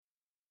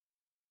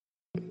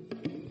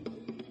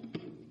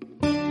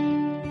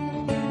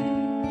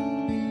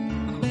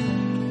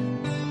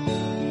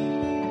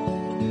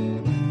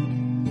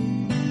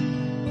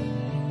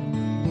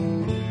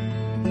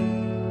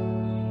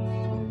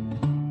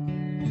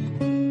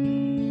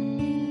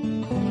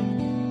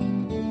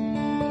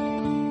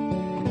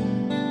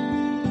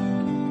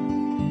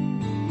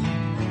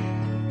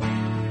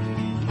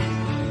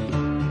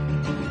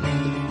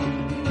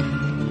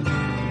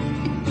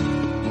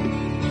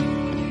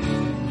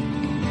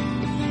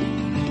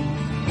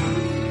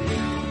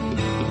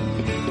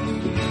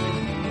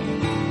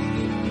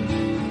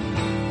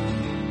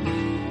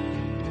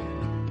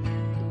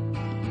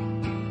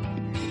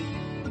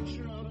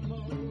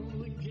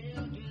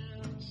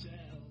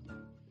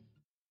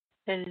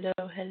Hello,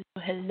 hello,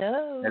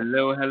 hello.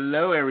 Hello,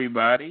 hello,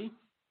 everybody.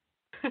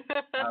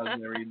 How's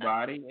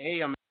everybody?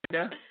 Hey,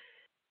 Amanda.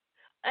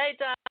 Hey,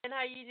 Dan,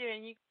 how you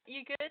doing?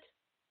 You good?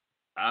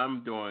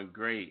 I'm doing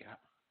great.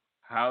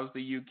 How's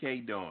the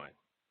UK doing?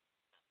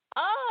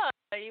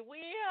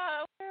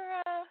 We're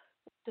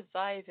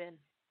surviving.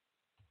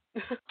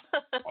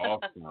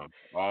 Awesome.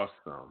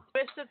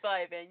 We're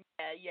surviving.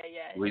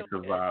 Yeah. We're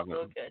surviving. It's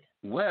all good.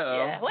 Well,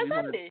 Yeah. Where's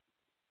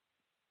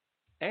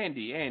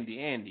Andy?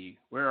 Andy,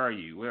 where are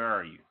you?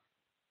 Andy,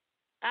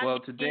 Well,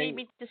 today. You need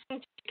me to sing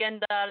to you again,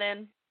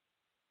 darling.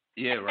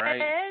 Yeah,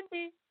 right.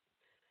 Andy,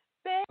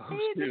 baby. Oh,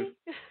 shoot.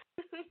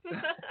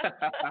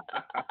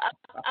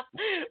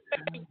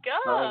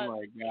 God.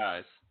 Oh my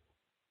gosh.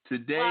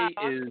 Today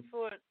is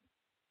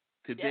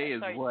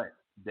what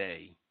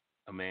day,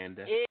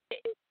 Amanda?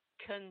 It's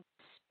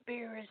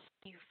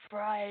Conspiracy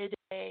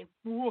Friday.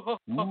 Ooh,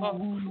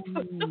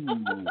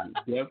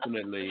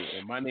 definitely.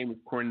 And my name is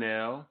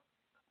Cornell.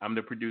 I'm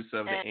the producer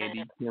of the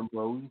Andy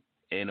Kimbel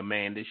and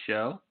Amanda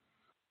show.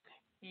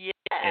 Yeah,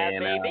 and,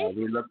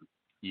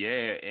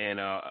 baby. And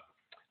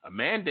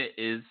Amanda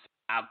is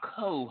our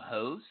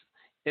co-host.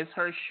 It's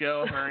her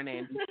show, her and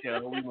Andy's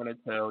show. We want to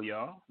tell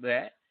y'all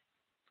that.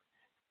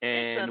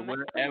 And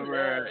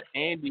wherever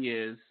Andy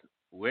is,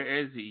 where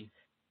is he?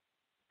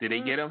 Did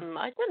they get him?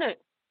 I don't know.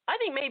 I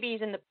think maybe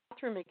he's in the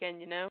bathroom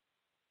again.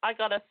 I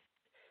gotta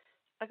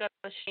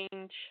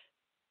change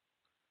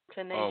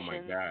inclination. Oh my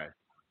God!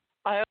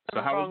 I hope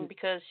I'm wrong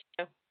because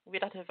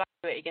we'd have to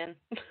evaluate again.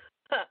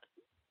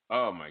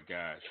 Oh my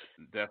gosh!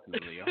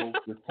 Definitely. I hope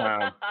this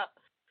time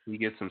we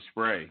get some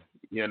spray.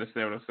 You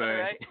understand what I'm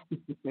saying?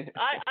 Right.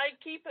 I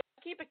keep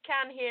a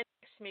can here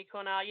next to me,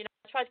 Cornell. I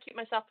try to keep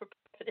myself prepared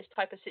for this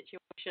type of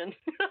situation.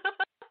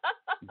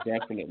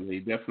 Definitely,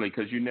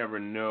 because you never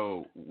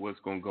know what's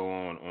going to go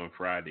on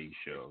Friday's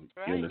show.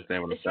 Right. You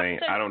understand what I'm saying?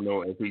 I don't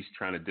know if he's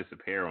trying to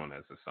disappear on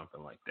us or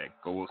something like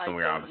that. Go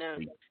somewhere out of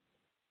state.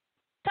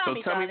 Tell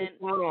me what's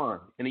going on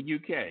in the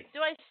UK. Do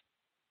I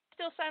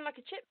still sound like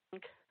a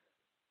chipmunk?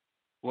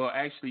 Well,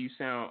 actually, you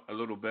sound a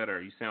little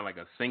better. You sound like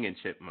a singing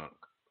chipmunk.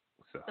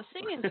 So. A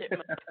singing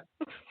chipmunk.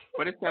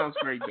 But it sounds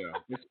great, though.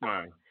 It's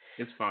fine.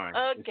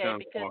 Okay,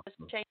 because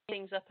awesome. Change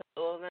things up a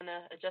little and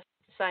adjust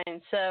the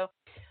sound. So,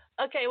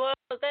 okay, well,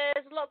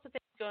 there's lots of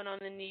things going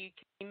on in the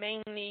UK.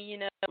 Mainly,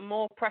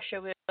 more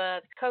pressure with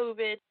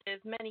COVID.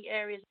 There's many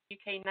areas of the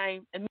UK now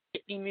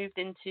immediately moved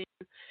into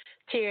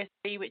Tier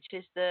 3, which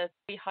is the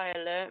high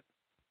alert.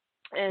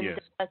 And yes.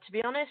 To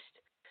be honest,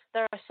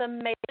 there are some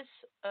mayors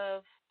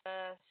of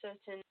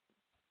certain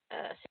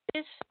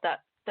cities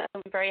that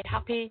aren't very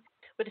happy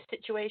with the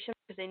situation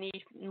because they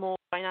need more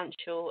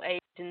financial aid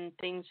and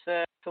things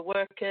for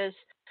workers,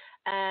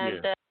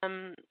 and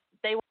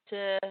they want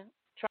to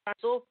try and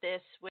resolve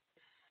this with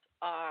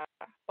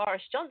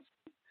Boris Johnson.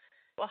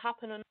 What will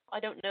happen or not, I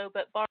don't know,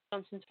 but Boris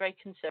Johnson's very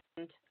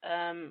concerned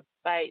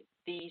about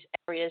these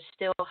areas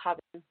still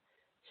having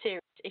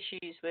serious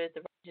issues with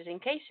the rises in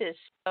cases.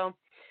 So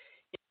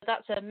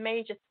that's a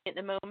major thing at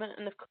the moment,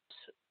 and of course,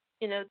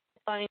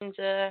 things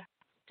to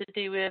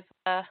do with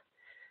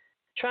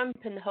Trump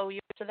and the whole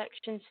U.S.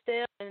 election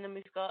still, and then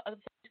we've got other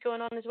things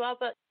going on as well.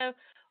 But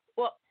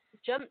what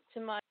jumped to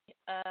my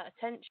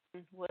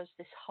attention was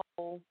this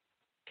whole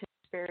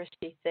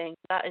conspiracy thing.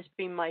 That has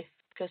been my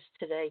focus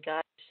today,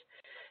 guys.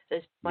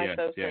 That's my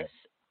focus. Yes.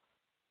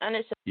 And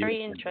it's a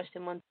very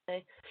interesting one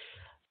today.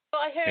 But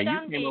I heard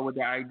Andy came up with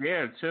the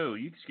idea, too.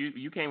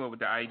 You came up with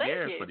the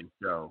idea for the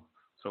show.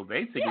 So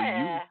basically,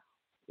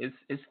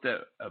 it's the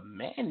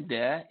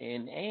Amanda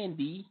and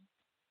Andy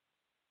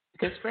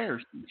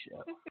conspiracy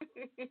show.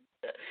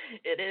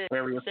 It is.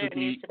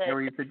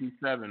 Area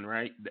 57,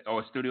 right?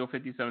 Or Studio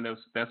 57.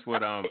 That's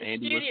what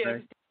Andy would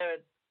say.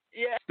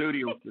 Yeah.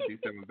 Studio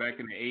 57. Back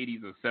in the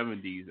 80s or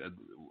 70s,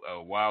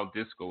 a wild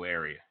disco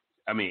area.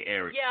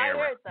 Area. Yeah, I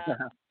heard that.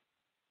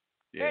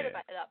 I heard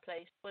about that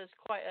place. It was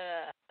quite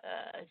a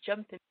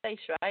jumping place,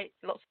 right?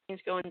 Lots of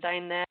things going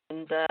down there,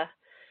 and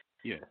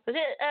yeah. Was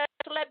it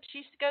celebs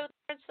used to go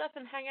there and stuff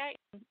and hang out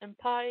and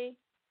party?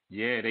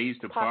 Yeah, they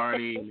used to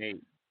party. And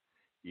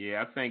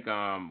I think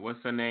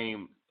what's her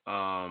name?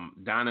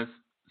 Donna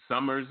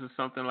Summers or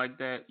something like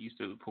that used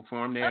to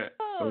perform there.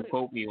 Don't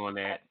quote me on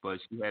that, but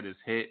she had this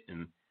hit,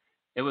 and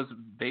it was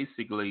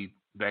basically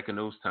back in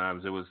those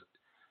times.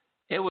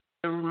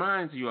 It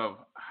reminds you of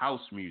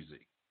house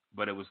music,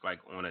 but it was like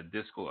on a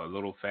disco, a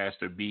little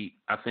faster beat.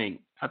 I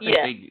think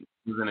Yeah. they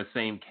was in the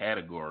same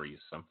category or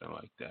something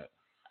like that.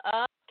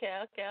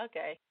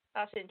 Okay.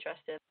 That's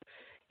interesting.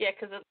 Yeah,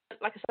 because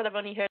like I said, I've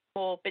only heard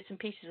more bits and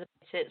pieces of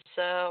it,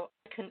 so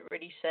I couldn't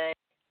really say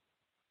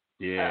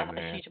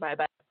a huge amount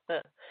about it.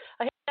 But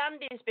I hear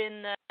Andy's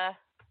been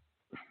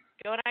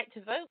going out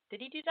to vote.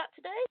 Did he do that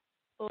today,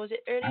 or was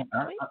it earlier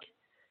this week?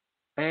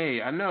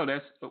 Hey, I know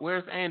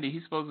where's Andy?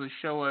 He's supposed to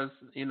show us,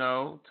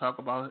 talk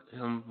about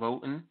him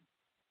voting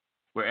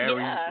wherever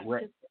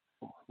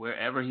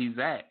he's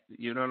at.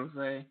 You know what I'm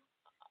saying?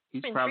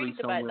 He's probably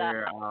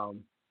somewhere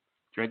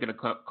drinking a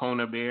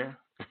Kona beer.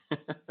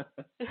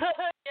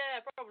 Yeah,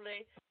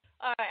 probably.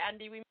 All right,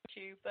 Andy, we miss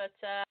you, but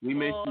we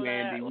miss you,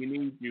 Andy. We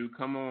need you.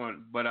 Come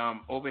on. But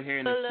over here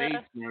in the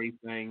States and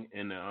everything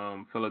in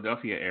the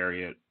Philadelphia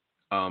area,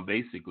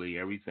 basically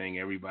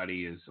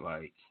everybody is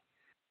like,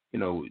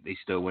 they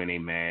still wear their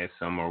masks.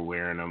 Some are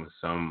wearing them,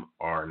 some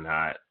are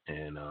not,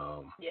 and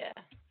I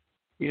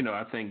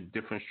think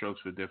different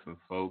strokes for different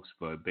folks,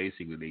 but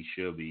basically they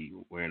should be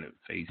wearing a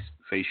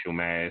facial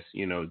mask,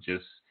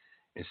 just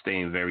and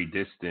staying very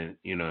distant,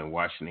 and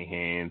washing their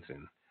hands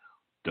and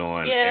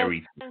doing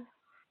everything.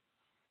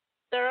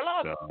 There are a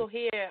lot of people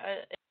here,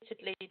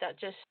 admittedly, that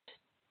just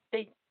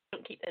they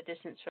don't keep their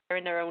distance. They're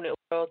in their own little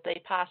world.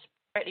 They pass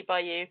directly by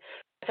you.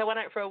 Like I went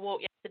out for a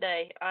walk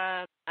yesterday,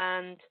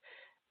 and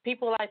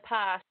people I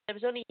passed, there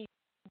was only one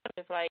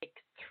of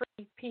like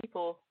 3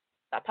 people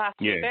that passed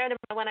me. Bear in mind,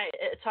 I went out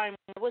at a time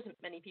when there wasn't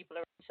many people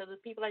around, so the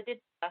people I did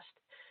pass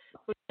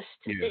were just,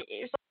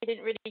 it was like they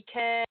didn't really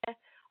care.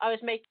 I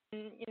was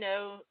making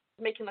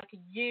like a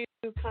U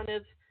kind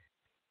of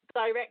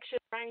direction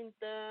around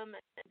them,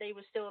 and they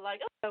were still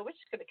like, oh, we're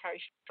just going to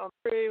carry on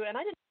through, and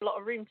I didn't have a lot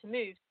of room to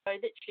move, so I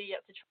literally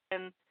had to try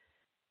and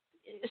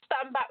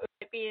stand back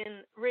without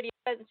being really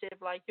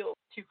offensive, like you're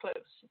too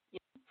close.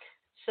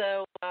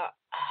 So that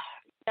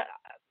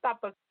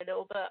bugs me a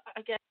little, but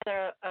I guess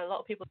there are a lot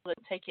of people that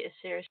take it as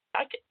serious.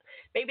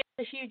 Maybe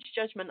it's a huge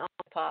judgment on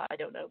my part, I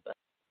don't know, but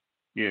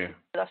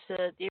that's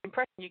the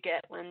impression you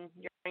get when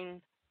you're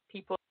around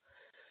people.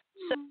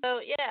 So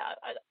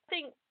I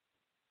think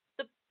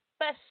the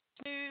best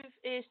move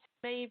is to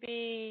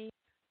maybe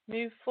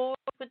move forward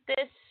with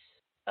this.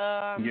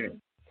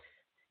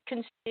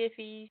 Can see if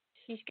he's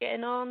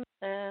getting on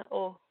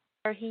or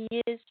where he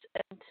is,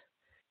 and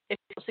if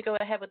he wants to go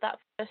ahead with that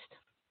first.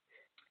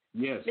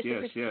 Yes.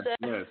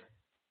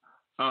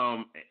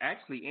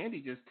 Actually,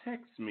 Andy just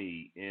texted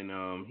me, and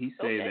he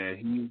said that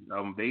he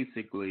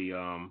basically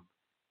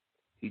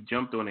he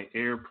jumped on an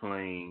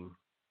airplane,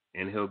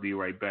 and he'll be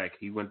right back.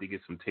 He went to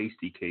get some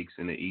tasty cakes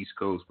in the East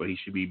Coast, but he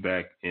should be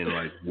back in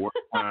like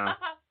wartime.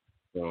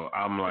 So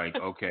I'm like,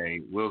 okay,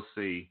 we'll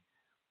see.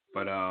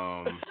 But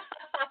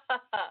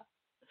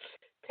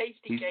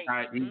tasty cakes.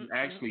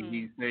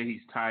 He said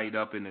he's tied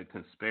up in a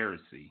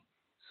conspiracy.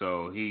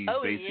 So he's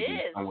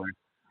basically somewhere.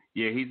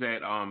 Yeah, he's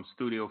at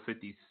Studio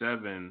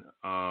 57.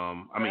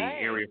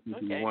 Area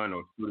 51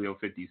 or Studio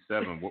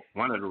 57,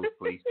 one of those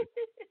places.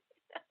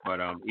 But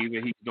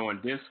either he's doing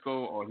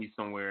disco or he's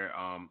somewhere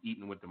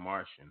eating with the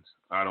Martians.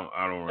 I don't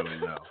really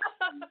know.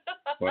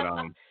 But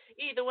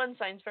either one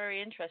sounds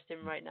very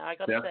interesting right now. I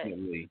got to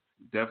say.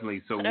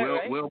 Definitely. So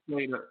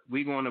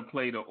we're going to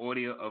play the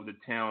audio of the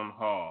town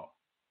hall.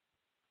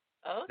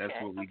 Okay.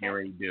 That's what we're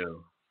going to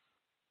do.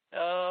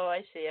 Oh,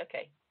 I see.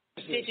 Okay.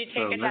 Did you take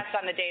a test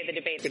on the day of the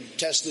debate? I could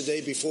test the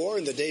day before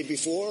and the day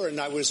before, and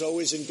I was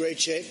always in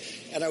great shape,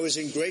 and I was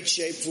in great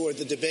shape for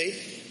the debate.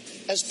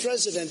 As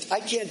president,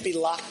 I can't be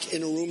locked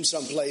in a room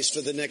someplace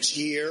for the next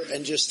year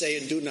and just stay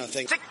and do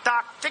nothing.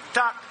 Tick-tock,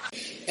 tick-tock.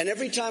 And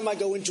every time I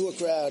go into a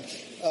crowd,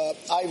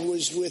 I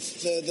was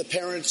with the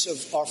parents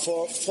of our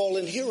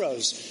fallen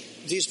heroes.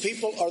 These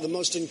people are the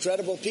most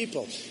incredible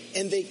people.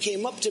 And they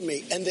came up to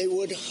me, and they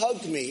would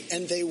hug me,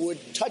 and they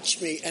would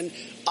touch me, and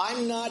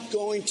I'm not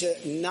going to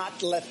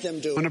not let them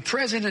do it. When a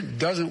president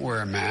doesn't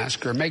wear a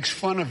mask or makes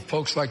fun of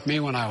folks like me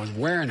when I was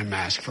wearing a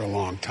mask for a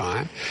long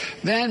time,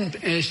 then,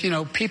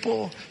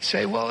 people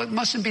say, well, it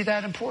mustn't be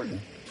that important.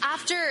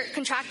 After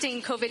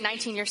contracting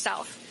COVID-19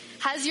 yourself,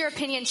 has your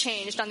opinion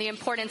changed on the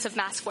importance of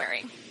mask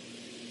wearing?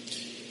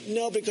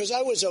 No, because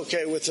I was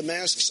okay with the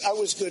masks. I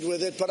was good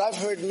with it, but I've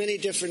heard many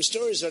different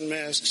stories on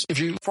masks.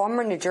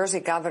 Former New Jersey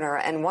governor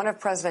and one of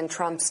President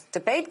Trump's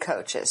debate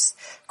coaches,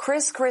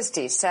 Chris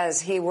Christie,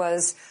 says he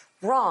was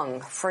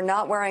wrong for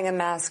not wearing a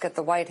mask at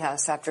the White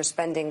House after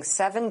spending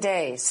 7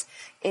 days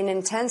in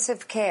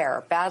intensive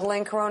care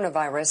battling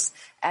coronavirus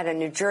at a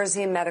New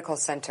Jersey medical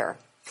center.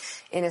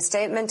 In a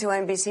statement to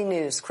NBC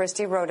News,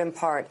 Christie wrote in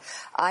part,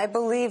 I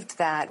believed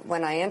that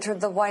when I entered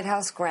the White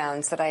House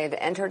grounds that I had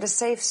entered a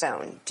safe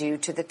zone due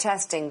to the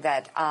testing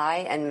that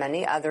I and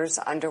many others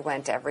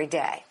underwent every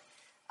day.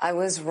 I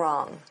was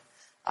wrong.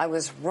 I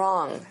was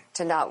wrong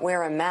to not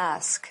wear a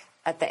mask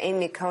at the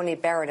Amy Coney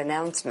Barrett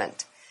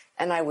announcement.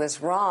 And I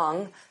was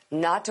wrong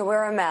not to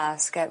wear a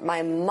mask at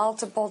my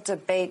multiple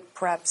debate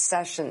prep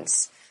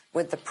sessions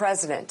with the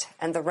president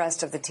and the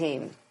rest of the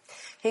team.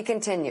 He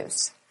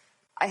continues,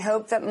 I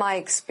hope that my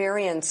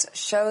experience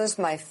shows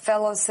my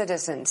fellow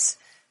citizens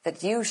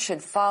that you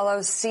should follow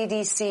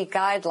CDC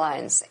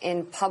guidelines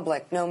in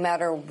public, no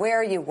matter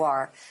where you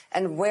are,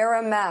 and wear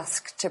a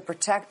mask to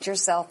protect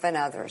yourself and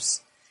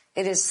others.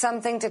 It is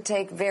something to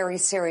take very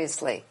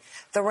seriously.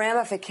 The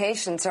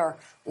ramifications are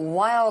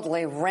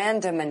wildly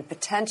random and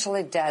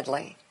potentially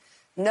deadly.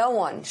 No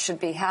one should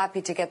be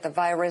happy to get the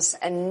virus,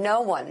 and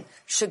no one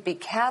should be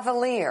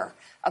cavalier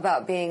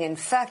about being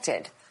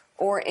infected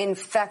or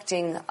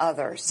infecting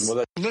others.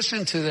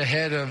 Listen to the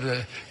head of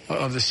the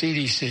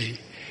CDC.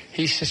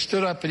 He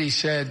stood up and he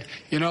said,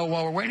 while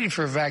we're waiting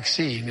for a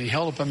vaccine, and he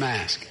held up a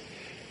mask.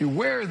 You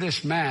wear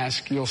this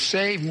mask, you'll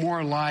save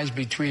more lives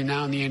between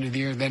now and the end of the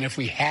year than if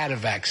we had a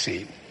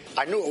vaccine.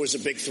 I knew it was a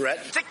big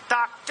threat.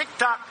 Tick-tock,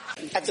 tick-tock.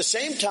 At the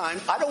same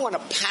time, I don't want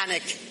to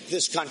panic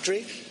this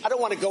country. I don't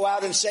want to go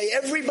out and say,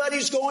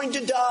 everybody's going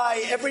to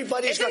die. Isn't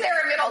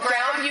there a middle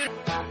ground?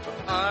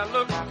 I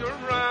looked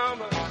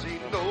around, I see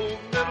no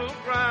middle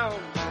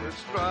ground.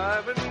 It's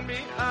driving me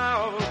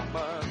out of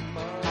my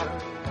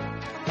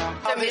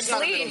mind. To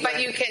mislead,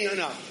 but you can...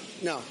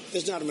 No,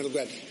 there's not a middle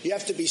ground. You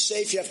have to be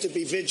safe, you have to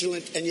be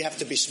vigilant, and you have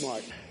to be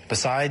smart.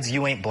 Besides,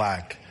 you ain't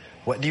black.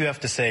 What do you have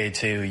to say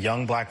to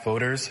young black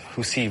voters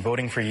who see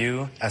voting for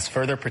you as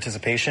further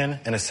participation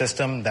in a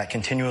system that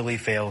continually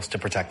fails to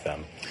protect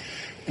them?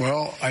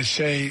 Well, I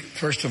say,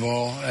 first of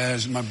all,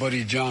 as my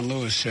buddy John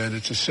Lewis said,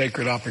 it's a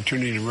sacred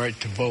opportunity and right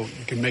to vote.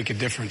 You can make a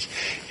difference.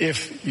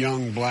 If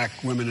young black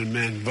women and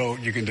men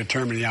vote, you can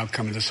determine the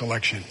outcome of this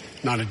election.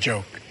 Not a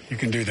joke. You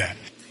can do that.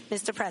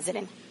 Mr.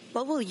 President,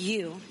 what will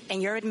you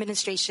and your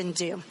administration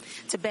do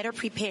to better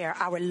prepare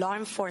our law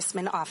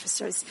enforcement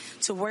officers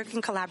to work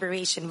in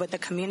collaboration with the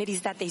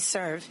communities that they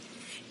serve,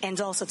 and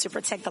also to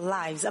protect the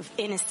lives of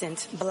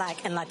innocent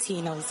black and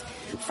Latinos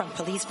from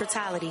police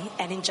brutality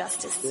and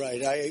injustice?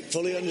 Right. I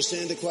fully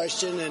understand the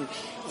question, and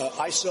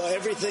I saw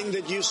everything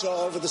that you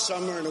saw over the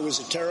summer, and it was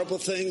a terrible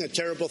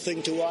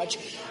thing to watch.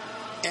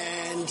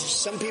 And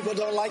some people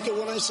don't like it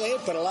when I say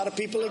it, but a lot of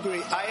people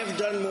agree. I have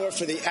done more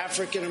for the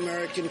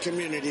African-American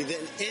community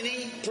than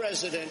any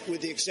president,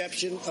 with the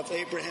exception of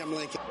Abraham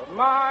Lincoln.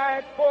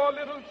 My poor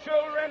little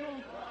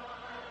children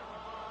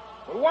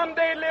will one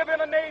day live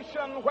in a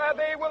nation where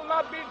they will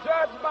not be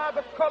judged by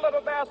the color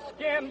of their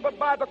skin, but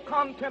by the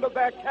content of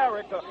their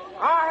character.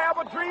 I have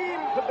a dream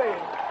today.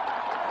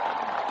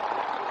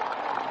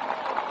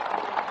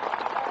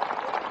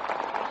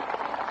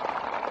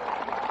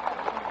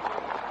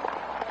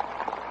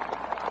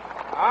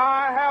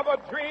 I have a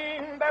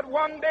dream that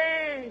one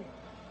day,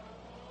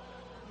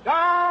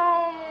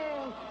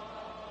 down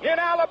in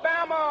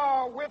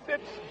Alabama, with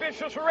its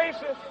vicious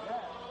racists,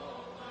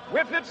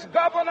 with its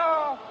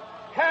governor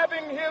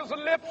having his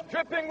lips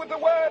dripping with the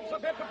words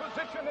of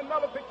interposition and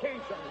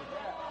nullification,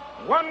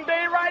 one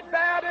day right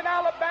there in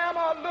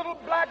Alabama, little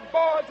black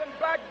boys and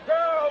black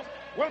girls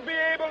will be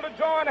able to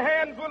join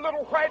hands with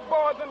little white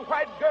boys and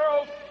white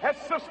girls as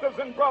sisters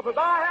and brothers.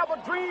 I have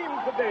a dream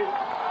today.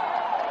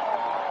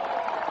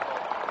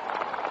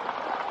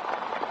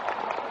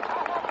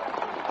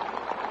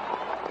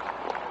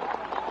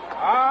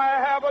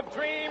 I have a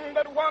dream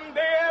that one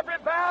day every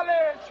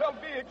valley shall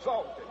be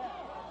exalted,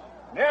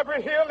 and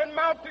every hill and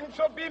mountain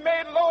shall be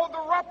made low.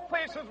 The rough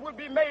places will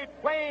be made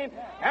plain,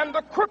 and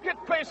the crooked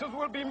places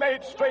will be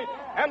made straight,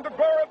 and the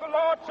glory of the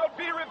Lord shall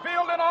be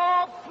revealed, and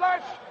all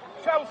flesh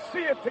shall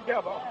see it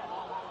together.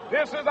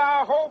 This is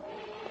our hope.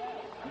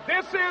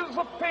 This is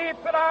a faith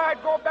that I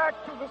go back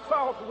to the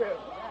South with.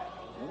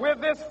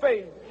 With this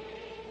faith,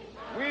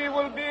 we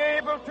will be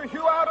able to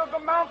hew out of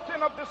the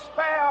mountain of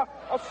despair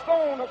a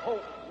stone of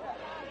hope.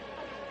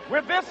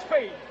 With this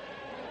faith,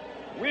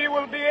 we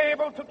will be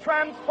able to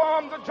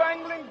transform the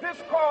jangling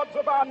discords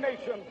of our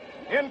nation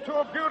into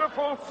a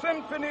beautiful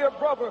symphony of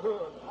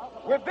brotherhood.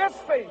 With this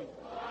faith,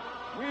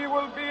 we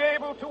will be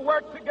able to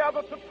work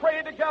together, to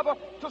pray together,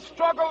 to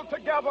struggle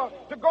together,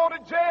 to go to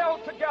jail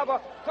together,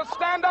 to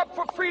stand up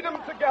for freedom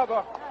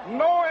together,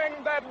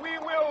 knowing that we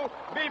will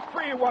be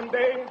free one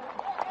day.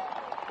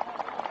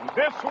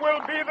 This will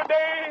be the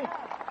day.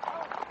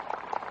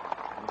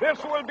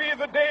 This will be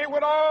the day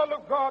when all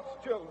of God's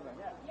children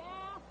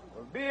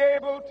will be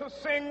able to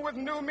sing with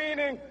new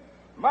meaning,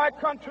 "My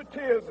country,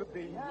 tears of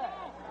thee.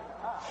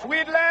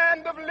 Sweet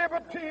land of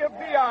liberty, of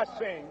thee I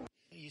sing."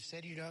 You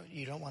said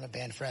you don't want to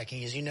ban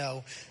fracking. As you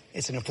know,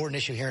 it's an important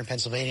issue here in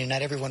Pennsylvania.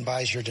 Not everyone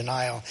buys your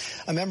denial.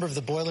 A member of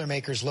the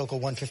Boilermakers Local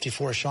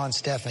 154, Sean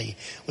Stefani,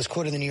 was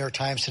quoted in the New York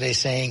Times today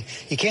saying,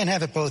 "You can't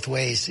have it both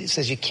ways." It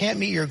says you can't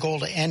meet your goal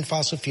to end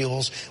fossil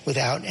fuels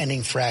without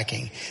ending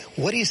fracking.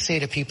 What do you say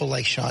to people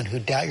like Sean who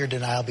doubt your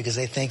denial because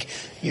they think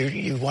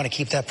you want to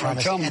keep that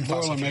promise? Tell them the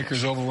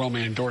Boilermakers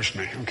overwhelmingly endorse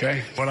me,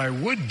 okay? What I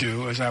would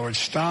do is I would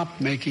stop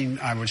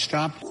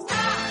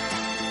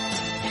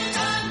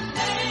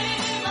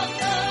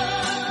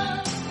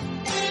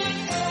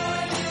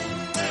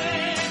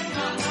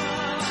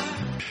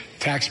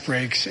tax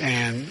breaks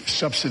and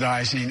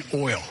subsidizing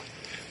oil.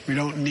 We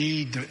don't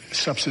need to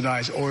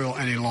subsidize oil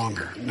any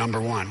longer,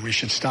 number one. We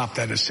should stop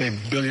that and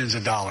save billions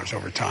of dollars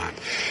over time.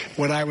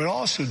 What I would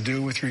also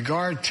do with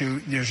regard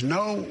to,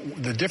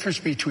 the difference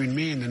between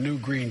me and the new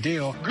Green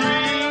Deal. Green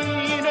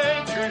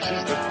Acres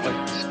is the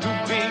place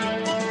to be.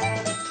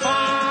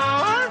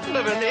 Farm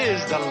living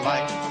is the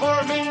life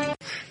for me.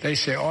 They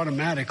say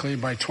automatically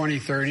by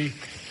 2030,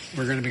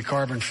 we're going to be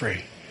carbon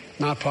free.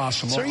 Not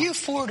possible. So are you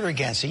for it or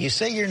against it? You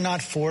say you're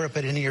not for it,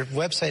 but in your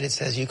website it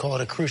says you call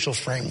it a crucial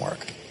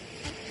framework.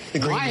 The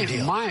Green New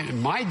Deal.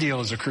 My deal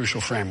is a crucial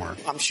framework.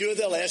 I'm sure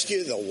they'll ask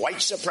you the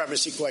white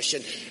supremacy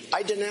question.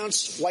 I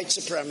denounce white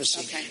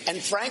supremacy. Okay.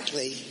 And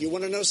frankly, you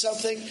want to know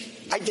something?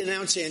 I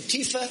denounce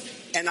Antifa,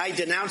 and I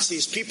denounce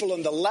these people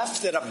on the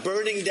left that are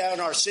burning down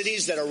our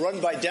cities that are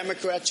run by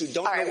Democrats who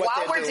don't know what they're doing.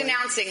 While we're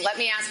denouncing, let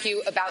me ask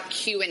you about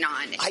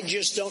QAnon. I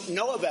just don't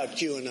know about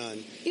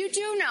QAnon. You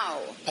do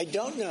know. I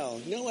don't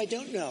know. No, I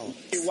don't know.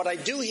 What I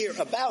do hear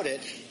about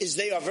it is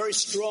they are very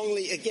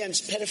strongly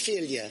against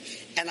pedophilia,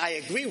 and I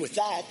agree with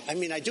that. I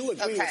mean, I do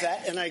agree with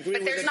that, and I agree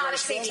with it very strongly.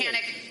 But there's not a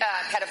satanic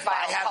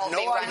pedophile cult they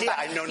run. I have no idea.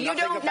 I know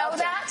nothing about that. You don't know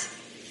that?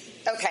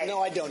 Okay. No,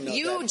 I don't know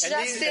that.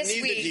 And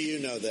neither do you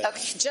know that.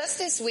 Okay, just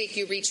this week,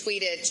 you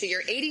retweeted to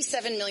your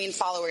 87 million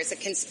followers a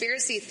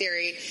conspiracy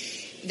theory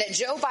that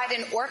Joe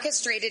Biden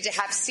orchestrated to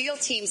have SEAL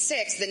Team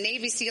 6, the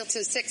Navy SEAL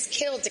Team 6,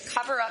 killed to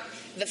cover up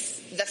the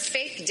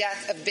fake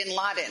death of bin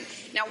Laden.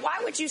 Now, why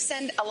would you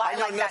send a lie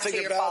like that to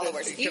your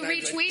followers? You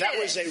retweeted That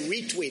was a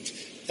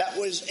retweet. That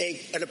was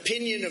an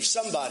opinion of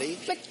somebody,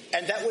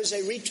 and that was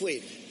a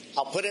retweet.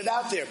 I'll put it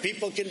out there.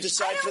 People can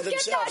decide for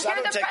themselves. I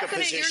don't take a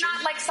position. You're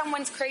not like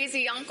someone's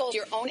crazy uncle.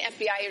 Your own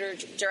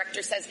FBI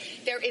director says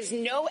there is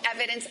no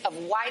evidence of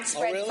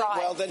widespread fraud.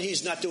 Well, then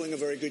he's not doing a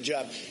very good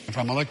job. If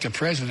I'm elected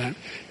president,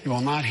 you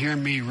will not hear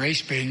me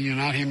race-baiting. You will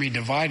not hear me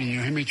dividing.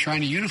 You'll hear me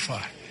trying to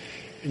unify.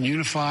 And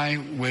unify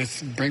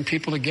bring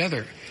people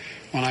together.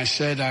 When I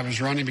said I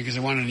was running because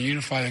I wanted to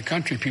unify the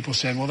country, people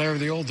said, well, they were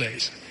the old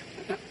days.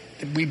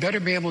 We better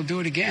be able to do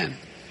it again.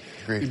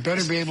 We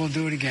better be able to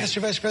do it again.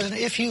 Mr. Vice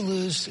President, if you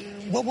lose,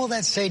 what will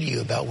that say to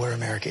you about where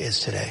America is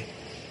today?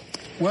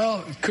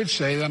 Well, it could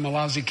say that I'm a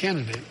lousy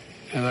candidate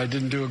and I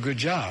didn't do a good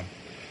job.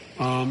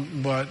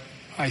 But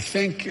I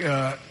think,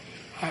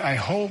 I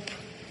hope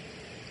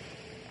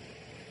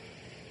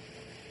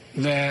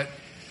that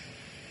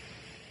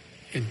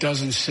it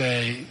doesn't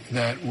say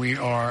that we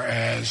are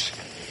as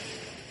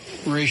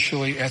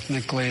racially,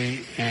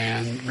 ethnically,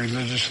 and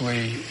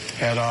religiously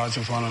at odds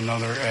with one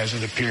another as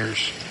it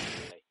appears.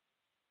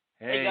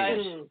 Hey guys,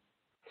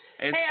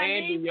 it's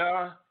Andy,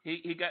 y'all.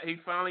 He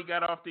finally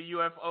got off the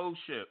UFO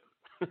ship.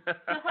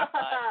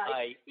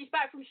 He's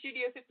back from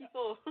Studio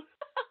 54.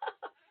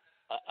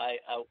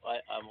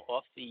 I'm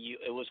off the.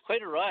 It was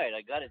quite a ride.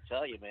 I got to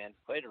tell you, man,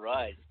 quite a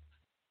ride.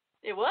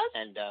 It was.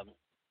 And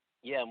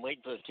yeah, I'm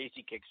waiting for the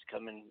tasty kicks to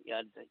come in.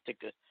 Yeah,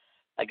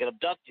 I got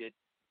abducted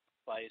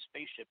by a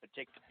spaceship and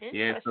take.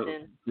 Yeah. So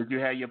did you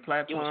have your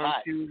platform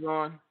shoes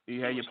on? Did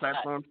you have your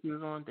platform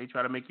shoes on? They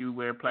try to make you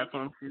wear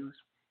platform shoes.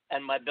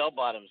 And my bell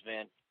bottoms,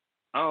 man.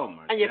 Oh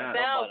my God. And your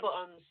bell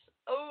bottoms.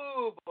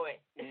 Oh boy.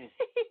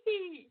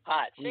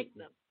 Hot. Shake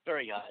them.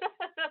 Very hot.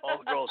 All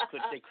the girls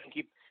couldn't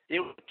keep. They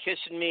were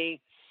kissing me,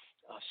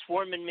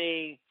 swarming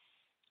me,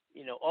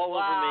 all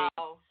over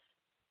me.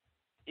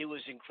 It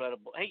was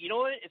incredible. Hey, you know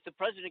what? If the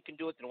president can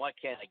do it, then why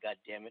can't I? God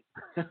damn it.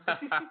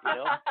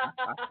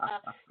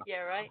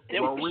 Yeah, right. They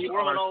well, were we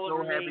are all so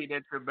over happy me.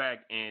 that you're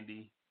back,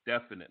 Andy.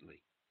 Definitely.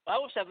 I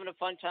was having a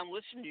fun time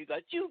listening to you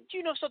guys. Do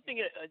you know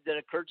something that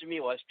occurred to me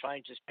while I was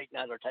trying to straighten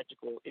out our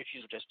technical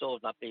issues, which I still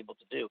have not been able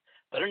to do?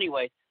 But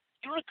anyway,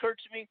 it occurred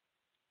to me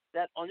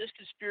that on this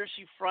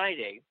Conspiracy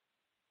Friday,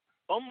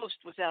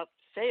 almost without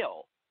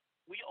fail,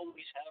 we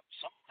always have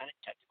some kind of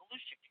technical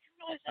issue. Did you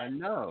realize that? I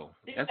know.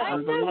 That's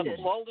unbelievable.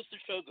 As long as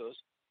the show goes,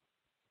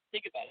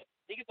 think about it.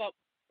 Think about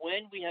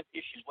when we have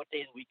issues. What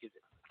day of the week is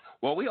it?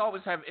 Well, we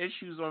always have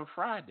issues on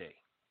Friday.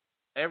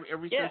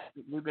 Every since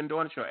we've been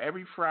doing the show,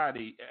 every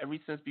Friday,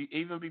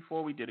 even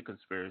before we did a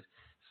conspiracy,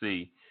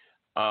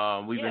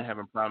 we've been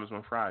having problems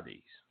on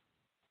Fridays.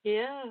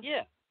 Yeah.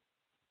 Yeah.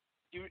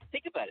 You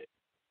think about it.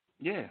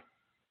 Yeah.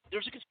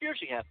 There's a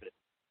conspiracy happening.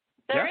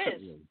 There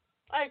is.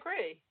 I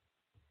agree.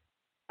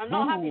 I'm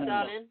not happy,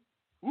 darling.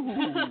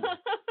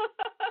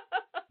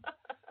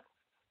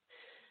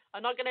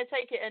 I'm not going to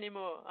take it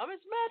anymore. I'm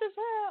as mad as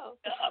hell.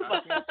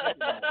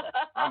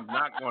 I'm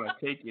not going to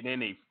take it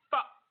any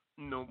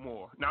no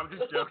more. No, I'm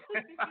just joking.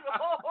 You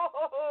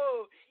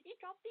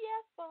dropped the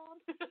F-bomb.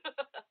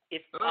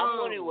 If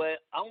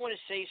I want to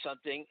say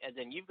something, and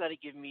then you've got to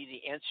give me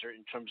the answer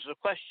in terms of a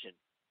question.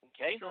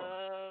 Okay?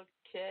 Sure.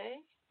 Okay.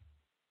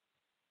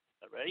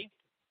 Ready?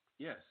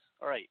 Yes.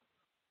 All right.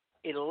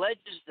 It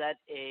alleges that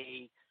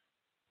a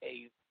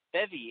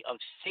bevy of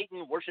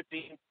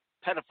Satan-worshiping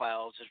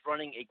pedophiles is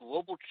running a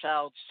global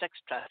child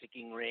sex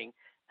trafficking ring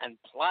and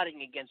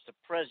plotting against the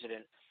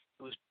president,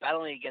 who is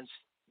battling against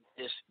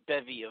this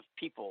bevy of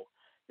people.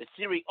 The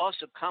theory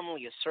also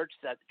commonly asserts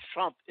that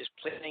Trump is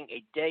planning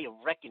a day of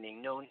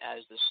reckoning known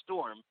as the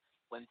Storm,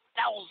 when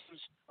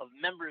thousands of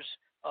members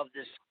of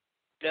this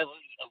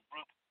bevy of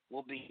group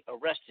will be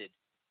arrested.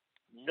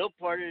 No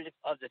part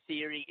of the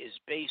theory is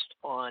based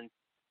on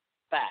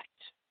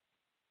fact.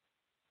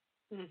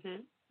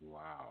 Mhm.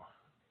 Wow.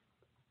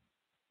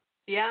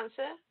 The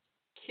answer?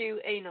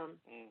 QAnon.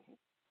 Mm-hmm.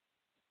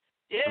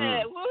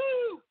 Yeah,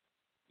 woo!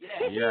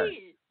 Yeah.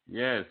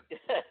 Yes.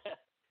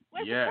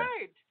 Where's the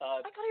crowd?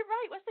 I got it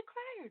right. Where's the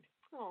crowd?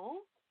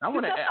 Oh. I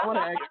want to ask,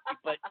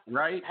 but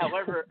right?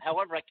 However,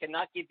 I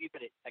cannot give you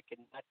credit. I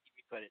cannot give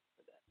you credit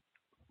for that.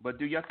 But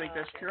do y'all think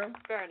that's true?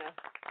 Fair enough.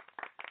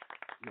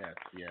 Yes.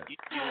 You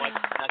want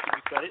to not give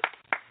you credit?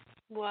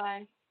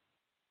 Why?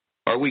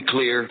 Are we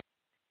clear?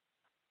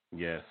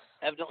 Yes.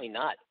 Evidently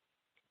not.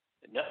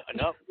 No,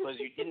 because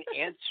you didn't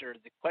answer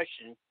the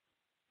question.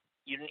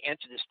 You didn't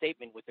answer the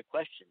statement with the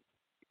question.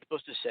 You're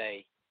supposed to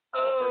say.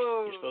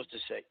 Oh. You're supposed to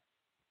say.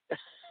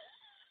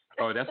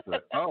 Oh, that's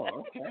good. Oh,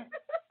 okay.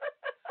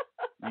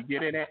 You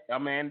get it,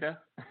 Amanda?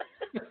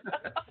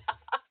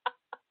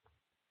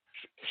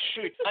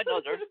 Shoot,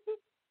 another.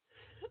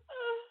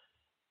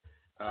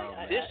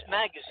 Oh, This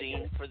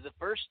magazine, for the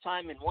first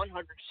time in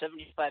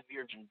 175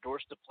 years,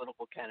 endorsed a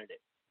political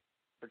candidate.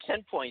 For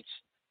 10 points,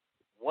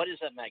 what is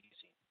that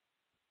magazine?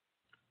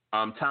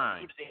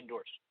 Time. Who did they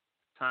endorse?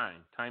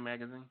 Time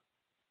magazine.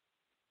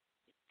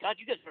 God,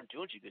 you guys aren't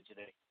doing too good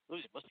today.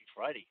 It must be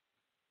Friday.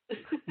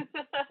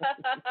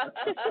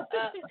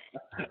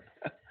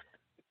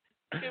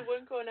 Good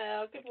one,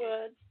 Cornell. Good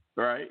one.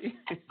 Right.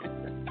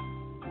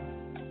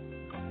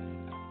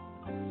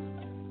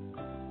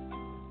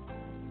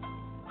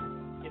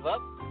 Give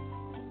up?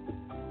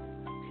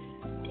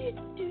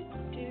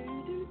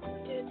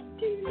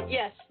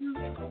 Yes.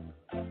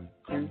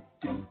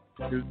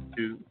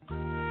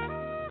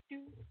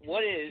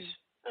 What is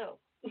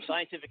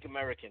Scientific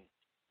American?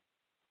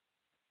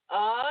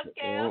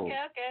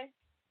 Okay.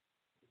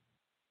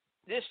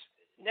 This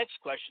next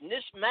question.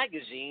 This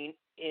magazine,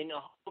 in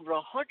over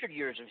 100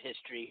 years of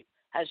history,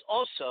 has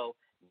also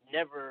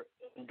never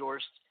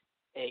endorsed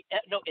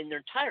in their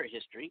entire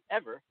history,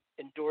 ever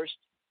endorsed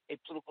a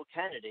political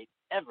candidate,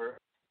 ever.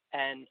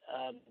 And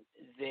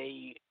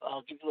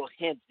I'll give you a little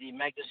hint, the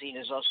magazine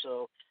is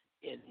also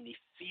in the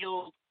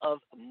field of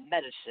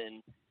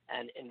medicine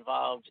and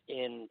involved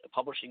in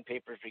publishing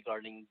papers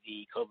regarding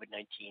the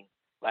COVID-19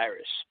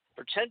 virus.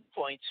 For 10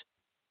 points,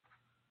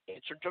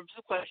 answer in terms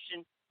of the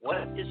question, what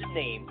is the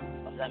name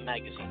of that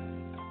magazine?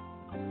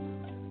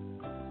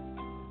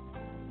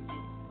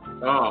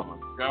 Oh my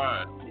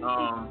God.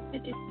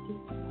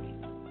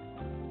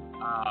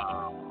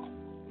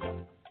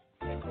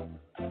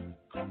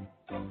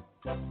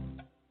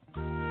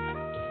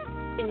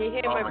 Can you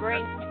hear my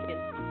brain?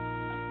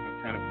 I'm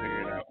trying to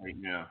figure it out right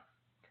now.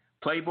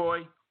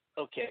 Playboy?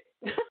 Okay.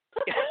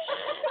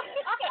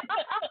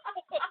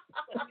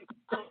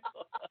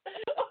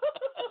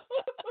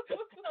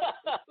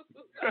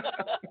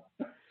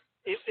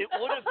 It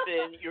would have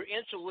been, your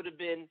answer would have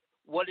been,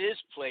 what is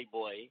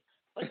Playboy?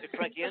 But the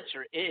correct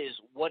answer is,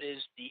 what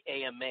is the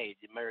AMA,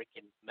 the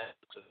American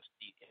Medical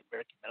Association?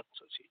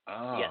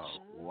 Oh, yes.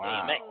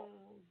 wow. AMA.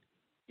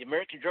 The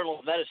American Journal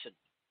of Medicine.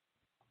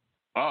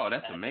 Oh,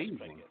 that's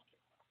amazing.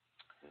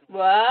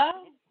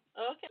 Wow.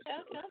 Okay.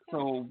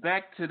 So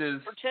back to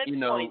this, For 10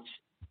 points,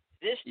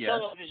 this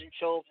television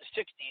show of the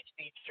 60s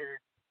featured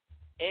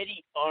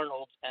Eddie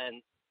Arnold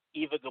and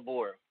Eva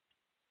Gabor.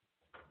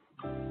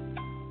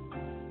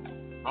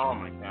 Oh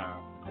my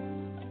God.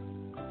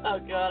 Oh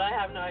God, I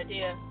have no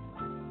idea.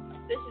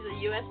 This is a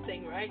U.S.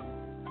 thing, right?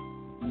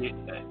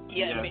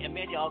 Yeah.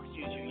 Amanda, I'll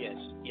excuse you.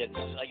 Yes.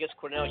 I guess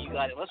Cornell, you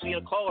got it. Unless we get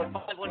a caller,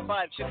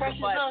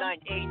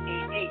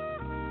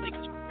 515-615-9888. Play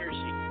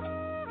conspiracy.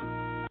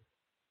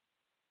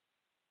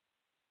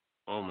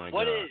 Oh my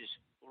What God. is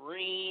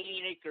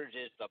Green Acres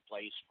is the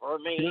place for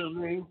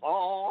me?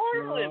 Oh,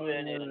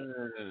 living in.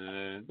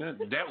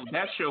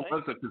 That show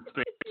was a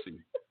conspiracy.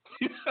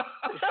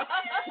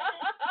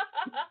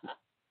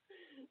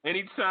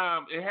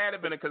 Anytime, it had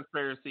been a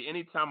conspiracy.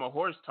 Anytime a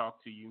horse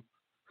talked to you.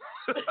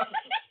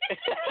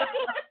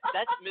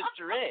 That's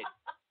Mr. Ed.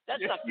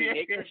 That's not Green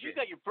Acres. You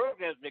got your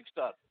programs mixed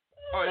up.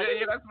 Oh,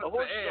 yeah, that's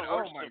Mr. Ed.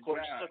 Oh my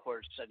God. Of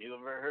course. Have you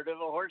ever heard of a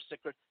horse? The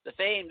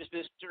famous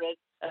Mr. Ed.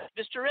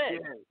 Mr.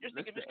 Ed. Yeah, You're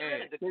thinking Mr. Mr.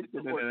 Ed.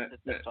 The horse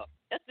that talks.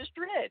 That's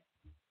Mr. Ed.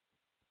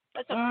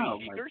 That's not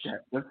Green Acres.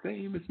 The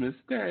famous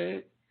Mr.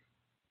 Ed.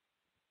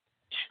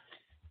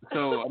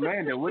 So,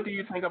 Amanda, what do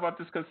you think about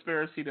this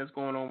conspiracy that's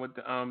going on with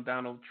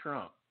Donald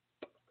Trump?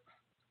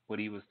 What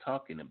he was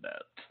talking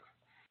about?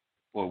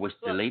 Or what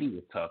the lady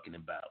was talking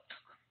about?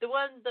 The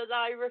one that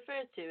I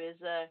referred to is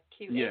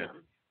QAnon. Yeah.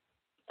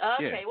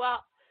 Okay,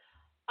 well,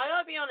 I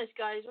gotta be honest,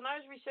 guys. When I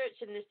was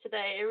researching this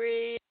today, it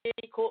really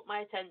caught my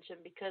attention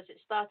because it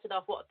started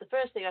off. The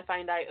first thing I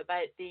found out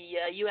about the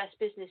U.S.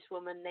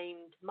 businesswoman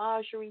named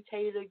Marjorie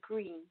Taylor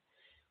Greene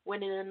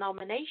winning a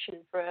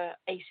nomination for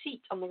a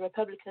seat on the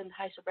Republican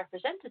House of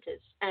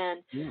Representatives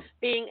and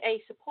being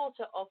a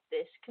supporter of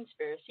this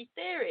conspiracy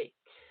theory.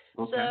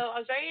 Okay. So I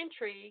was very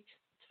intrigued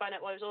to find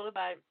out what it was all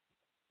about,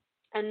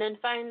 and then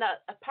found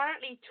that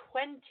apparently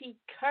 20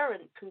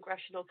 current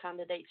congressional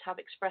candidates have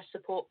expressed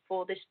support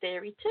for this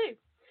theory too.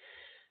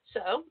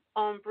 So,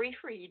 on brief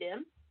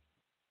reading,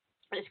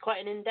 it's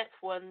quite an in-depth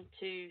one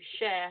to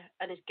share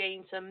and has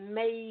gained some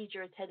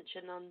major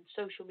attention on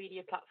social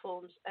media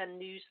platforms and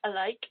news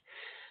alike.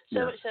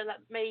 So much so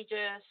that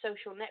major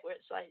social network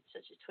sites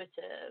such as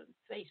Twitter,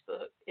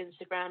 Facebook,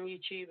 Instagram,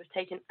 YouTube have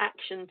taken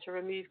action to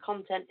remove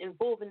content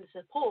involving the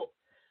support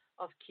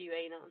of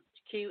QAnon.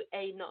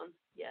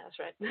 Yeah, that's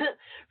right.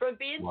 From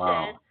being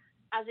said,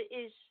 as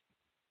it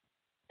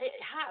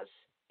has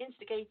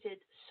instigated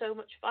so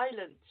much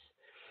violence.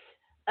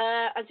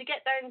 And to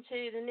get down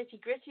to the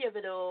nitty-gritty of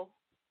it all,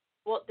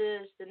 what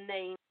does the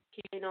name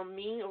QAnon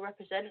mean or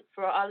represent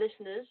for our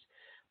listeners?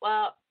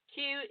 Well,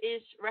 Q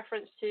is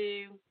reference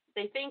to,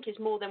 they think, is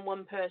more than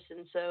one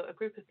person, so a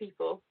group of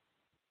people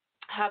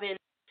having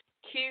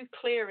Q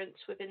clearance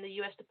within the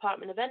U.S.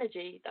 Department of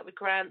Energy that would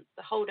grant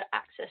the holder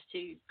access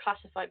to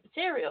classified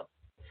material.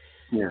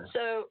 Yeah.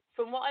 So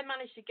from what I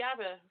managed to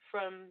gather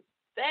from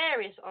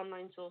various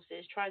online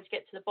sources trying to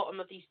get to the bottom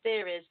of these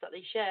theories that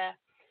they share,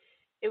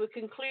 it would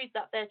conclude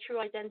that their true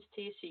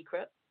identity is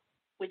secret,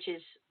 which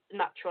is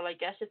natural, I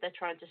guess, if they're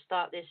trying to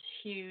start this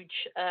huge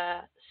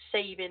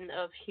saving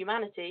of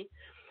humanity.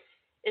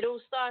 It all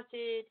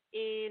started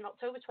in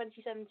October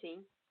 2017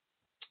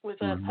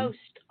 with a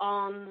post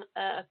on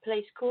a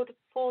place called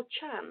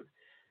 4chan,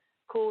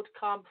 called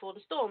Calm Before the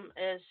Storm,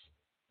 as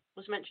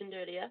was mentioned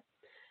earlier,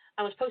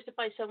 and was posted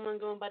by someone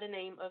going by the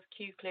name of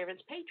Q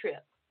Clearance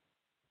Patriot.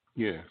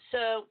 Yeah.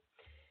 So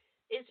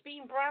it's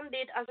been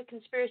branded as a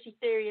conspiracy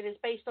theory and is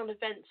based on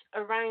events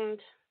around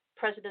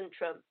President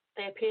Trump.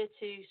 They appear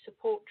to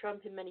support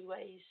Trump in many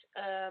ways,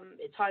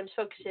 at times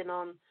focusing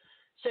on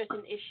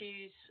certain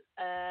issues,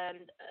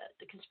 and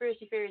the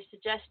conspiracy theory is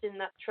suggesting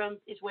that Trump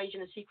is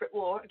waging a secret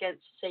war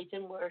against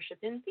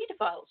Satan-worshipping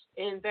pedophiles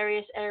in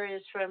various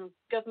areas from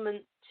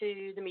government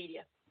to the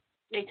media.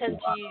 They tend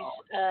to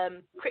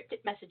use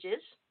cryptic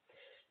messages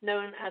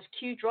known as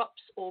Q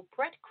drops or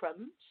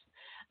breadcrumbs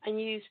and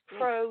use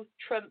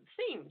pro-Trump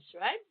themes,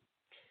 right?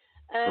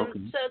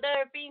 So there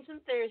have been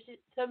some theories.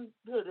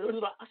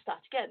 I'll start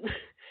again.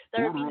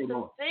 There have been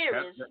some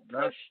theories.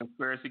 That's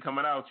conspiracy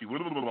coming out to you.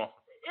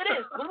 It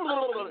is.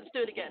 Let's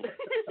do it again.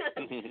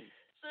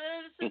 So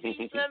there's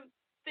been some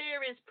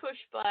theories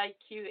pushed by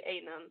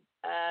QAnon,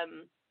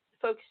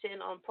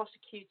 focusing on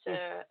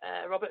prosecutor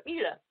Robert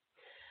Mueller.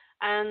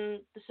 And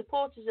the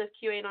supporters of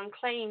QAnon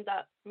claim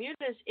that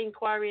Mueller's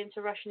inquiry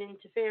into Russian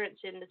interference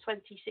in the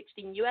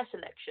 2016 US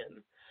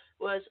election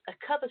was a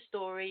cover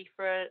story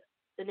for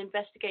an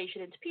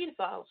investigation into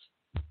pedophiles.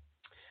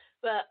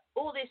 But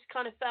all this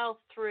kind of fell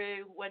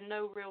through when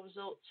no real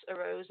results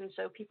arose, and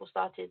so people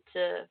started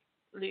to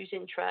lose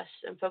interest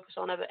and focus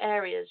on other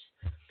areas.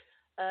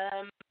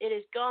 It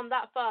has gone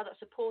that far that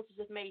supporters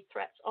have made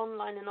threats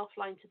online and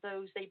offline to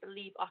those they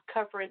believe are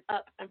covering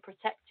up and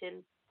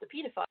protecting the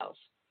pedophiles.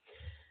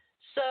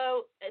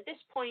 So at this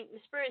point, the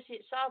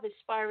conspiracy itself is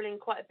spiraling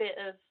quite a bit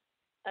of,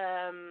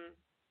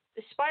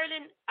 it's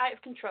spiraling out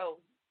of control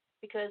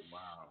because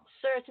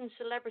certain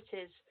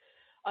celebrities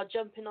are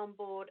jumping on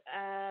board.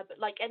 But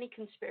like any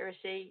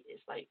conspiracy,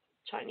 it's like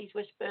Chinese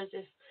whispers.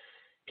 If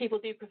people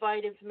do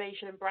provide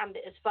information and brand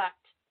it as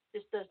fact,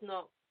 this does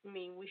not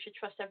mean we should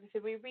trust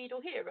everything we read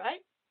or hear,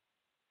 right?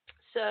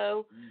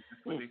 So,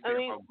 that's what they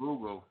say about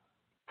Google.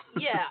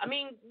 Yeah, I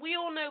mean, we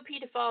all know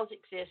pedophiles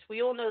exist.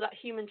 We all know that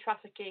human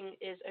trafficking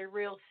is a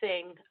real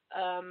thing.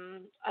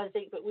 I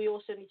think, but we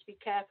also need to be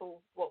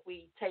careful what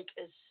we take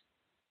as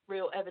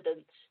real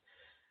evidence.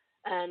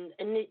 And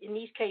in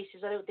these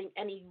cases, I don't think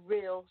any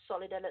real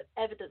solid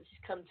evidence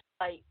has come to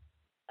light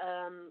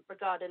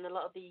regarding a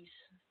lot of these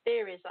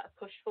theories that are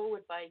pushed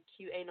forward by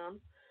QAnon.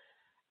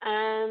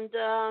 And,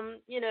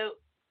 you know,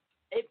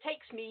 it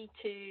takes me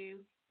to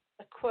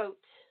a quote,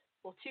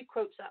 or two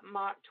quotes that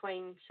Mark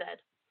Twain said.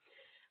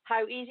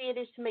 How easy it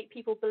is to make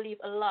people believe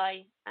a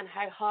lie and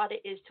how hard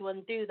it is to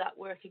undo that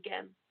work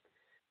again.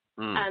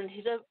 And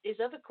his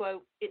other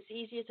quote, it's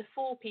easier to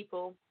fool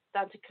people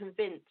than to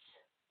convince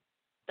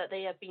that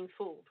they have been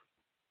fooled.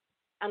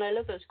 And I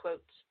love those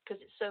quotes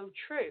because it's so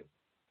true.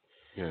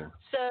 Yeah.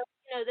 So,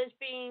 you know, there's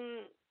been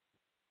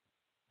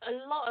a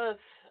lot of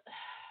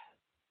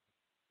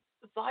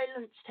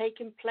violence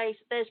taking place.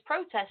 There's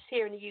protests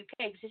here in the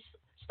UK because it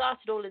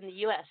started all in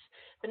the US,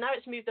 but now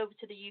it's moved over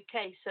to the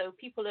UK. So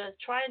people are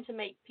trying to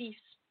make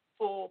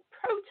peaceful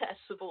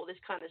protests with all this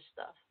kind of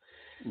stuff.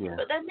 Yeah.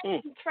 But they're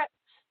making threats.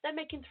 They're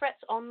making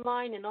threats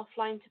online and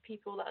offline to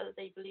people that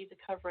they believe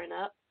are covering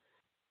up.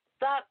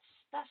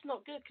 That's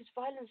not good because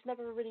violence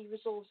never really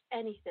resolves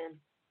anything.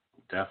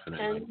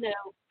 Definitely. And you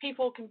know,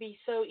 people can be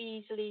so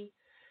easily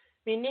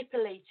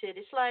manipulated.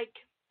 It's like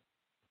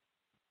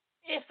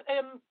if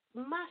a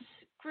mass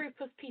group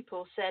of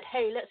people said,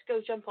 "Hey, let's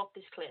go jump off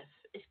this cliff.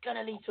 It's going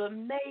to lead to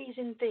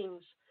amazing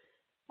things."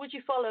 Would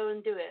you follow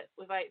and do it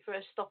without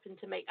first stopping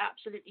to make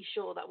absolutely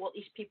sure that what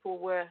these people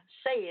were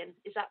saying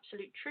is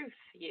absolute truth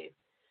for you?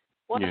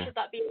 Why should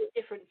that be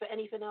different for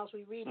anything else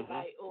we read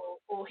about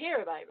or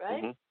hear about,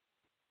 right?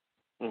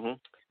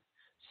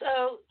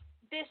 So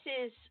this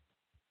is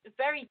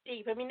very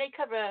deep. I mean, they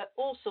cover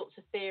all sorts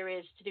of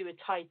theories to do with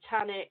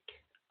Titanic,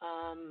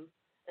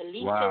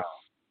 elitists. Wow.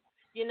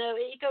 You know,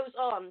 it goes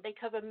on. They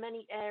cover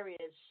many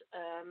areas,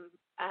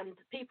 and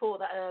people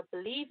that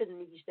believe in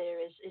these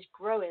theories is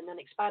growing and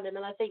expanding,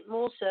 and I think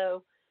more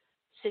so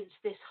since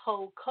this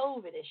whole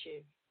COVID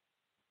issue,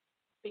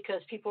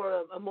 because people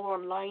are more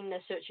online,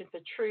 they're searching for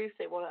truth,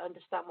 they want to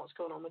understand what's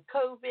going on with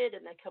COVID,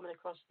 and they're coming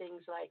across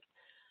things like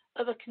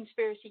other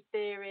conspiracy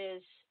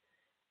theories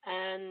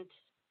and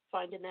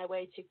finding their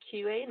way to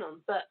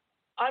QAnon. But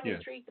I'm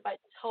intrigued about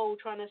this whole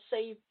trying to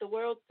save the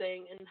world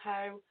thing and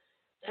how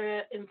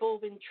they're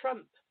involving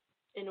Trump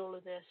in all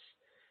of this.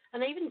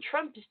 And even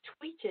Trump has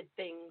tweeted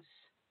things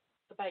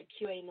about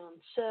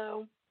QAnon.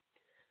 So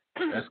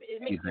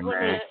it makes me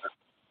wonder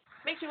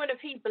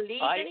if he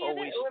believes any of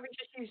it or if he's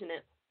just using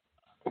it.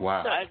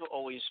 Wow. I've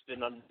always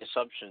been under the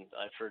assumption,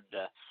 I've heard,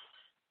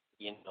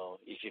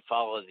 if you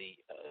follow the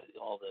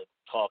all the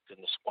talk and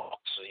the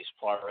squawks of these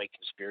far-right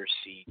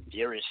conspiracy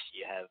theorists,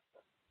 you have,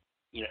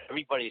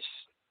 everybody's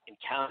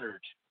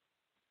encountered,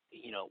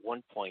 at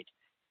one point,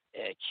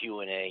 a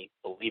Q&A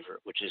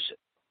believer, which is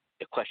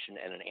a question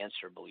and an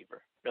answer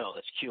believer. No,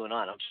 that's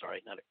QAnon. I'm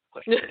sorry, not a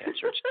question and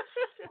answer.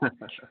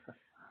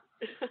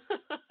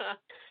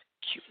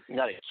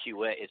 Not a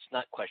QA. It's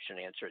not question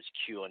and answer. It's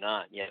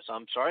QAnon. Yes,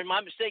 I'm sorry.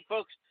 My mistake,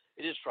 folks.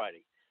 It is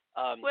Friday.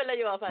 We'll let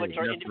you off, Andy. Which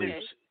are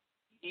individuals,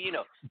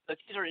 but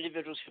these are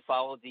individuals who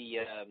follow the,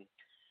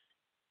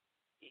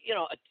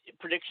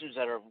 predictions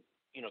that are,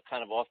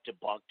 kind of off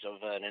debunked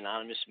of an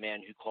anonymous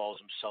man who calls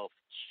himself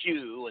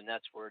Q, and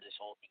that's where this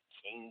whole thing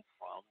came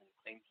from, and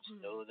claims to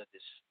know that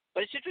this.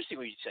 But it's interesting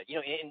what you said.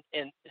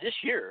 And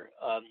this year,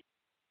 where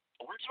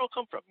does it all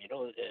come from?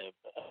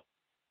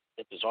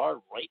 The bizarre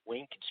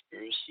right-wing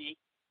conspiracy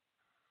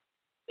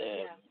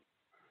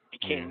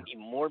became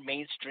more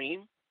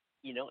mainstream.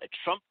 A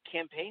Trump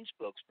campaign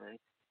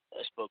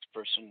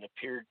spokesperson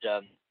appeared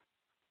on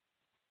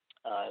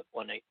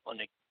a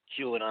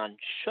QAnon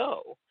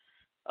show.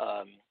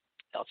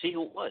 I'll tell you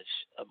who it was,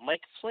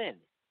 Mike Flynn.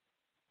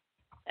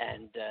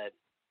 And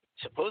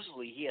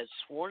supposedly he has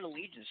sworn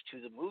allegiance to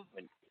the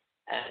movement.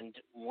 And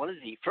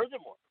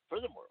furthermore,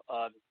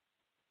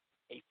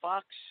 a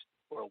Fox,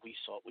 or we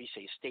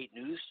say state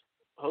news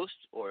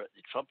host, or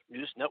the Trump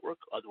News Network,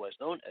 otherwise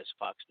known as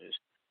Fox News,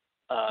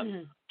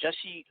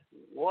 Jesse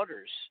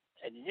Waters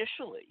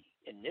initially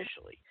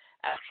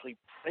actually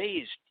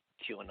praised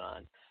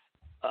QAnon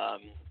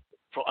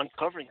for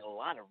uncovering a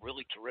lot of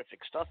really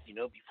terrific stuff,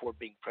 before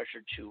being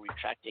pressured to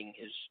retracting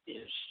his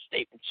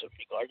statements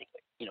regarding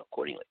it,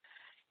 accordingly.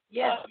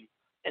 Yeah.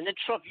 And then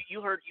Trump,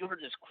 you heard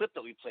this clip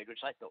that we played,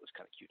 which I thought was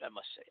kind of cute. I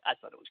must say, I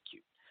thought it was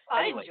cute.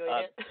 Anyway,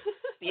 enjoyed it.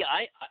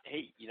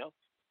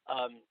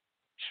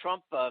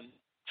 Trump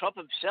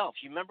himself.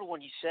 You remember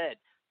when he said,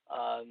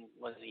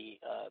 when the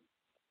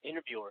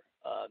interviewer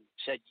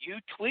said, "You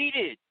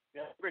tweeted,"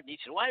 and he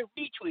said, "Well, I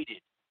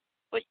retweeted,"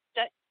 but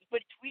he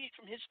tweeted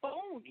from his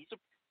phone.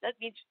 That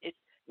means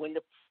when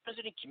the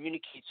president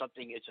communicates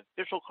something, it's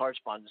official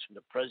correspondence from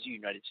the president of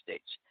the United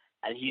States.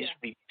 And he's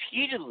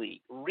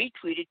repeatedly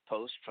retweeted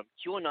posts from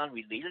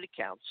QAnon-related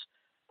accounts,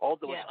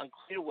 although it's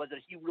unclear whether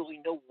he really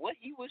knew what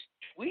he was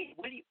tweeting,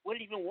 what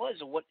it even was,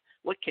 or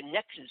what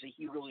connections that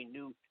he really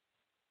knew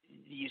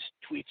these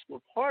tweets were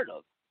part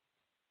of.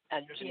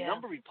 And there's a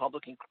number of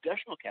Republican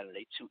congressional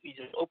candidates who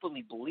either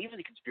openly believe in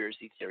the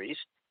conspiracy theories,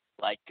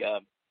 like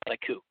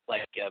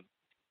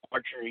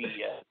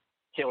Marjorie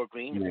Taylor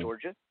Greene of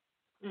Georgia,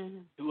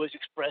 who has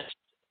expressed,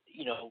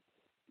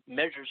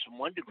 measures from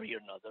one degree or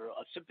another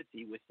of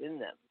sympathy within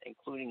them,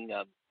 including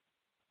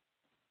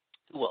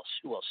who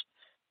else?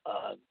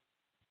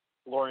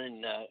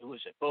 Lauren, who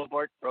was it?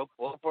 Bobart or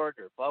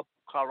Bob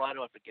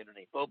Colorado? I forget her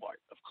name. Bobart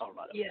of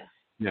Colorado.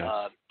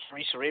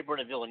 Teresa Rayburn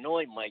of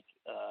Illinois. Mike,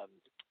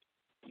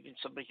 even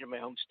somebody here in my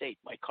home state,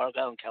 Mike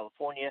Carlisle in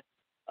California,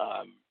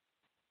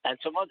 and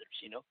some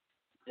others,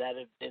 that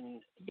have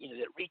been,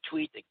 that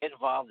retweet, that get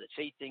involved, that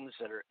say things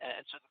that are.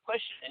 And so the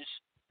question is,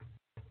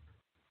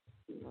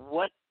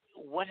 what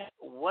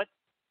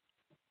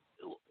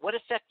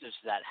effect does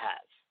that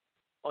have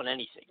on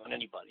anything, on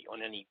anybody,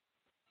 on any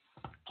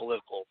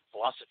political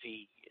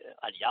philosophy,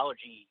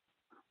 ideology?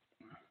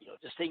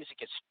 Just things that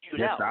get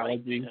spewed out, right?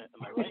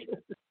 Am I right?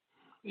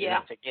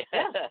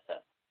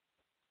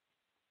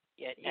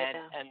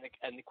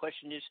 And the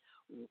question is,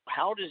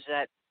 how does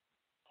that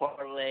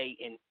parlay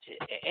into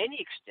any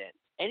extent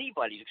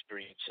anybody's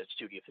experience at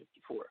Studio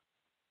 54?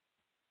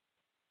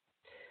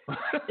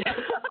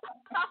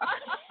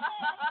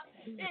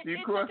 It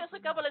took us a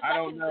couple of seconds. I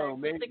don't know.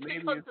 Maybe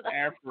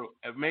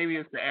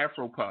it's the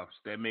Afro puffs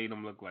that made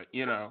them look like,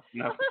 no.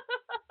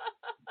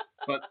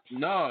 But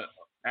no,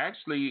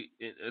 actually,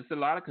 it's a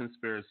lot of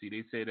conspiracy.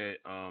 They say that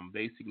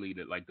basically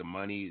that like the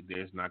money,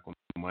 there's not going to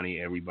be money.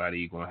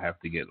 Everybody going to have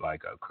to get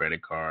like a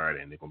credit card,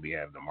 and they're going to be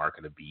having the mark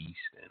of the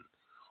beast and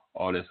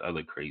all this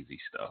other crazy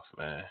stuff,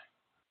 man.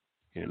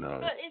 But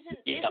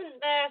isn't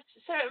there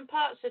certain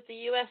parts of the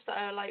U.S. that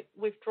are like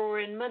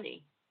withdrawing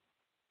money?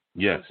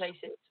 Yes. In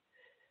places.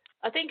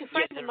 I think a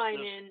friend of mine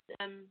in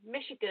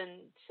Michigan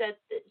said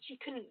that she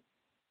couldn't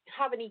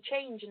have any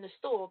change in the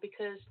store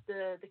because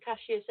the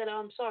cashier said, "Oh,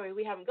 I'm sorry,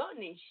 we haven't got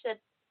any." She said,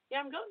 You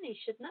haven't got any.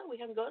 She said, no, we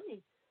haven't got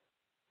any.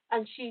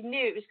 And she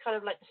knew it was kind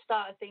of like the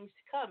start of things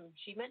to come.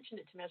 She mentioned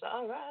it to me. I was like,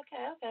 oh, right,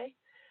 okay.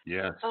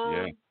 Yes,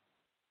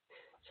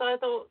 So I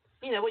thought,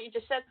 what you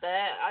just said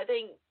there, I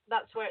think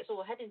that's where it's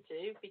all heading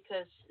to,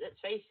 because let's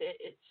face it,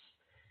 it's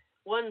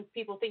one,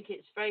 people think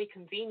it's very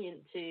convenient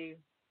to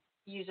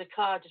use a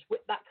card, just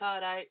whip that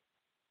card out,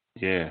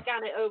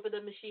 scan it over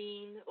the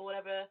machine or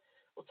whatever,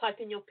 or type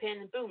in your PIN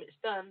and boom, it's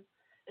done.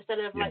 Instead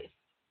of like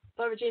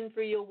foraging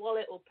through your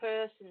wallet or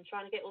purse and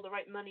trying to get all the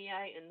right money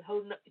out and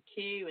holding up the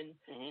queue and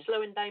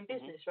slowing down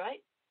business,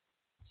 right?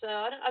 So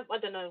I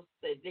don't know.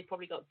 They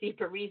probably got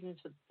deeper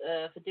reasons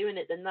for doing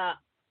it than that.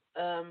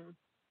 I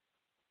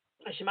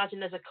should imagine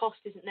there's a cost,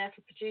 isn't there,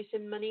 for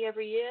producing money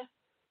every year?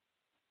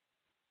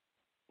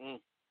 Yeah,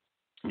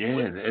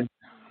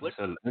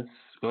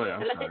 go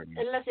ahead.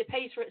 Unless it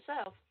pays for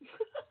itself.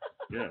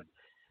 Yeah.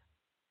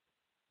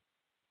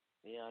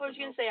 What was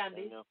you going to say,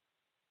 Andy?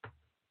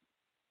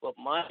 Well,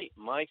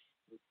 my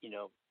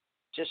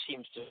just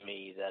seems to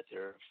me that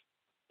there's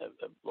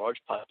a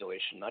large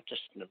population, not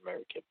just in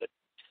America, but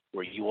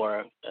where you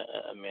are,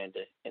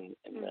 Amanda, and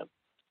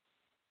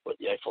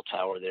the Eiffel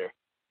Tower there,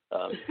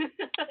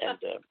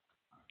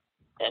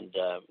 and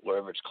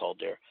wherever it's called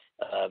there.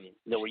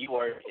 Where you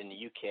are in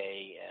the UK,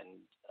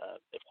 and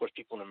of course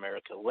people in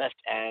America,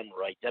 left and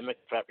right,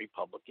 Democrat,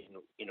 Republican,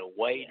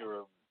 white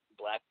or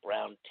black,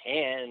 brown,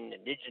 tan,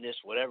 indigenous,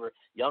 whatever,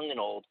 young and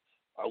old,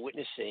 are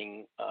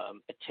witnessing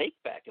a take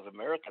back of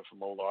America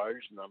from a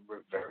large number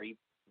of very,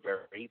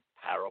 very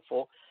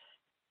powerful,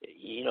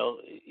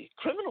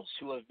 criminals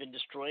who have been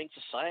destroying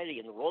society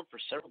and the world for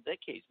several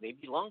decades,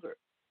 maybe longer.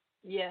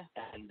 Yeah.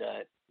 And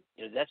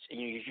that's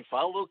if you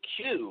follow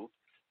Q,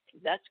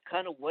 that's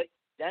kind of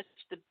that's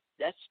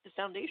the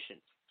foundation.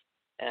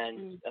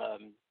 And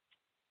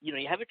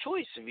you have a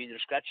choice of either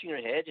scratching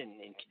your head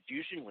in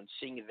confusion when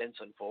seeing events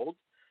unfold,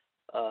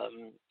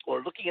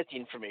 or looking at the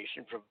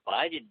information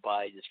provided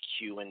by this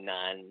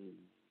QAnon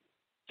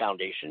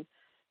Foundation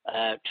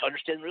to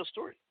understand the real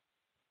story.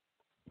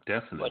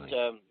 Definitely.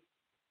 But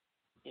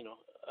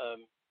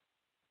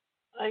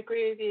I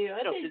agree with you.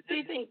 I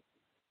do think.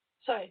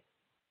 Sorry.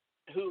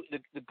 Who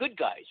the good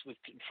guys with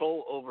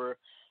control over,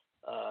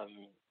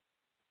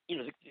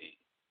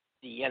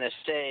 the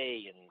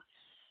NSA and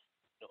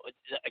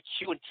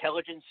Q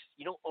intelligence.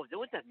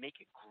 Wouldn't that make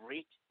a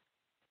great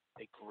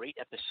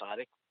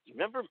episodic? Do you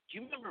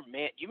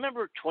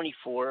remember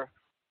 24?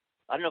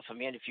 I don't know if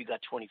Amanda, if you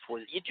got 24.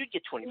 You did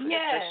get 24.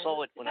 Yeah. I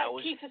saw it when I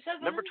was.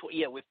 Remember?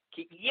 With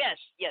Keith. Yes.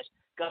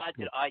 God,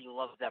 did I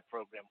love that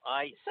program.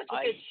 Such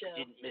a good show.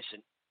 Didn't miss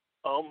it.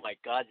 Oh my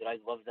God, did I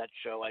love that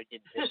show? I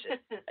didn't miss it.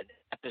 An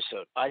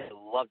episode. I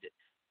loved it.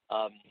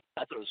 I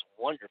thought it was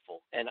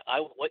wonderful. And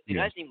the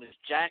guy's name was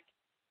Jack.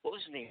 What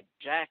was his name?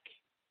 Jack.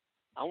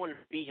 I wanted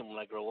to be him when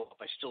I grow up.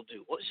 I still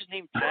do. What was his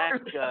name?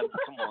 Jack.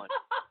 Come on.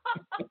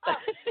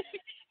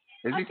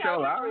 Is he still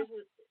alive?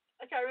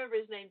 I can't remember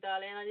his name,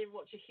 darling. I didn't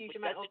watch a huge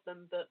amount of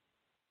them, but.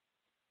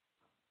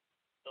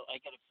 I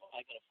gotta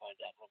find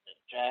that one.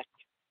 Jack.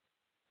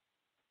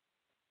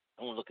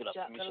 I'm gonna look it up.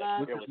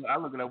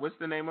 I'll look it up. What's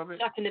the name of it?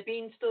 Jack and the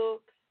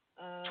Beanstalk.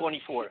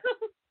 24.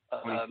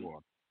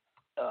 24.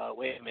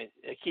 Wait a minute.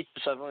 Keith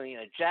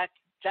Sutherland. Jack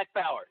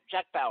Bauer.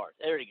 Jack Bauer.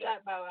 There you go.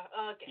 Jack Bauer.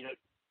 Okay.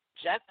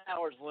 Jack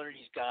Bauer is one of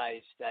these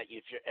guys that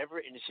if you're ever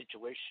in a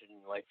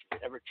situation like you're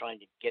ever trying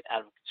to get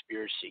out of a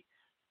conspiracy,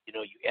 you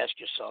ask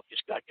yourself, you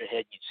scratch your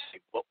head, and you say,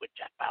 what would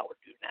Jack Bauer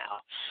do now?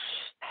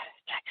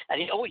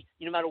 And he always,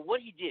 no matter what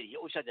he did, he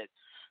always had that,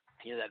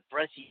 that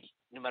breath.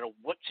 No matter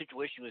what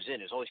situation he was in,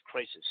 there's always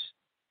crisis.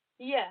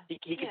 Yeah.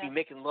 He could be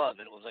making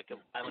love, and it was like a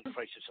violent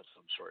crisis of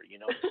some sort,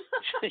 He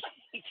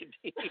could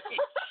be,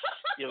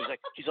 it was like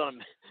he's on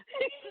a,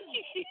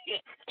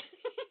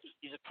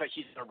 he's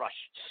in a rush.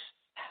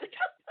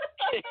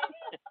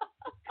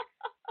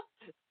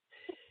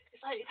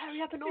 It's like,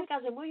 hurry up, an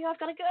orgasm, will you? I've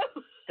got to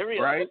go. Hurry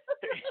up. Right.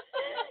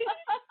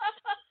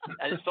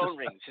 And his phone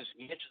rings.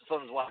 He answers the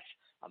phone and watch.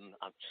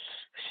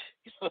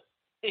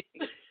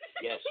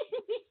 Yes.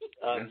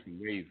 That's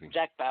amazing.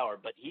 Jack Bauer,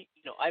 but he,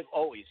 I've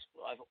always,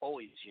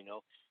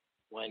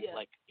 when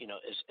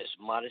as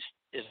modest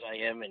as I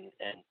am and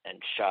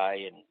shy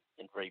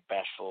and very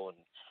bashful and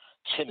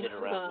timid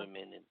around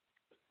women, and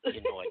I'd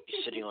be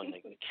sitting on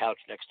the couch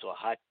next to a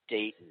hot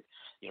date, and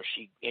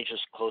she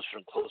inches closer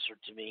and closer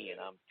to me, and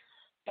I'm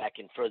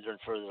backing further and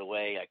further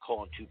away. I call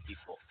on two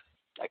people.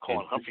 I call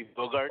on Humphrey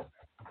Bogart,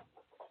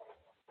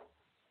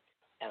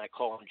 and I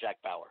call on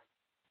Jack Bauer.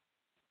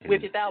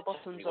 With your bell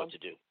bottoms on. What to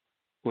do?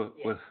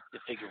 To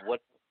figure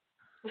what.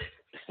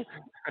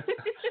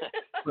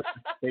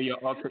 They're your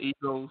alter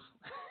egos.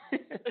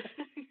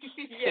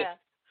 Yeah,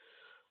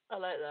 I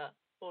like that.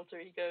 Alter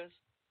egos.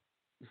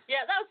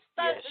 Yeah,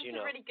 that's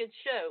a really good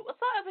show. I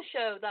thought of a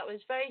show that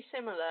was very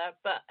similar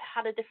but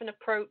had a different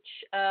approach.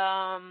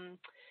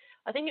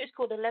 I think it was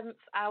called 11th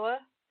Hour.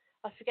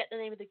 I forget the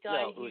name of the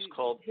guy who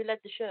led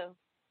the show.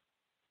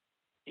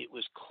 It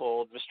was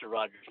called Mr.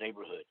 Rogers'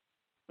 Neighborhood.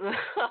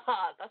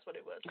 That's what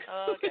it was.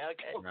 Okay.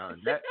 No,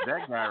 that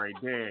guy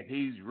right there,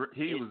 he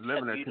was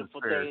living a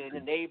beautiful conspiracy. day in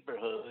the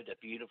neighborhood. A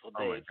beautiful Oh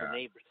my day for God.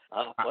 neighbors.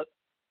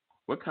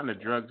 What kind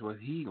of drugs was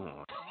he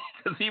on?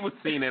 Because he was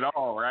seeing it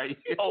all, right?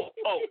 Oh,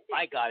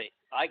 I got it.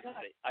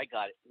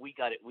 We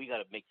got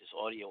to make this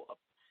audio up.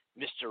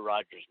 Mr.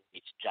 Rogers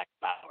meets Jack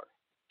Bauer.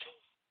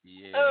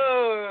 Yeah.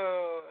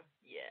 Oh,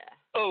 yeah.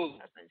 Oh,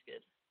 that sounds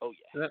good. Oh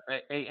yeah.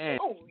 Hey, Andy.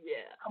 Oh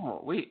yeah. Come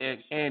on,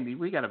 Andy,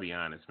 we got to be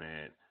honest,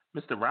 man.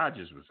 Mr.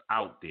 Rogers was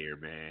out there,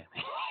 man.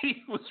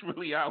 He was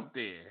really out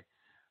there.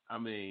 I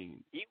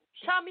mean,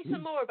 tell me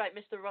some more about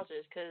Mr.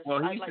 Rogers, because he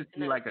I'd used like to to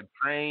see know. like a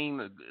train,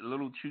 a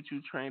little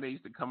choo-choo train that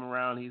used to come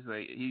around. He's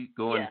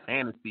go in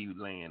fantasy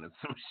land or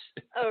some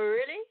shit. Oh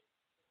really?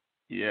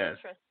 Yes.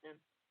 Interesting.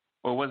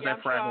 Or was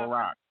that Fraggle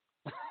Rock?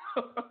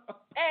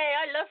 Hey,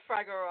 I love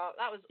Fraggle Rock.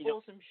 That was an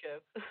awesome show.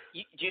 Have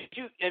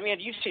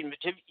you seen?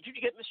 Did you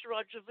get Mr.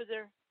 Rogers over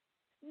there?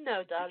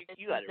 No, darling.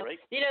 You got it right.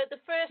 You know,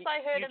 the first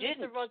I heard of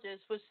didn't. Mr. Rogers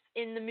was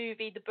in the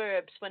movie The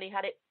Burbs, when he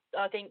had it.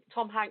 I think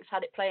Tom Hanks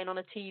had it playing on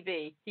a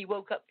TV. He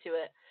woke up to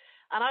it,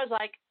 and I was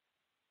like,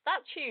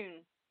 that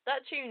tune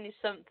is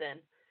something,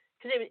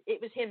 because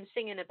it was him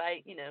singing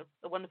about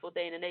a wonderful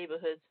day in the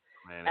neighborhood,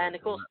 and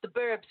of course The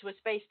Burbs was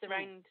based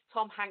around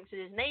Tom Hanks'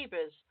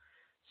 neighbors.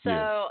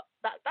 So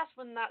that's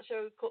when that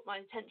show caught my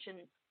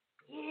attention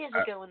years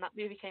ago when that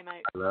movie came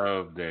out. I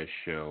love that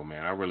show,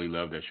 man. I really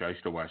love that show. I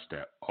used to watch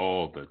that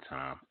all the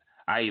time.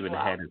 I even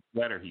had a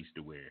sweater he used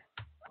to wear.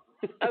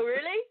 Oh,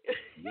 really?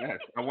 Yes.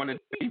 I wanted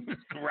to be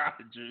Mr.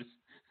 Rogers.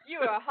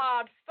 You're a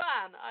hard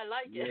fan. I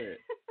like it.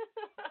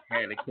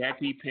 Had the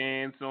khaki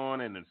pants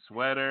on and a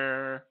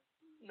sweater.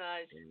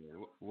 Nice.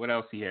 And what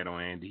else he had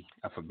on, Andy?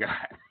 I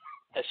forgot.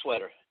 A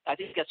sweater. I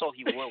think that's all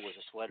he wore was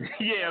a sweater.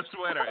 Yeah, a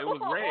sweater. It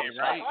was red,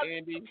 right,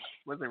 Andy?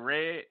 Was it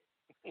red?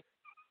 It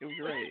was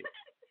red.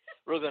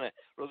 We're gonna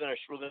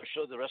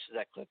show the rest of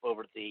that clip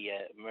over at the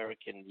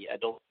the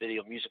Adult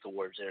Video Music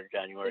Awards there in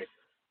January.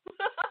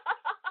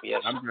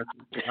 Yes. I'm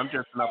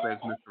dressing up as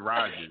Mr.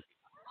 Rogers.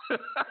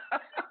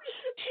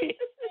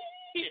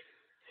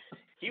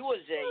 He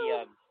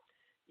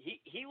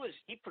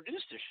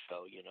produced the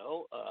show,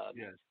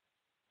 Yes.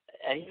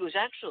 And he was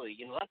actually,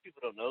 a lot of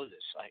people don't know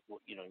this.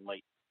 You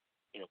might,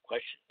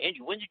 question, Andy,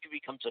 when did you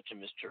become such a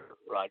Mr.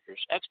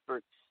 Rogers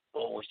expert?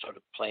 Well, when we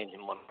started playing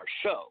him on our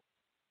show.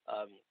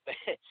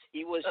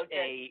 He was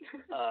he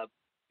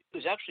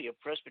was actually a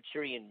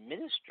Presbyterian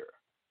minister.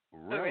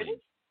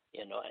 Really?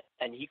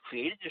 And he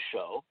created the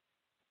show.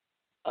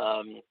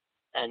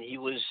 And he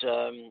was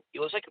it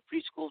was like a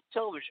preschool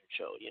television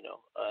show,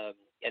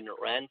 and it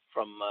ran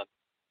from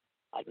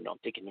I don't know, I'm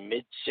thinking the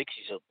mid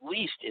 60s at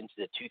least into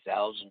the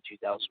 2000,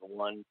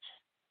 2001,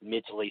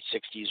 mid to late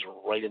 60s,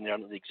 right in there. I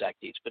don't know the exact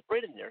dates, but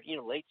right in there,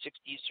 late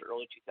 60s to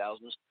early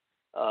 2000s.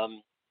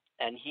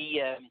 And he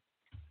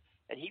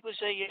was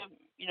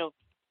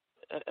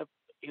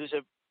he was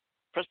a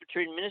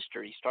Presbyterian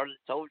minister. He started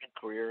a television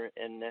career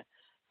in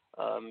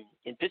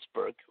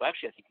Pittsburgh. Well,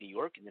 actually, I think New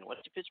York, and then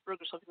went to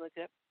Pittsburgh or something like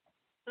that.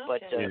 Okay.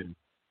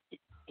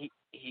 But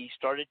he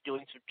started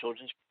doing some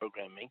children's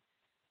programming.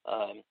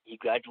 He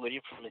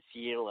graduated from a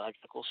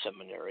theological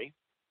seminary.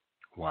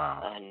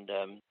 Wow. And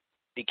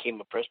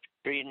became a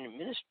Presbyterian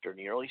minister in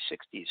the early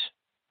 60s.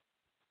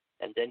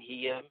 And then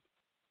he's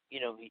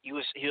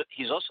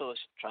also a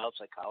child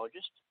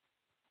psychologist.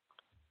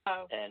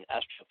 Oh. And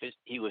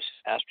he was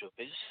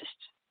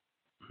astrophysicist.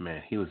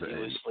 Man, he was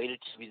slated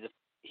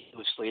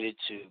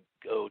to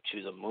go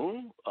to the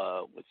moon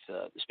with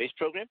the space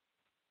program.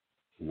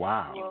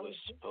 Wow. He was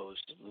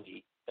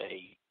supposedly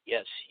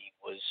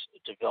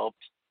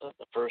developed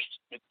the first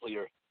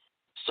nuclear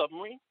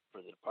submarine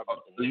for the Department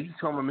of the Navy. You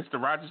told me, Mr.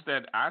 Rogers,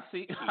 that I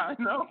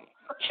know.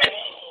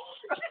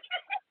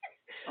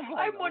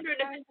 I'm wondering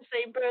if it's the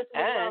same person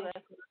as well.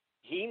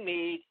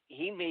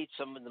 He made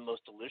some of the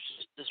most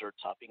delicious dessert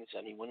toppings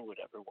anyone would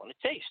ever want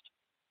to taste.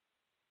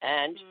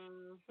 And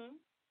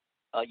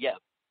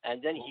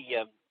and then he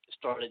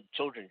started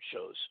children's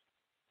shows.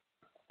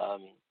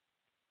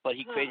 But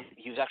he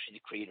was actually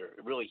the creator.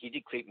 Really, he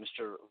did create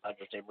Mr.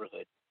 Rogers'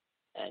 Neighborhood.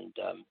 And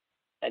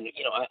I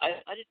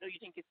didn't know you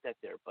didn't get that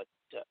there, but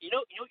what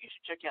you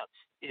should check out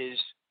is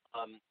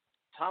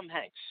Tom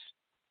Hanks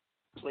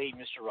played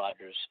Mr.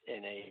 Rogers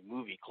in a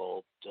movie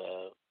called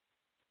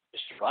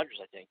Mr. Rogers,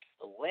 I think.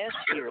 The last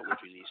year it was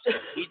released.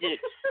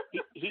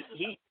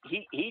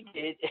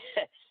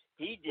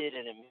 He did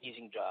an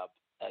amazing job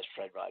as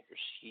Fred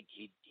Rogers. He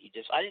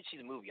just, I didn't see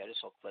the movie. I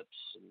just saw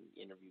clips and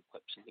interview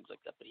clips and things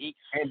like that. But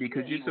Andy,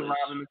 could you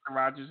survive in Mr.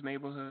 Rogers'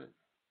 Neighborhood?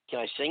 Can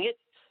I sing it?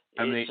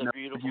 It's a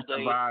beautiful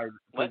day.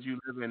 Could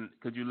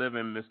you live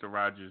in Mr.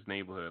 Rogers'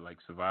 neighborhood, like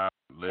survive?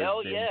 Live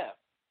Hell there? yeah.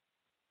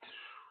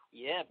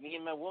 Yeah, me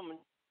and my woman.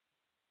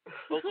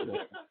 Both of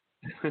them.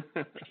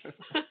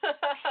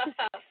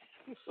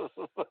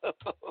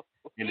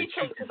 He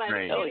talks about a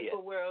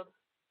beautiful world,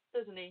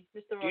 doesn't he,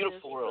 Mr. Rogers?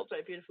 Beautiful world. He talks about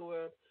a beautiful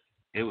world.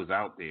 It was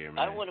out there,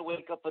 man. I want to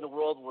wake up in a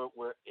world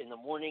where in the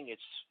morning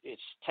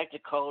it's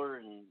Technicolor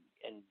and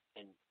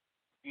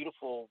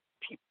beautiful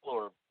people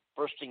are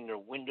bursting their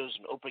windows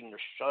and opening their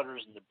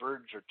shutters, and the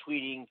birds are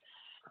tweeting,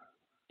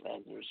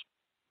 and there's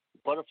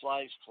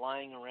butterflies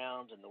flying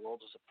around, and the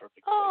world is a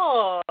perfect place.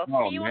 Oh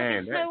you want to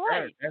man, be Snow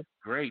White? that's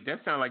great.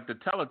 That sounds like the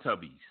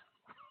Teletubbies.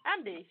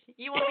 Andy,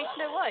 you want to be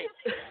Snow White?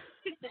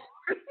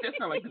 That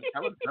sounds like the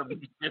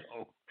Teletubbies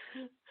show.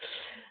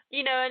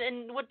 You know,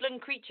 and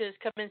woodland creatures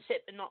come and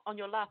sit on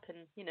your lap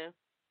and, you know,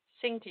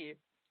 sing to you.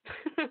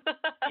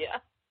 Yeah.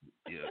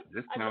 Yeah,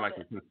 this sounds like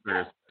a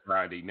conspiracy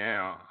Friday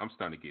now. I'm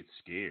starting to get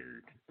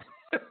scared.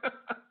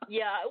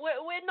 Yeah,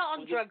 we're not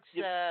on drugs,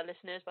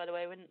 listeners, by the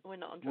way. We're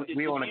not on drugs.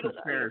 We're on a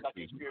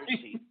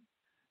conspiracy.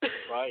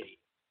 Friday.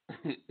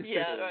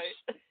 Yeah, right.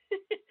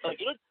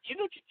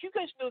 You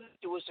guys know that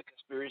there was a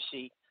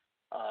conspiracy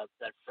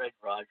that Fred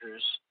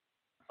Rogers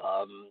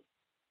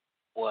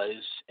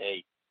was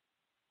a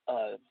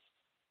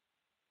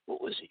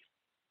what was he?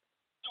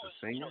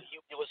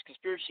 There was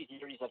conspiracy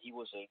theories that he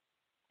was a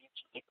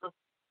sniper.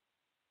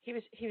 He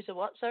was a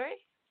what? Sorry.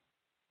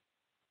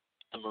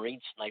 A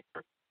Marine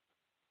sniper.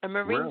 A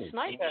Marine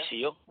sniper. Navy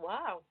SEAL.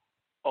 Wow.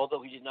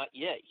 Although he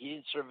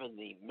didn't serve in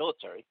the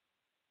military,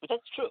 but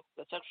that's true.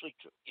 That's actually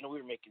true. You know, we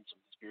were making some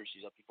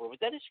conspiracies up before, but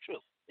that is true.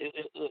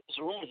 It's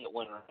a rumor that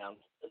went around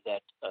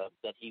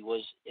that he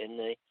was in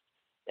the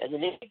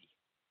Navy,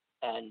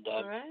 and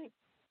right.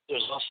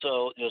 There's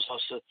also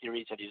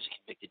theories that he was a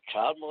convicted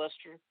child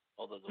molester,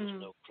 although there was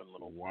no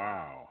criminal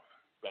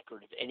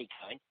record of any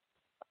kind.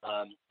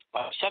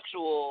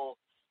 Bisexual,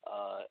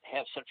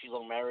 have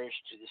century-long marriage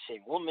to the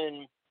same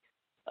woman.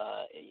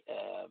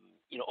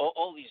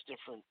 All these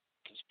different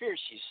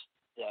conspiracies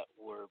that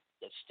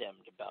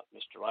stemmed about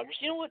Mr. Rogers.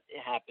 You know what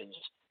happens?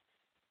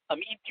 I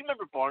mean, do you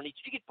remember Barney?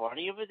 Did you get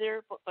Barney over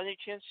there by any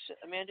chance,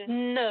 Amanda?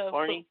 No,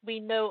 Barney? But we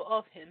know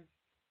of him.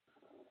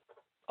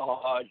 Oh,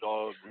 I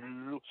love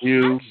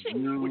you.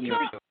 Actually,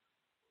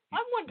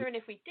 I'm wondering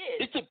if we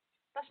did.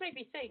 That's made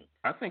me think.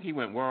 I think he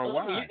went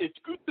worldwide. It's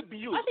good to be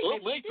you. I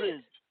think my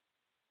friend.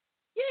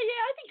 Yeah,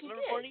 I think he did.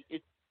 Barney?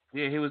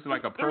 Yeah, he was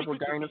like a purple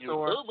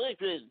dinosaur. Oh, my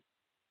friend.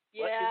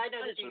 Yeah, I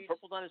know the dude.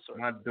 Purple dinosaur.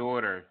 My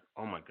daughter,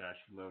 oh my gosh,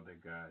 she loved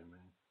that guy,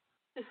 man.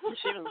 You're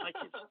saving my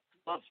kids.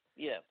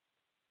 Yeah.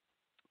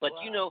 But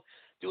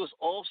there was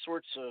all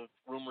sorts of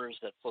rumors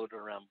that floated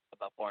around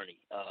about Barney.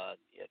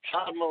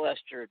 Child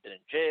molester, been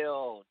in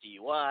jail,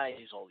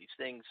 DUIs, all these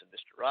things, and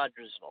Mr.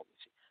 Rogers and all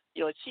these things.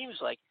 It seems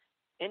like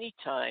any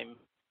time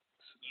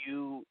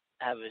you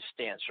have a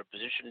stance or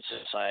position in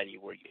society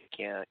where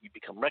you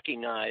become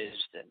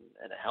recognized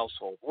and a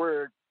household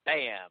word,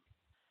 bam,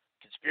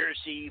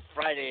 Conspiracy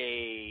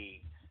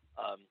Friday,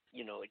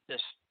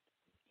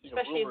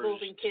 especially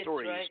rumors, involving kids,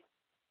 stories, right?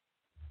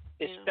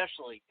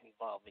 Especially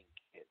involving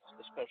kids,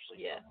 kids.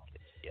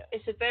 Yeah.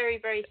 It's a very,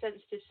 very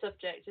sensitive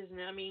subject, isn't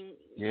it? I mean,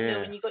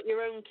 when you've got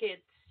your own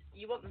kids,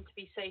 you want them to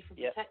be safe and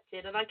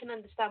protected, and I can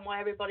understand why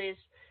everybody's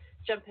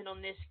jumping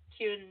on this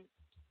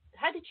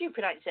how did you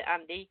pronounce it,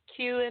 Andy?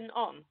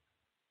 QAnon.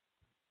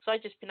 So I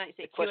just pronounced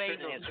it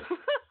QAnon.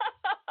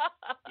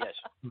 Yes.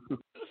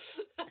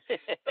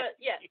 But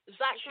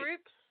that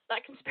group,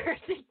 that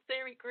conspiracy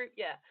theory group,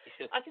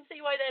 I can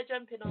see why they're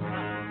jumping on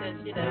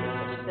that because, it's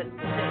such a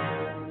sensitive thing.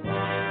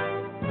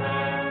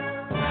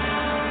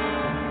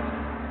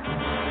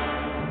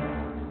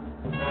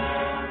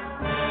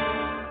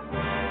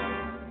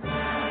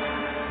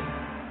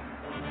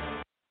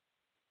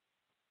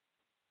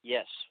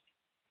 Yes.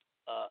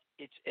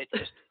 It's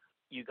just,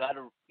 you got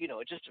to,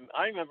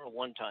 I remember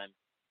one time,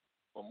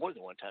 well, more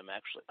than one time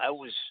actually, I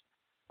was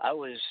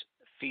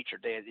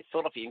featured. The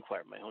Philadelphia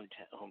Inquirer, my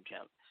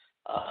hometown,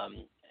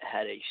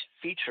 had a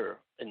feature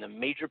in the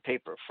major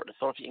paper for the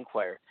Philadelphia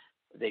Inquirer.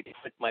 They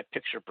put my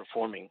picture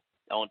performing.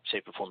 I won't say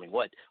performing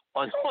what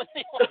on the front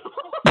page.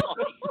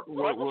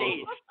 What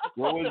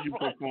was you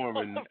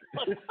performing?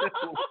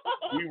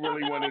 We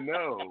really want to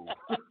know.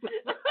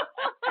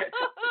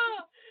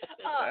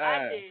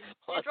 Andy,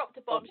 you dropped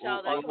a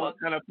bombshell there. What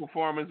kind of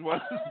performance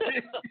was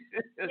it?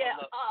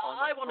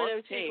 I want to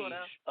know too.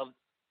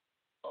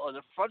 On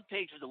the front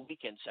page of the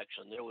weekend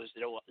section, there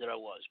I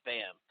was,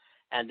 bam,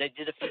 and they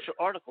did a feature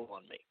article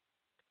on me,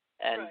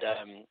 and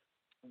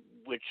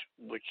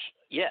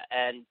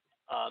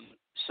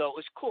so it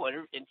was cool,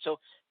 and so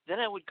then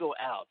I would go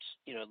out,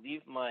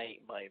 leave my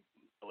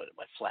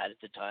flat at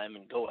the time,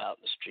 and go out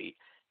in the street,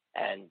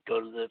 and go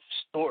to the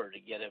store to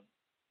get a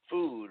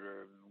food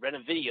or rent a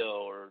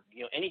video or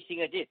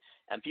anything I did,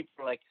 and people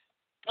were like,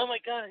 "Oh my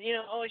God,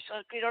 I saw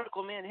a great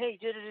article, man. Hey,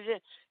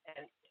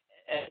 and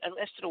it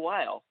lasted a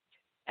while,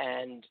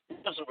 and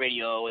it was on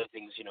radio and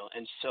things,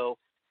 and so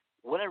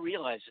what I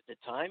realized at the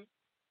time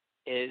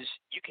is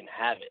you can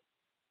have it,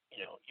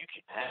 you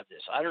can have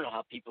this. I don't know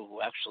how people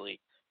who actually,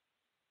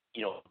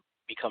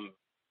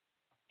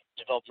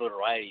 develop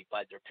notoriety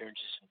by their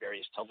appearances in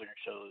various television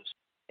shows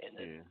and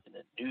in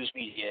the news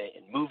media,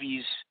 in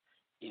movies,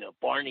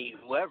 Barney,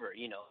 whoever, I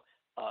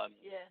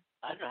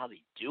don't know how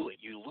they do it.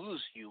 You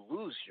lose your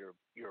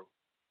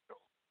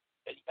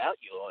about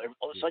you.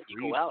 All of a sudden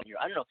you go out and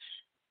I don't know,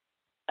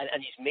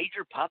 and these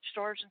major pop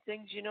stars and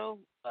things,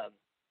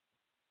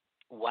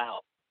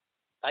 wow,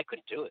 I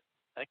couldn't do it.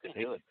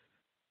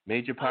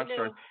 Major pop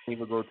stars can't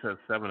even go to a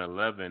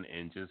 7-Eleven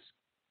and just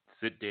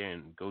sit there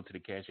and go to the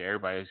cashier.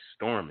 Everybody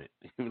storm it.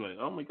 You're like,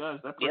 oh my gosh,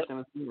 that person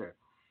is here.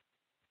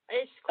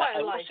 It's quite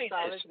a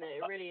lifestyle, isn't it?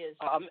 It really is.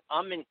 I'm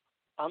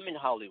in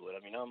Hollywood. I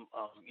mean, I'm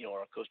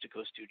our Coast to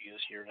Coast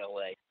studios here in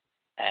LA,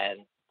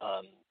 and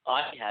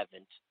I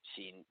haven't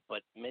seen,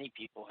 but many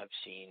people have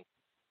seen,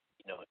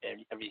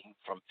 everything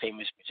from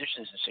famous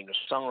musicians and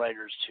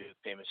singer-songwriters to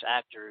famous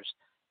actors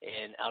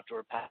in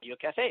outdoor patio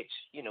cafes,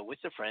 with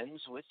their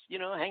friends, with,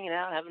 hanging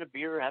out, having a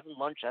beer, having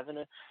lunch, having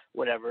a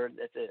whatever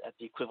at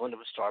the equivalent of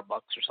a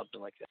Starbucks or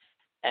something like that.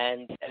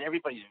 And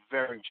everybody's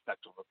very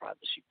respectful of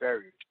privacy,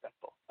 very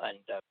respectful,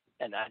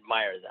 and I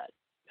admire that.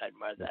 I'm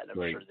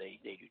sure they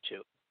do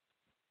too.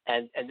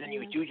 And then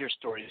you do hear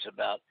stories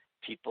about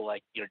people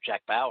like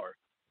Jack Bauer,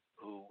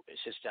 who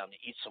sits down to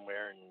eat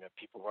somewhere, and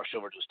people rush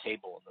over to his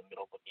table in the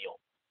middle of a meal.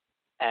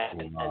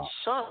 And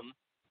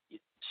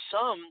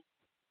some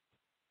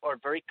are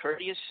very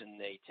courteous, and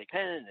they take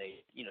pen and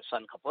they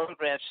sign a couple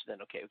autographs.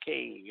 Then okay,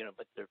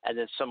 but and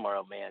then some are,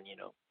 oh man,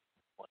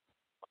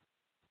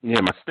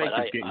 Yeah, my steak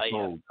is getting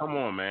cold. Come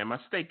on, man, my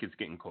steak is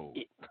getting cold.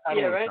 I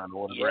don't want to sign an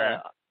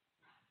autograph.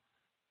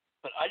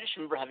 But I just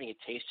remember having a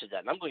taste of that,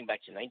 and I'm going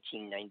back to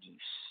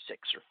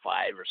 1996 or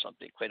 5 or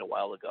something, quite a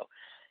while ago,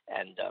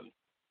 and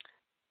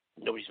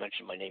nobody's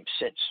mentioned my name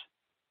since.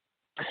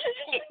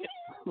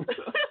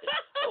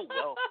 Oh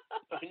well,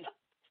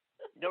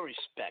 no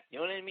respect. You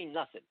know what I mean?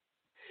 Nothing.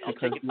 I'll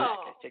take it back.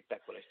 I take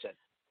back what I said.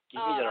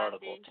 Give me that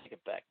article. I'll take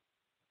it back.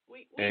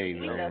 We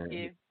love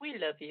you. We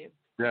love you.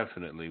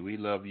 Definitely, we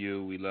love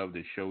you. We love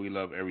the show. We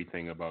love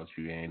everything about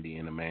you, Andy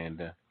and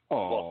Amanda.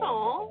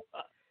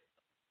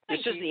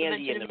 This is the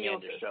Andy and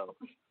Amanda show.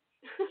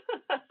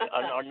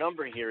 Our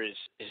number here is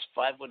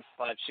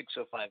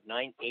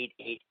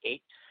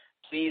 515-605-9888.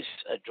 Please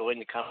join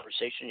the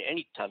conversation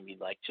anytime you'd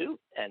like to,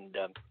 and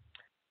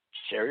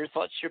share your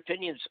thoughts, your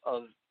opinions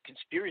of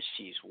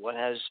conspiracies. What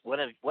has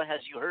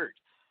you heard,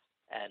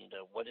 and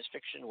what is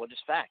fiction, what is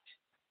fact?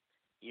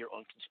 Here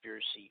on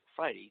Conspiracy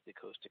Friday, the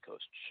Coast to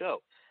Coast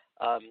show.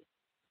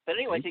 But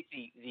anyway, I think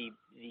the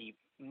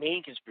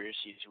main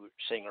conspiracy, as we were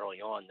saying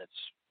early on, that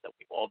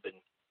we've all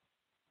been,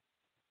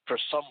 for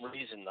some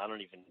reason I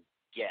don't even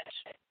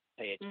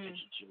pay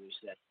attention to, is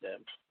that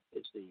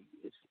it's the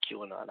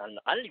QAnon.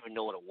 I didn't even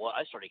know what it was.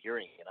 I started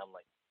hearing it, and I'm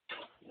like,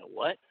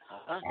 what?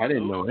 I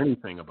didn't know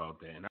anything about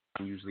that, and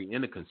I'm usually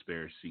into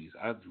conspiracies.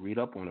 I read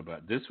up on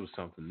about this. Was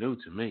something new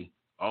to me,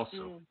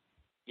 also.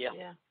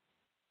 Yeah.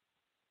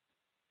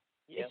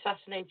 It's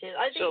fascinating.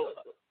 I think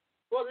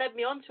what led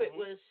me onto it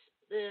was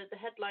the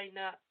headline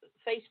that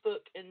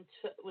Facebook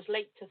was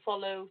late to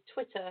follow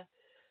Twitter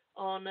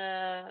on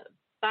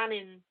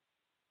banning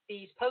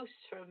these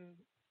posts from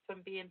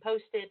being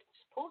posted,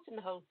 supporting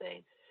the whole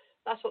thing.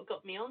 That's what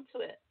got me onto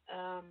it.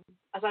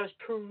 As I was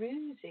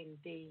perusing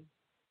the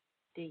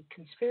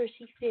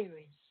conspiracy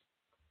theories.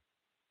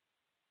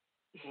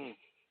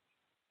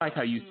 I like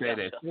how you say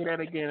that. Say that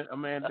again,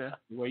 Amanda.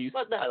 The way you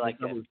I like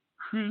that.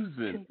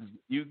 Cruising.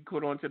 You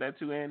caught on to that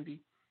too, Andy?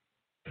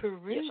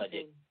 Perusing. Yes, I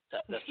did.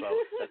 That's why I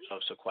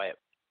was so quiet.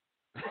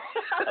 I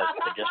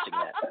was adjusting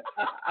that.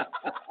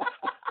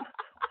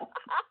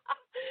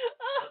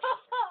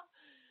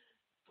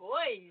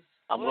 Boys.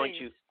 I'm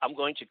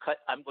going to cut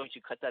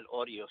that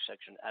audio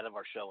section out of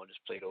our show and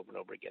just play it over and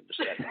over again. Just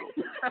that rule.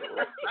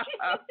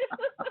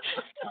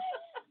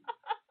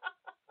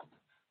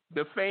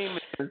 The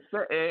famous.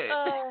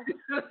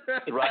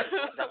 Right.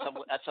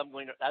 That's how I'm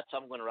going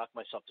to rock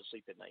myself to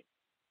sleep at night.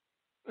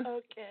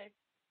 Okay.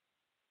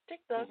 Tick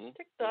tock,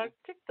 tick tock,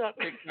 tick tock,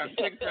 tick tock,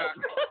 tick tock.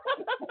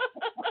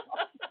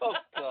 Oh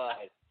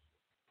God.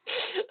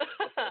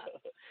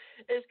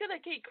 It's gonna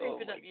keep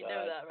creeping up. You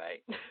know that,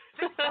 right?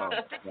 Tick tock,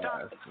 tick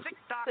tock, tick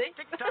tock,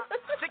 tick tock,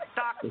 tick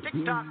tock, tick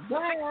tock,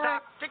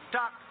 tick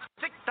tock,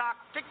 tick tock,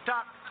 tick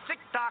tock,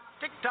 tick tock,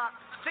 tick tock,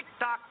 tick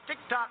tock, tick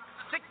tock,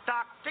 tick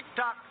tock, tick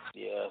tock.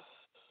 Yeah.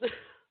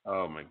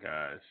 Oh my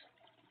gosh.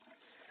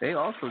 They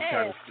also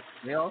try to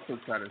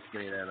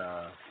say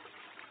that.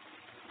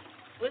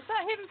 Was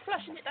that him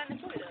flushing it down the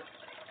toilet?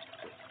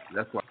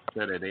 That's why I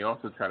said it. They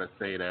also try to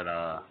say that.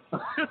 I'm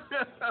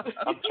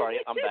sorry.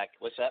 I'm back.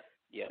 What's that?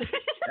 Yeah.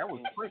 That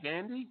was quick,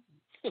 Andy.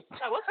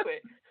 That was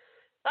quick.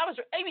 That was.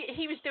 I mean,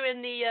 he was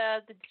doing the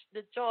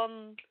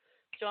John.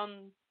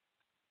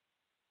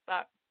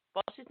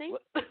 What's his name?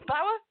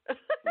 Bauer.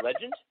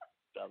 Legend.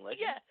 John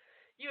Legend. Yeah.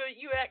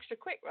 You were extra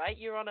quick, right?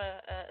 You were on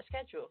a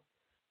schedule.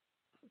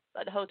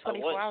 Like the whole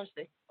 24 hours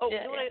thing. Oh,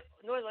 yeah,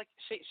 like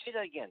say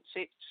that again.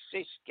 Say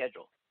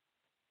schedule.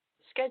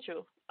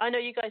 Schedule. I know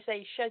you guys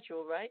say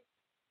schedule, right?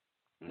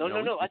 No.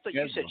 I thought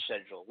you said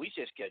schedule. We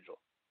say schedule.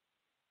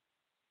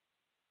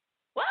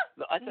 What?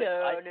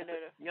 No.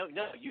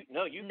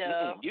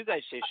 You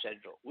guys say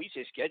schedule. We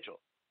say schedule.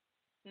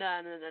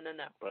 No.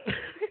 Right.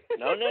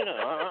 No. No.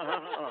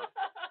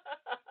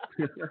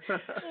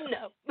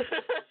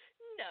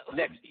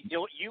 Next,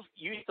 you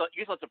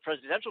thought the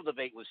presidential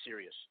debate was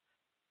serious.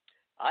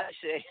 I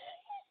say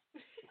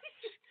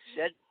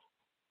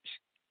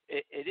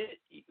it is.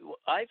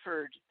 I've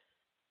heard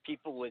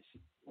people with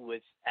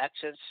with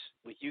accents,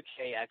 with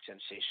UK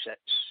accents, say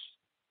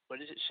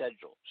what is it?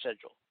 Schedule.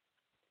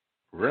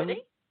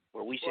 Really?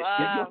 Where we say wow.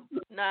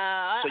 schedule.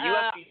 Nah. So you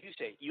do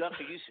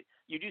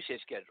say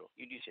schedule.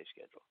 You do say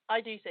schedule.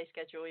 I do say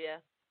schedule, yeah.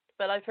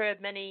 But I've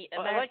heard many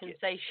Americans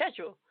say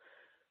schedule,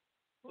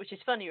 which is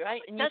funny,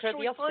 right? And That's you've heard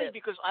really the opposite. funny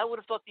because I would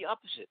have thought the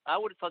opposite. I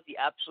would have thought the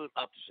absolute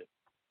opposite.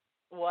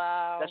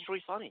 Wow. That's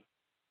really funny.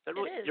 It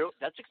is.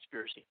 That's a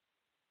conspiracy.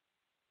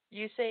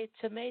 You say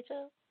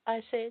tomato,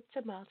 I say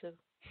tomato.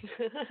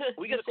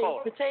 We got you a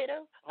caller. say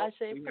potato, I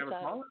say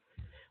potato.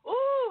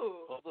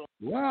 Ooh.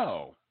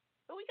 Wow.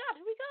 Who we got?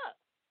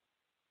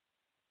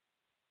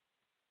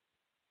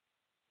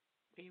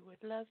 We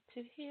would love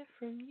to hear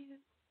from you.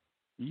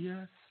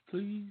 Yes,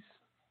 please.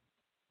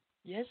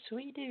 Yes,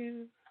 we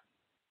do.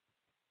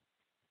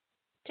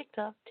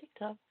 TikTok.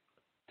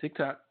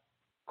 TikTok.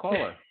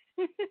 Caller.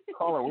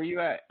 Caller, where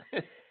you at?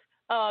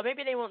 Oh,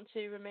 maybe they want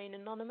to remain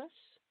anonymous.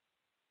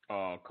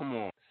 Oh, come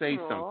on. Say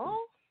something.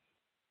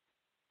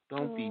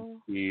 Don't be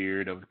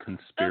scared of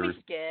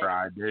Conspiracy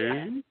Friday.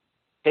 Yeah.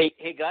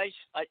 Hey guys,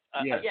 I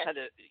yes. just had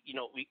to,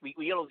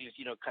 we get all these,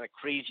 kind of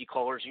crazy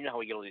callers. You know how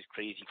we get all these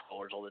crazy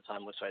callers all the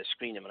time. So I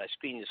screen them, and I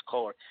screen this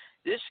caller.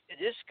 This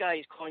guy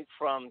is calling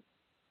from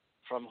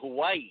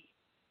Hawaii.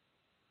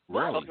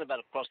 Really? We're talking about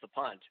across the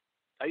pond.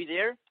 Are you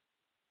there?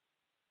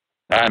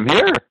 I'm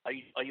here.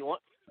 Are you on?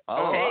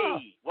 Oh.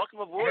 Hey, welcome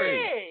aboard.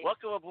 Hey.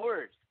 Welcome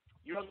aboard.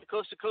 You're on the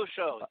Coast to Coast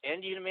show.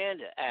 Andy and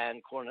Amanda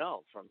and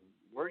Cornell from,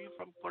 where are you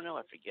from, Cornell?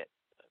 I forget.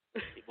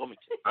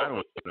 Wilmington. I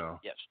don't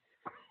know. Yes.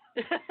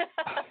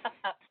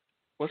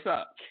 What's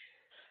up?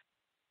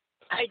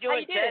 How you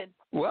doing, Ted?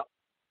 Well,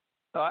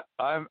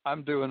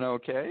 I'm doing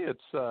okay.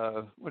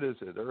 It's what is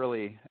it?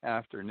 Early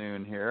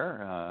afternoon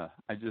here.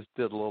 I just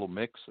did a little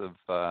mix of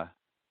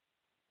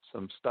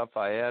some stuff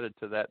I added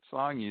to that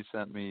song you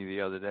sent me the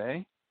other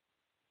day.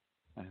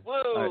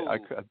 Whoa! I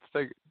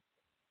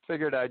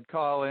figured I'd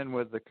call in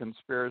with the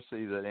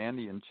conspiracy that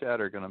Andy and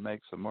Chet are going to make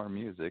some more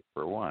music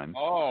for one.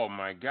 Oh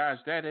my gosh,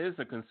 that is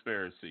a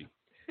conspiracy.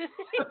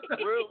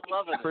 We're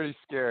loving it. Pretty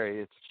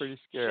scary. It's pretty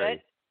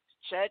scary.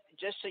 Chet,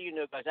 just so you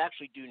know, guys, I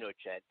actually do know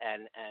Chet,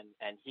 and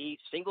he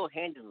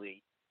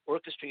single-handedly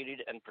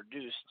orchestrated and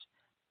produced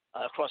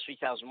Across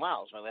 3,000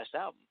 Miles, my last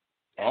album.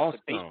 And awesome.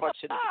 put bass parts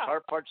in,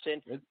 guitar parts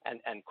in,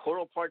 and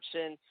choral parts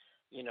in.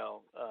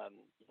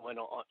 Went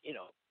on.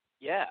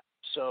 Yeah.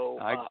 So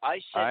I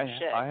said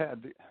Chet.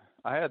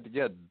 I had to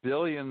get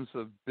billions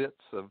of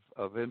bits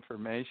of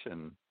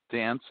information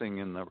dancing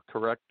in the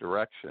correct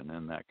direction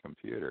in that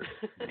computer.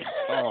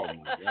 Oh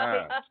my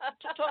God!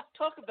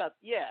 Talk about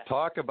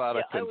Talk about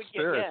a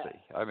conspiracy.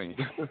 I mean,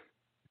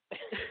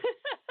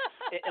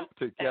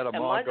 to get them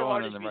all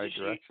going in the right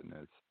direction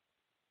is.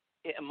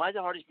 Am I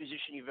the hardest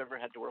musician you've ever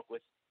had to work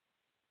with?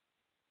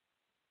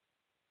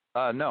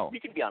 No.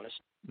 You can be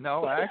honest.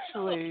 No,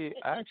 actually,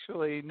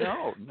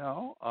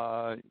 no.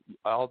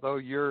 Although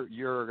your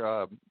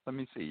let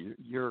me see,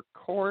 your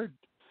chord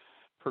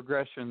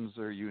progressions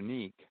are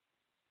unique.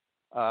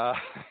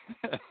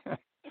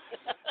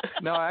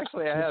 No,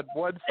 actually, I had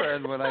one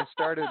friend when I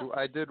started.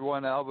 I did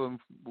one album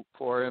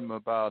for him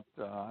about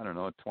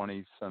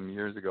 20-some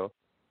years ago,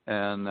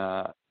 and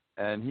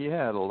he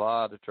had a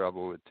lot of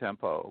trouble with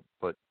tempo,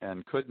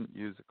 and couldn't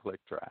use a click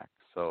track.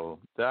 So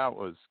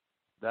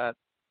that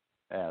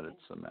added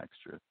some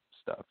extra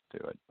stuff to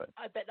it. But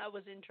I bet that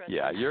was interesting.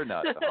 Yeah, you're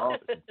not the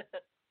hardest.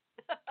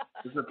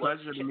 It's a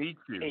pleasure to meet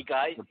you. Hey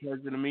guys, it's a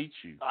pleasure to meet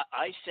you.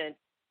 I sent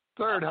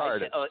third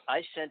hardest.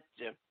 I sent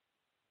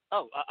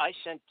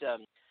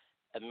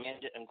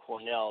Amanda and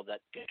Cornell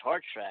that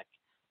guitar track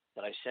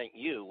that I sent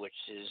you, which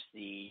is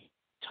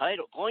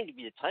going to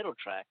be the title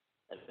track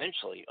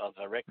eventually of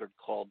a record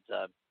called.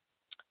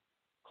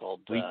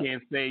 We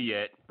can't say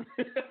yet.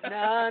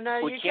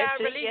 No, you can't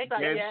release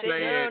that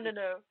yet.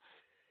 No.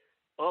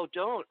 Oh,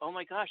 don't! Oh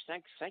my gosh,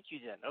 thank you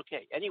then.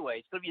 Okay. Anyway,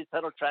 it's going to be the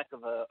title track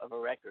of a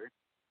record,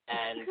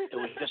 and it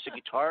was just a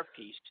guitar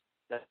piece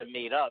that I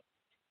made up,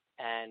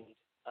 and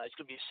it's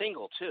going to be a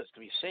single too. It's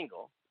going to be a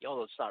single,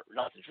 although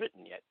nothing's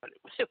written yet. But it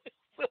will be,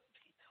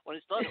 when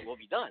it's done, it will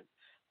be done.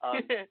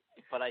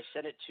 But I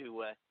sent it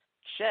to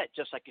Chet,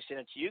 just like I sent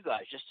it to you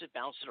guys, just to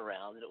bounce it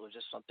around, and it was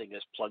just something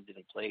that's plugged in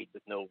and played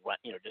with no,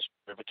 just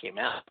whatever came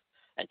out.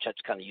 And Chet's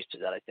kind of used to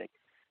that, I think.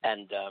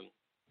 And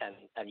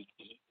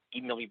he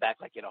emailed me back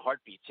like in a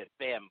heartbeat, said,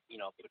 "Bam,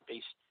 put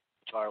bass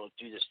guitar, let's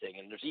do this thing."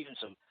 And there's even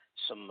some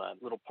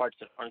little parts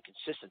that aren't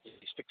consistent that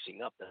he's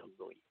fixing up. That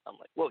I'm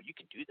like, whoa, you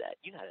can do that?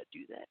 You know how to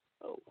do that?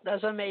 Oh,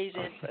 that's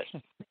amazing.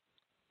 It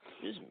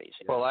is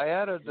amazing. Well, I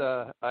added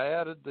the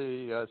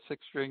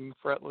 6-string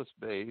fretless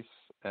bass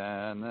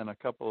and then a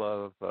couple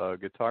of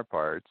guitar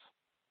parts.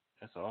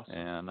 That's awesome.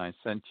 And I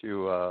sent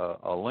you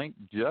a link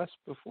just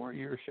before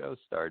your show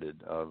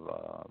started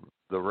of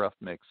the rough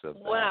mix of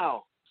that.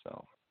 Wow.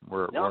 So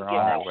we're on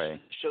our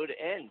way. Show to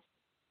end.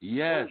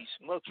 Yes. Holy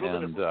smokes. We're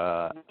going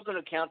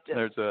to count that.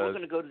 We're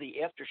going to go to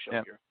the after show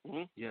here.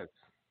 Mm-hmm. Yes.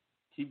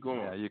 Keep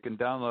going. Yeah, you can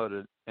download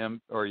it,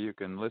 or you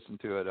can listen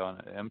to it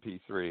on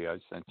MP3. I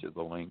sent you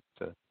the link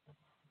to.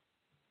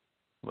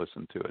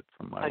 listen to it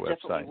from my I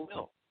website. definitely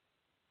will.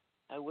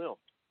 I will.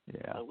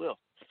 Yeah. I will.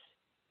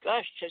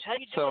 Gosh, Chase, how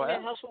you doing,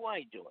 man? How's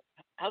Hawaii doing?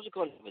 How's it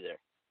going over there?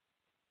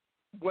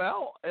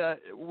 Well,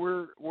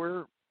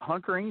 we're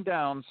hunkering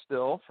down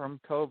still from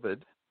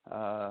COVID,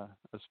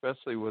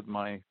 especially with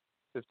my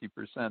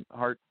 50%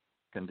 heart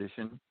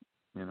condition.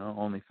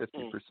 Only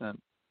 50%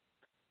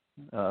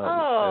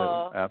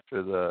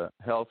 after the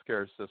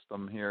healthcare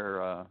system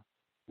here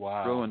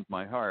ruined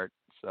my heart.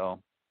 So.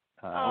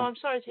 I'm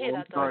sorry to hear that.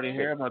 I'm sorry to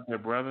hear about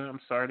that, brother. I'm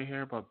sorry to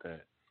hear about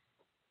that.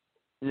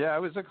 Yeah,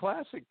 it was a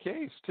classic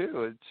case,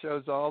 too. It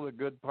shows all the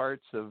good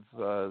parts of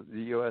the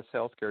U.S.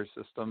 healthcare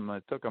system.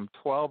 It took them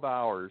 12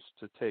 hours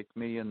to take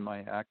me and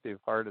my active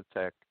heart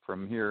attack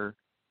from here,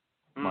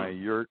 my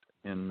yurt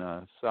in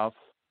South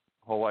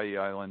Hawaii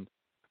Island,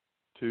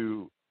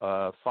 to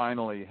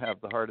finally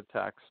have the heart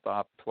attack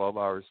stop 12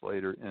 hours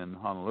later in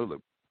Honolulu.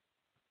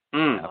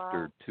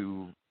 After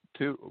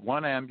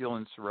one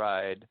ambulance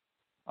ride,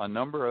 a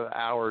number of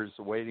hours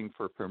waiting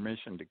for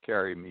permission to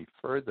carry me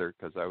further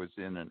because I was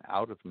in an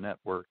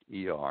out-of-network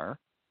ER,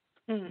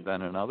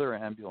 then another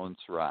ambulance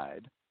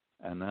ride,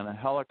 and then a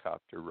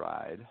helicopter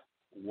ride.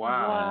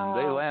 Wow!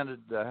 And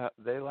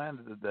they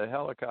landed the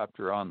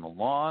helicopter on the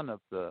lawn of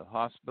the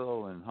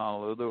hospital in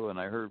Honolulu, and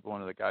I heard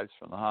one of the guys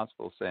from the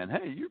hospital saying,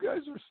 "Hey, you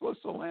guys are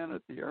supposed to land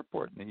at the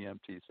airport." And the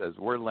EMT says,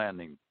 "We're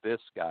landing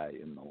this guy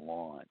in the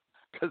lawn,"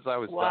 because I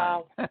was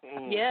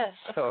dying. Yes,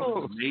 of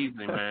course.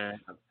 Amazing, man.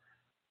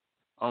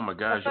 Oh my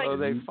gosh! So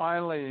they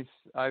finally,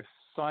 I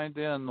signed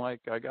in. Like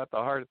I got the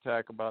heart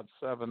attack about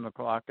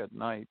 7:00 at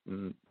night,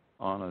 and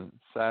on a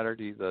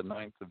Saturday, the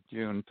 9th of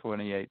June,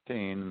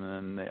 2018,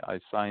 and then I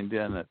signed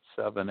in at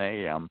 7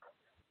 a.m.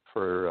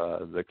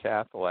 for the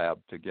cath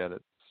lab to get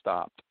it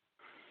stopped.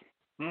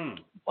 Wow.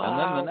 And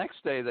then the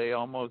next day, they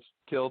almost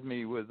killed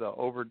me with an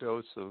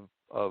overdose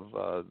of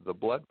the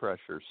blood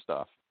pressure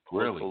stuff.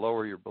 Really? To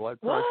lower your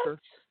blood pressure.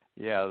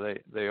 Yeah,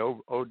 they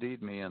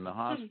OD'd me in the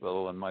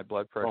hospital, and my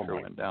blood pressure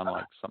went down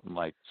like something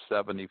like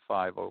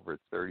 75 over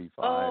 35.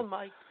 Oh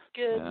my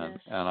goodness!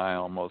 And I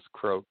almost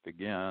croaked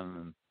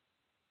again.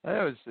 And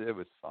it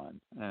was fun.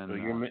 And so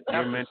you're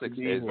meant to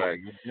be here.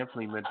 You're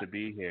definitely meant to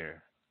be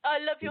here. I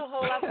love your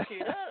whole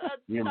attitude.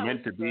 You're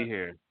meant to be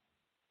here.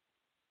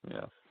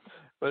 Yeah,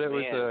 but it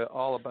was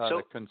all about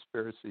a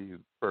conspiracy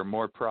for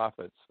more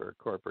profits for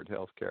corporate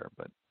healthcare.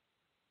 But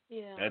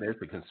that is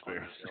a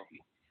conspiracy.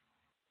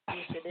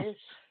 Yes, it is.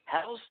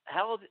 How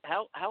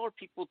are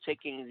people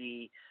taking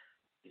the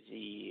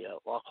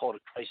I'll call it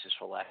a crisis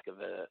for lack of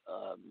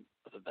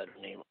a better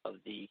name of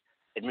the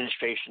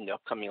administration, the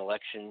upcoming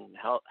election?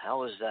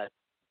 How is that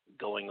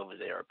going over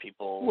there? Are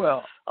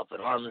people up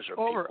in arms?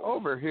 Or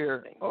over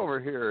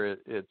here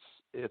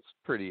it's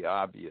pretty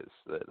obvious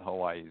that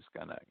Hawaii's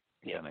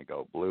gonna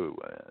go blue.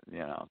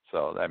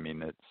 So I mean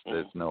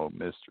there's no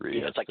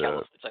mystery as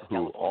to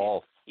who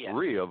all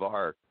three of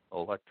our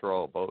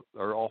electoral votes,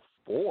 or all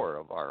four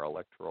of our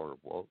electoral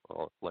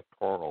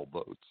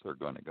votes are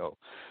going to go.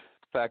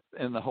 In fact,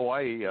 in the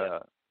Hawaii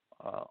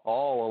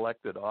all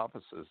elected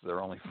offices, there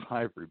are only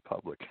 5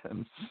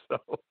 Republicans. So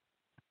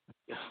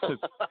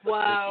it's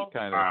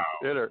kind of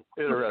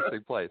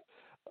interesting place.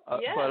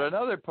 But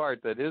another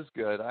part that is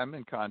good, I'm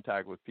in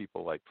contact with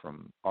people like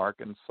from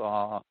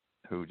Arkansas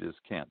who just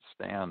can't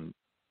stand,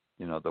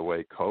 the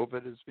way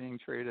COVID is being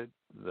treated.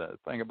 The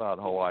thing about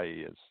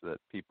Hawaii is that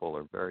people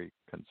are very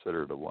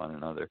considerate of one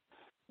another,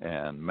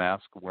 and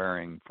mask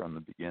wearing from the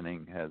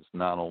beginning has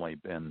not only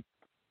been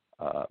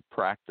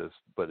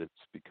practiced, but it's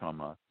become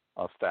a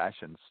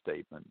fashion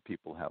statement.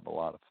 People have a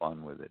lot of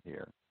fun with it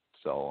here.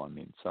 So, I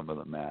mean, some of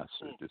the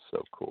masks are just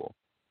so cool.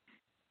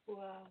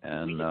 Wow.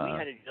 And we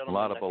had a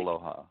lot of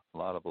aloha.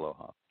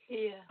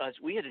 Yeah.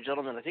 We had a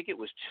gentleman, I think it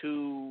was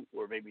 2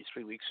 or maybe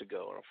 3 weeks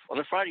ago, on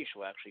a Friday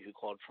show actually, who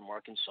called from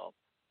Arkansas,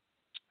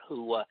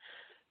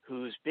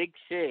 whose big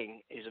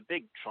thing is a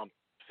big Trump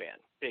fan,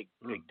 big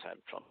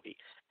time Trumpy,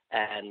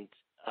 and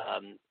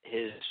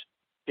his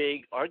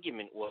big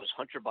argument was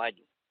Hunter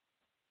Biden,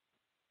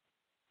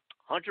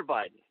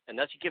 and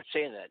he kept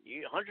saying that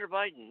Hunter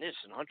Biden this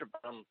and Hunter.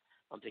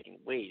 I'm thinking,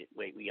 wait.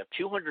 We have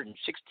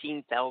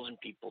 216,000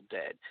 people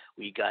dead.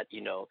 We got,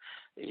 the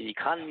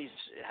economy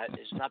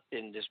has not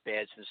been this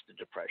bad since the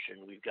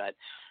Depression. We've got,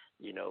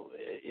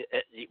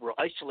 we're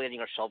isolating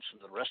ourselves from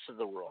the rest of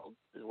the world.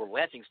 We're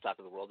laughing stock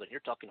of the world, and you're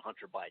talking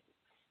Hunter Biden.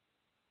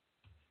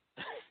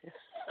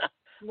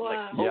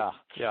 Wow.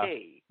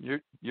 Okay.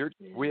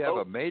 We have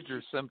a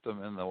major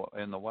symptom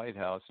in the White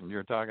House, and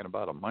you're talking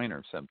about a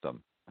minor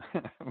symptom.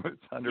 With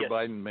Hunter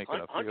Biden making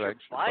a few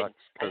extra bucks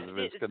because of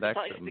his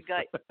connections. The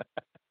guy,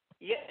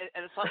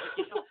 and it's like,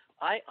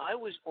 I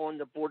was on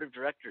the board of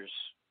directors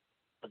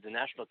of the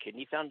National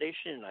Kidney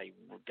Foundation, and I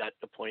got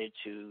appointed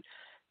to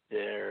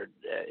their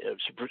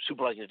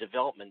supervising the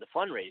development, the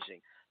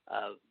fundraising,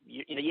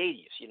 in the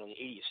 80s,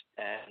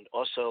 and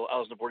also I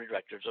was on the board of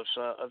directors of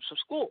some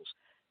schools.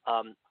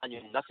 I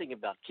knew nothing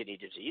about kidney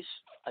disease.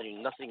 I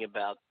knew nothing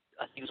about.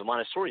 I think it was a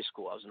Montessori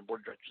school. I was on the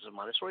board of directors of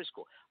Montessori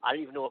school. I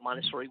didn't even know what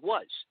Montessori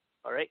was.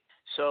 All right.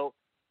 So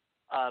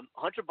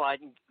Hunter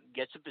Biden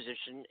gets a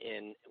position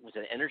with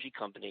an energy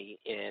company,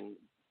 and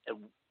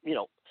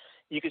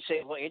you could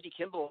say, well, Andy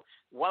Kimbel,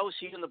 why was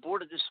he on the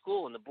board of this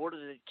school and the board of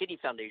the Kidney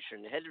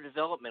Foundation, the head of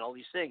development, all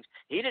these things?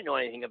 He didn't know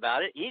anything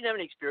about it. He didn't have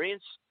any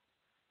experience.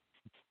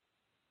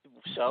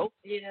 So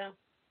yeah,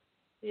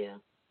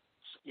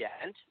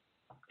 and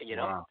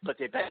Wow. but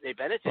they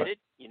benefited.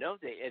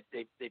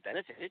 They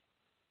benefited,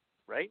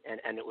 right?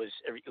 And it was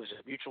a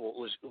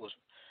mutual. It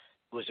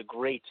was a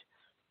great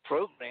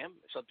program,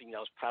 something I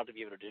was proud to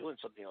be able to do, and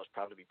something I was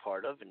proud to be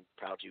part of, and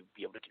proud to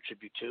be able to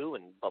contribute to,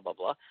 and blah blah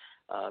blah.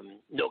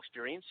 No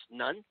experience,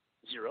 none,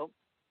 zero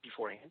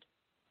beforehand.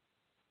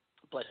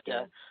 But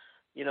it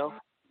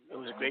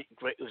was a great.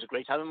 It was a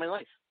great time in my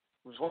life.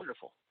 It was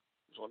wonderful.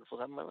 It was a wonderful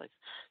time in my life.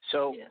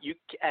 So you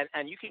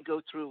can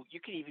go through. You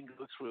can even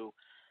go through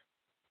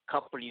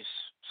companies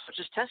such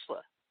as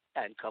Tesla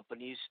and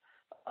companies.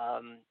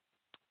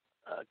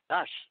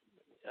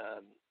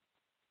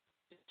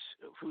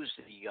 Who's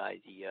the guy?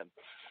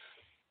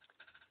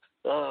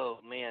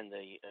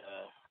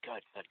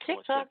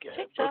 TikTok.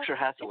 Berkshire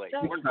Hathaway,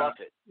 TikTok. Warren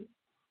Buffett.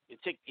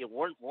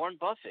 Warren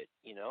Buffett.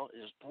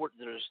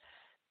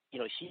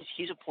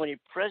 He's appointed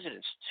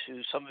presidents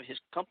to some of his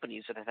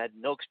companies that have had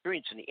no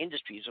experience in the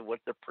industries of what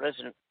they're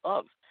president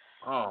of.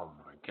 Oh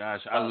my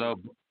gosh, I love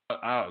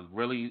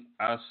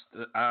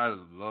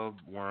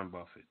Warren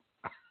Buffett.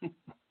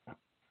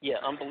 Yeah,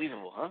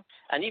 unbelievable, huh?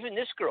 And even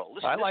this girl.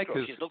 I like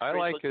his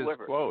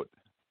quote.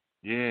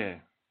 Yeah,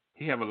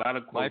 he have a lot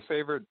of quotes. My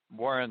favorite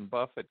Warren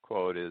Buffett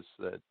quote is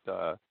that,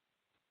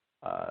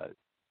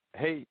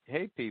 "Hey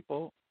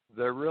people,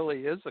 there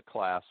really is a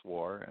class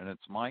war, and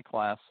it's my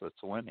class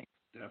that's winning."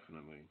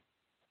 Definitely.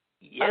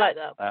 Yeah, I like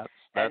that.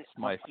 That's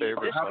my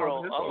favorite. This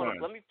girl,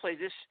 let me play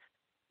this.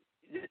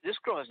 This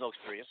girl has no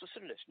experience.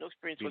 Listen to this. No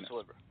experience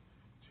whatsoever.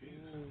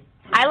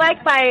 I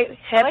like my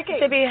hips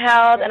to be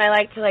held, and I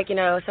like to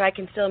so I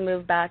can still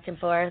move back and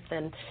forth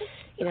and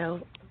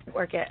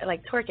work it,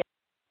 twerk it.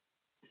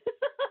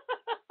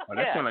 Oh,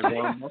 that sounds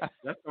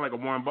like a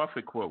Warren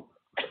Buffett quote.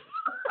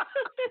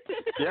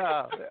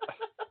 Yeah.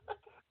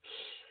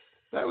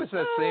 That was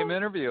that same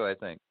interview, I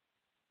think.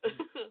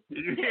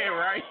 Yeah,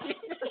 right.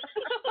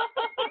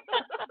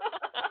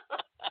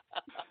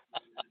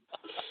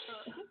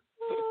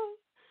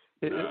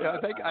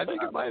 I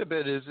think it might have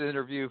been his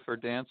interview for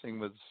Dancing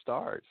with the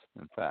Stars.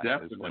 In fact,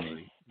 definitely. When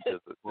he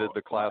did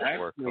the class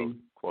work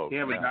quote. He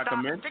have a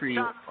documentary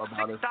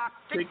about his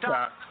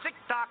TikTok.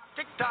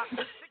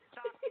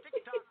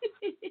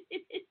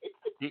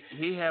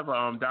 He have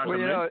a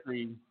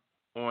documentary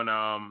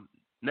on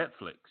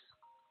Netflix.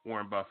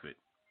 Warren Buffett.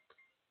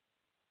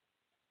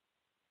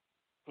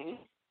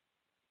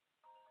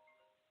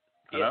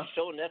 Yeah,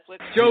 show Netflix.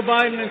 Joe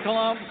Biden and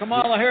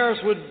Kamala Harris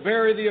would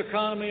bury the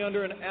economy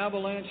under an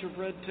avalanche of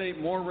red tape,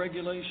 more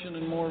regulation,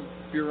 and more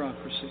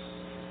bureaucracy.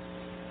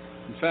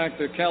 In fact,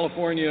 the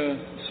California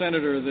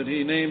senator that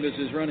he named as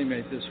his running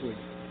mate this week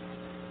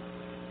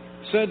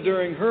said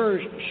during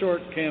her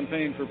short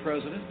campaign for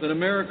president that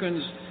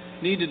Americans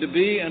needed to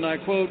be, and I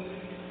quote,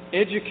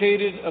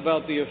 educated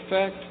about the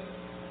effect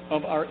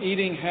of our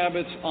eating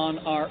habits on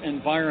our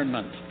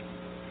environment.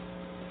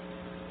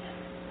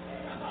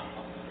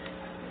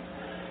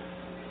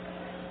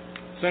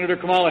 Senator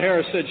Kamala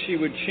Harris said she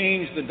would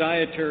change the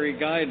dietary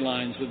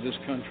guidelines of this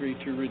country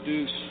to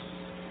reduce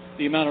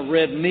the amount of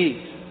red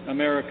meat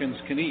Americans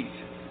can eat.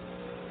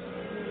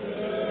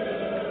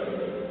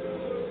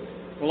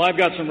 Well, I've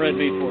got some red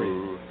meat for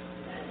you.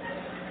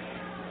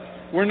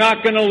 We're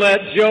not going to let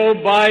Joe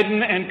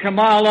Biden and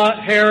Kamala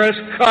Harris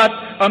cut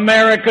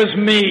America's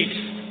meat.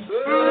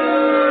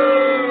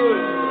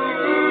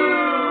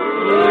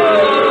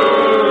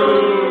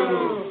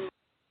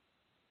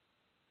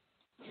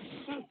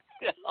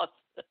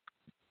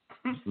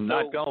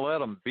 Not going to let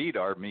them beat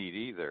our meat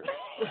either.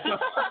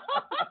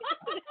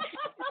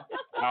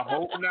 I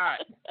hope not.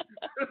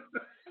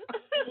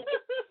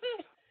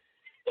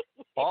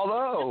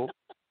 Although,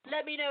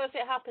 let me know if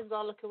it happens.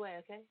 I'll look away.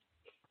 Okay.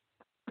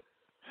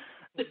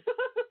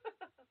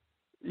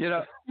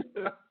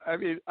 I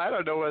mean, I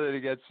don't know whether to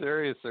get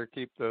serious or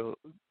keep the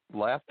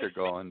laughter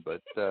going,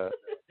 but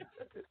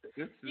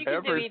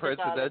every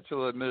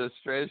presidential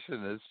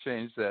administration has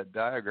changed that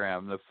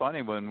diagram. The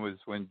funny one was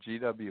when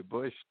G.W.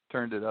 Bush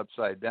turned it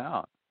upside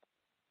down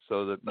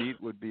so that meat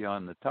would be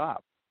on the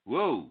top.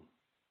 Whoa.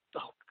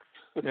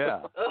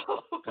 Yeah.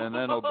 And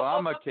then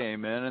Obama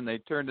came in and they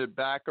turned it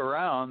back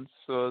around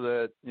so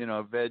that,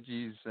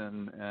 veggies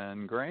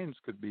and grains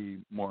could be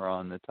more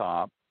on the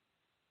top.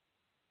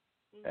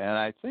 And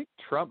I think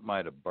Trump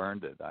might have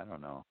burned it. I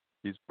don't know.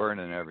 He's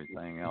burning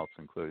everything else,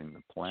 including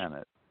the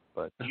planet.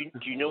 But do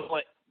you know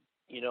what?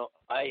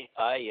 I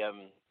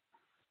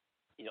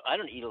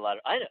don't eat a lot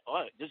of.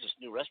 There's this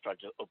new restaurant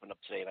to open up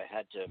today, and I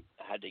had to.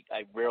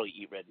 I rarely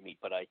eat red meat,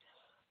 but I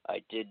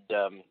did.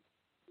 You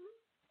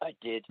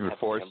were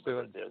forced to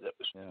it. There that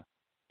was.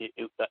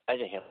 I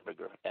did a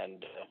hamburger,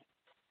 and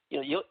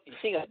the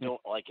thing I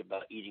don't like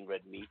about eating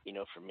red meat,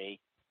 for me,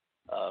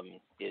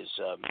 is.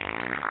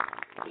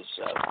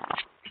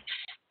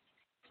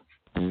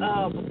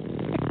 Well,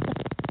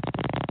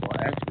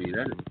 actually, say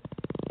that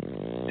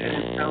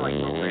didn't sound like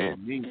no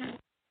red meat.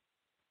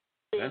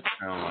 That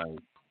sounds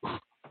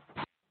like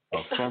a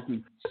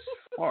funky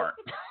fart.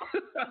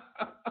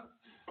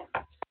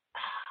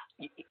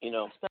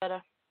 It's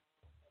better.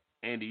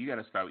 Andy, you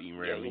gotta stop eating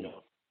red meat.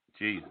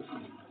 Jesus.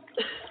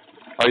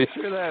 Are you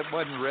sure that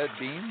wasn't red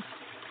beans?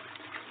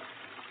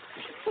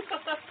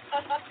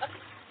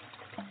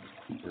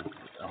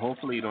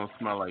 Hopefully you don't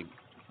smell like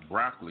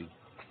broccoli.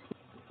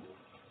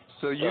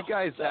 So you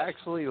guys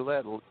actually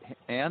let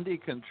Andy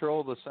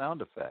control the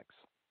sound effects?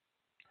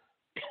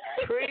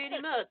 Pretty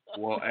much.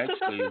 Well,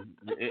 actually,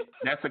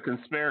 that's a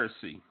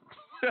conspiracy.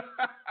 It is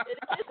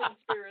a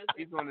conspiracy.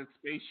 He's on his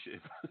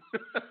spaceship.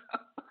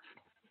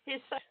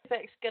 His sound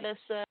effects get us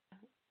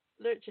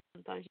lurching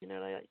sometimes,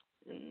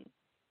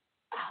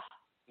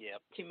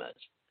 too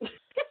much.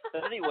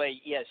 But anyway,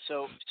 yeah.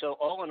 So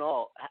all in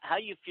all, how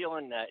you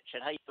feeling,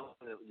 Chet? How you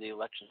feeling the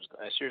elections?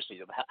 Seriously,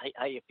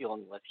 how you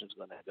feeling the election's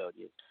going to go?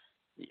 Do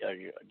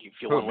you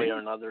feel one way or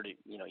another?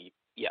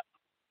 Yeah.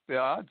 The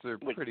odds are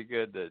pretty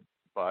good that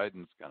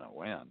Biden's going to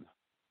win,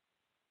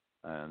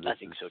 and I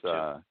think so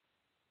too.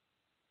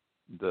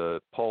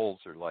 The polls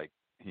are like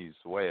he's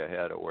way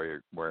ahead of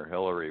where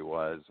Hillary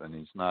was, and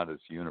he's not as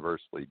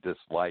universally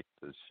disliked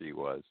as she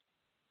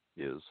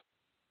is.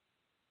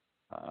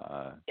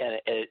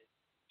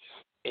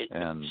 It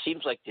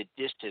seems like the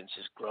distance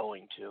is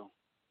growing too.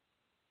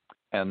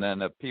 And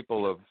then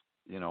people have,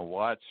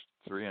 watched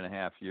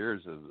 3.5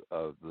 years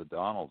of the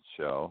Donald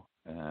show.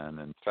 And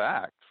in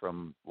fact,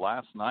 from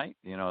last night,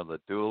 the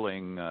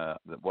dueling,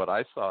 what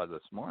I saw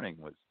this morning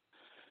was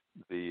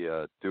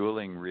the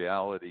dueling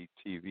reality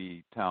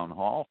TV town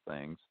hall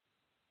things.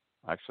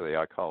 Actually,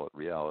 I call it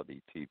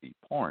reality TV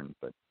porn,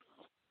 but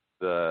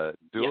the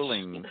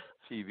dueling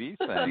TV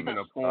things.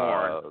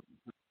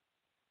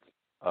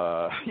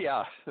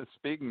 Yeah,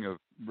 speaking of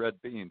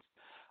red beans,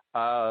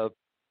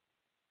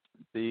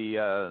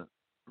 the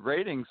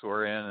ratings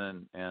were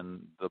in,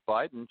 and the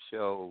Biden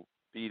show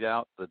beat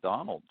out the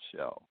Donald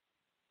show.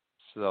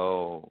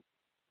 So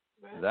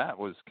that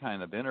was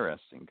kind of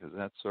interesting because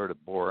that sort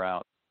of bore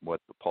out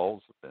what the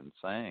polls have been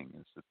saying,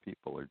 is that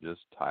people are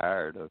just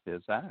tired of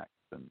his act.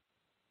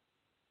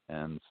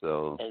 And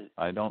so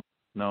I don't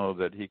know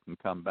that he can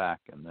come back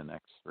in the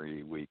next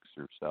 3 weeks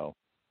or so.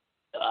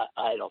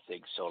 I don't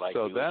think so.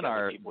 So then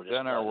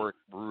our work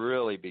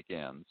really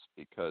begins,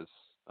 because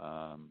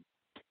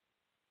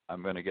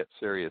I'm going to get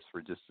serious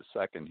for just a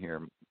second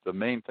here. The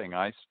main thing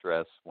I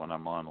stress when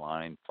I'm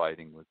online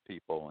fighting with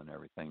people and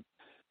everything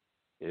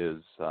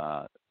is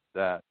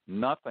that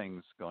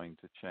nothing's going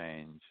to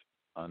change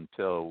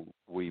until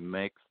we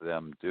make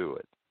them do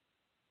it.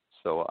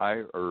 So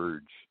I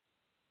urge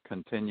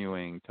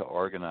continuing to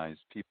organize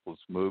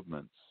people's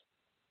movements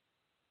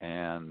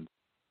and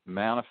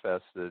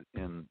manifest it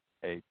in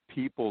a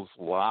people's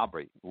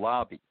lobby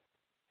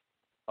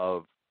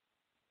of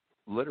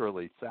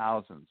literally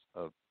thousands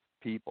of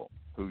people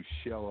who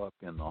show up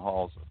in the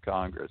halls of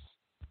Congress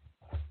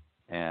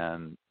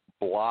and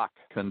block,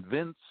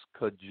 convince,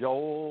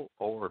 cajole,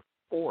 or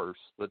force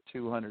the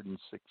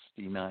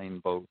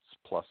 269 votes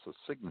plus a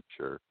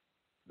signature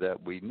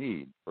that we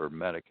need for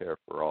Medicare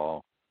for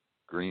All,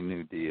 Green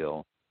New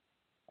Deal,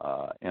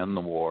 end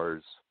the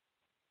wars,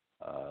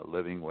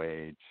 living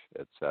wage,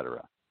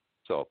 etc.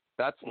 So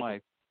that's my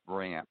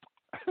rant.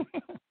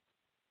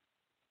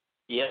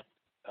 Yeah.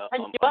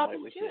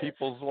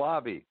 People's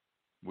lobby.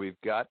 We've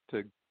got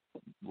to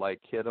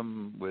hit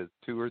them with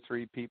 2 or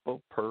 3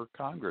 people per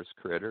Congress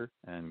critter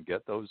and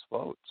get those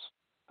votes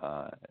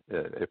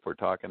if we're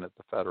talking at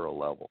the federal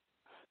level.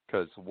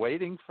 Because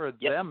waiting for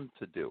them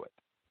to do it,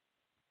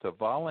 to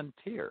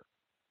volunteer,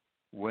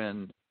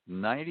 when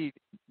 99%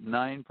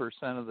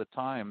 of the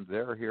time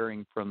they're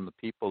hearing from the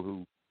people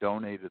who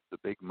donated the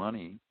big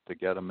money to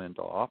get them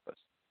into office,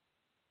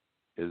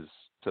 is,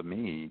 to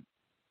me,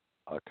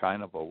 a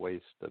kind of a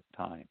waste of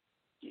time.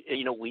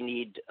 We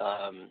need,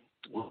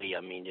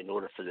 in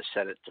order for the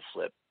Senate to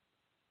flip,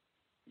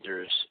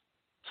 there's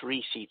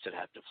 3 seats that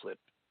have to flip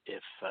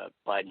if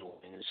Biden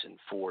wins, and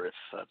 4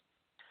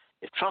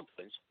 if Trump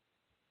wins.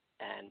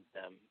 And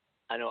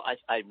I know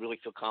I really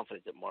feel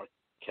confident that Mark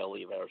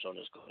Kelly of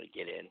Arizona is going to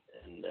get in,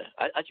 and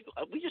I think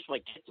we just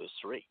might get those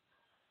 3.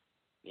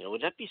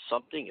 Would that be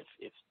something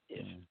if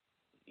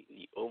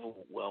the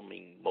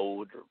overwhelming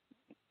mood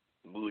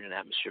and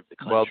atmosphere of the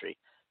country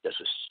just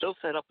was so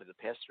fed up with the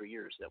past 3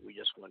 years that we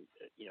just want,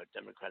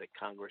 Democratic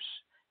Congress,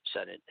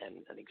 Senate, and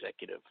an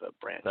executive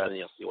branch,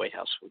 the White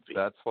House would be.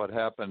 That's what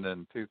happened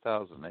in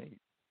 2008.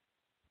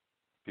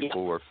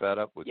 People were fed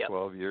up with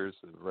 12 years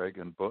of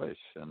Reagan-Bush,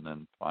 and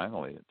then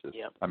finally it just,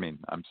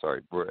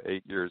 we're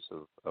 8 years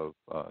of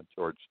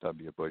George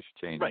W. Bush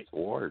changing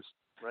wars.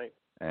 Right.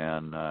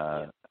 And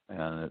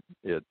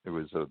it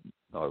was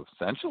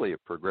essentially a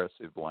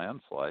progressive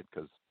landslide,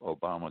 because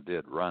Obama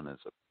did run as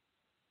a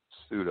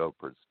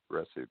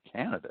pseudo-progressive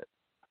candidate.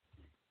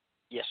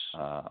 Yes.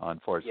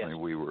 Unfortunately,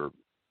 we were,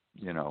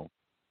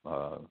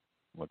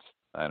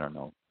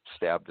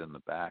 stabbed in the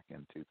back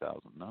in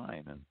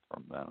 2009, and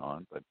from then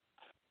on. But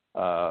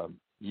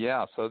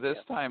Yeah, so this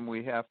time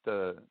we have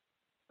to,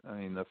 I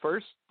mean, the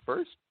first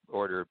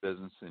order of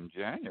business in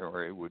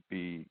January would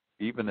be,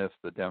 even if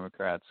the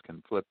Democrats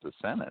can flip the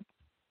Senate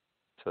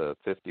to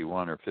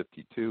 51 or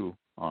 52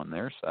 on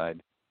their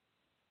side,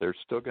 they're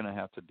still going to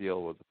have to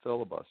deal with the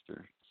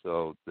filibuster.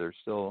 So they're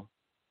still,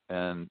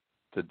 and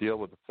to deal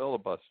with the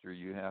filibuster,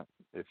 you have,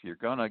 if you're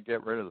going to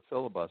get rid of the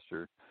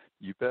filibuster,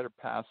 you better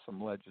pass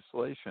some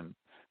legislation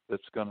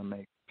that's going to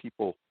make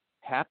people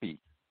happy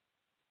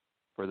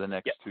for the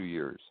next 2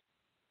 years.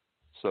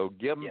 So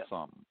give them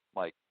some,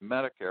 like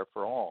Medicare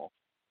for all,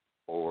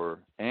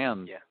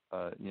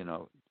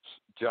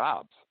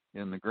 jobs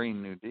in the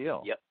Green New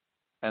Deal. Yep.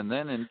 And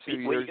then in 2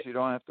 years, you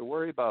don't have to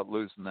worry about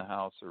losing the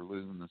House or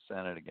losing the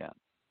Senate again,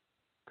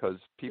 because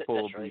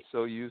people will be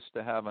so used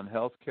to having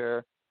health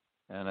care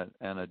and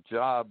a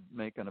job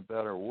making a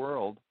better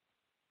world,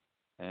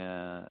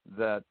 and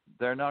that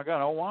they're not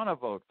going to want to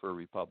vote for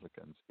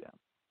Republicans again.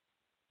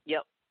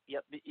 Yep.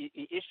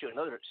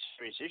 Another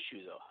serious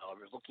issue, though,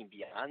 however, looking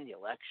beyond the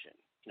election,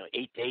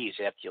 8 days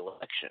after the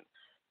election,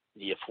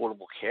 the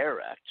Affordable Care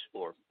Act,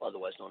 or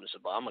otherwise known as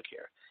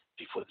Obamacare,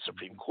 before the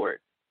Supreme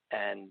Court.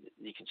 And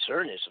the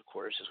concern is, of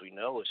course, as we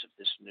know, is if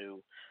this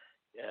new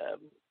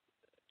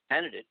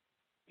candidate,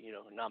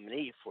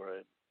 nominee for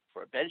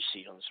a bench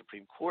seat on the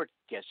Supreme Court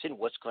gets in,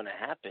 what's going to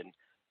happen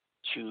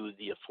to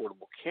the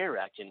Affordable Care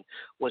Act? And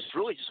what's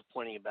really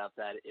disappointing about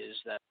that is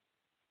that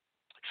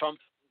Trump,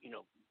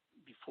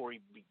 before he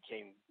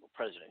became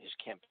president, his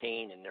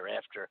campaign and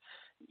thereafter,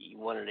 he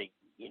wanted to,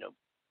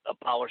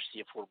 abolish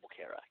the Affordable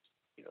Care Act,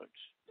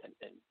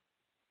 and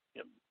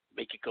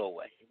make it go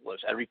away.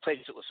 And replace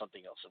it with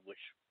something else, of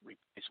which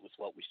replace it with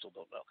what we still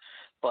don't know.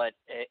 But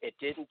it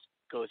didn't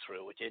go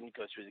through. It didn't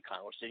go through the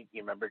Congress. You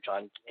remember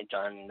John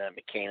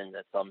McCain and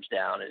the thumbs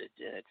down, and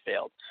it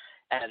failed.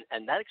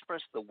 And that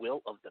expressed the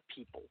will of the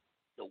people.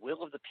 The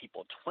will of the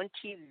people. 20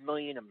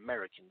 million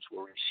Americans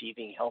were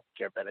receiving health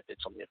care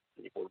benefits on the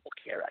Affordable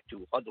Care Act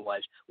who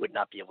otherwise would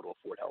not be able to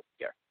afford health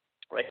care.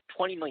 Right?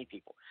 20 million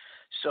people.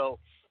 So,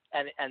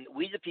 and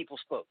we the people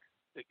spoke.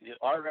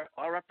 Our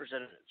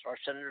representatives, our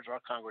senators, our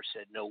Congress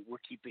said, no,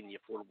 we're keeping the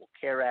Affordable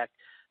Care Act.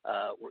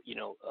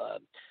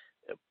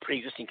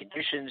 Pre-existing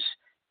conditions,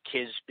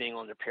 kids being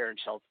on their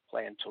parents' health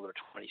plan until they're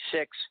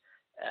 26,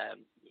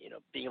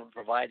 being able to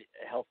provide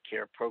health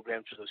care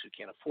programs for those who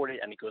can't afford it,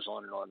 and it goes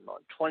on and on and on.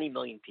 20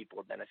 million people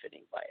are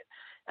benefiting by it.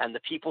 And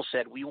the people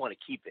said, we want to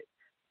keep it.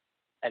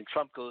 And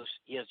Trump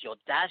he has the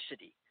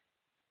audacity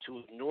to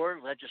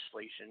ignore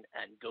legislation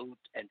and go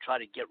and try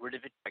to get rid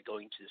of it by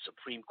going to the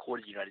Supreme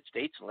Court of the United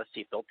States, and let's see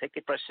if they'll take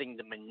it by saying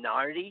the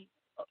minority.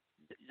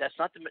 That's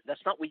not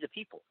we the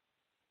people.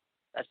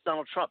 That's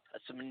Donald Trump.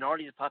 That's the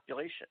minority of the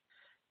population.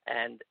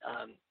 And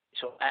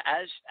so,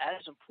 as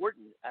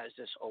important as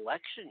this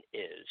election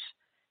is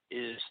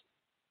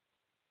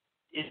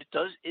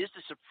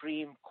the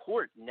Supreme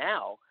Court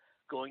now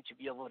going to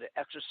be able to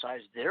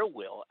exercise their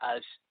will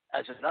as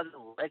another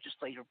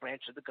legislative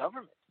branch of the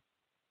government?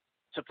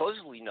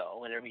 Supposedly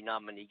no, and every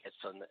nominee gets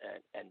on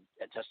and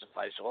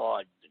testifies,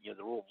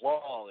 the rule of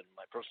law and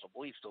my personal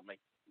beliefs don't make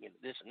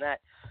this and that.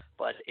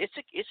 But it's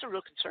a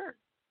real concern.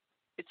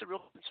 It's a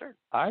real concern.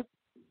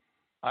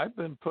 I've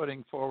been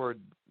putting forward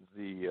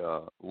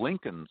the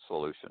Lincoln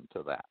solution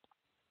to that.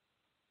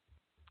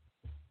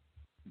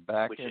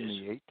 Back in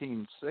the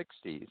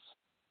 1860s,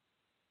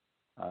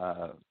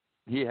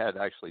 he had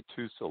actually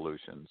two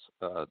solutions.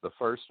 The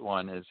first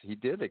one is he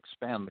did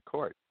expand the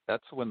court.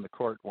 That's when the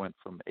court went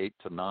from 8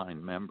 to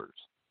 9 members.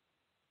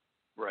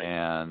 Right.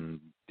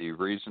 And the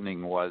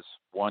reasoning was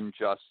one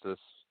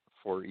justice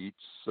for each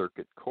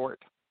circuit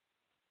court.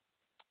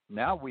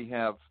 Now we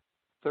have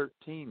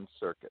 13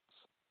 circuits.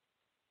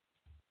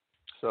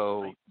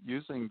 So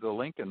using the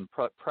Lincoln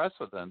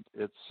precedent,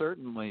 it's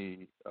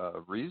certainly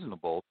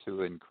reasonable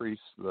to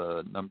increase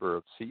the number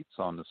of seats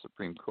on the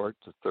Supreme Court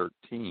to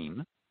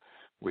 13,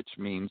 which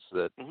means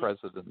that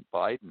President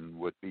Biden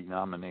would be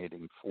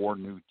nominating 4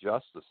 new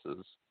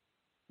justices,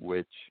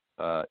 which,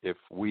 if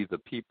we the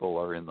people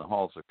are in the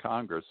halls of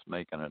Congress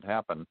making it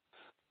happen,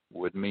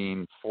 would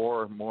mean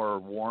 4 more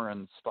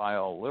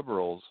Warren-style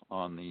liberals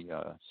on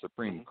the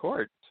Supreme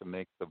Court to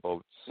make the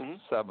votes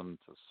 7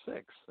 to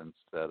 6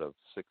 instead of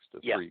 6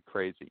 to 3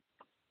 crazy.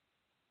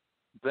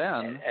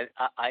 Then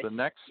the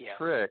next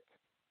trick,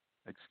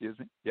 excuse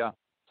me? Yeah,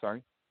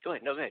 sorry? Go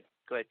ahead. No,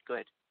 go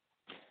ahead.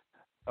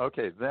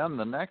 Okay, then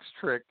the next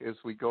trick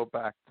is we go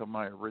back to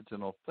my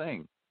original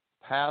thing.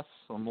 Pass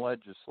some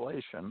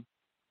legislation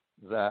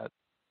that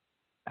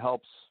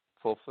helps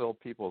fulfill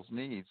people's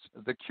needs.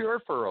 The cure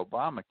for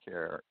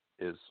Obamacare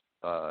is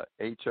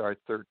H.R.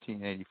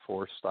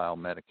 1384 style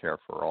Medicare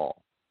for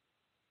all.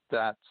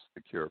 That's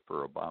the cure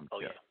for Obamacare.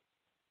 Oh,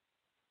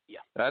 yeah.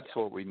 That's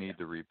what we need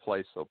to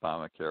replace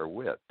Obamacare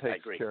with.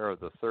 Takes care of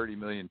the 30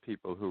 million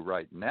people who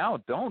right now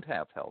don't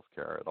have health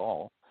care at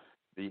all.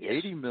 The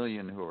 80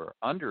 million who are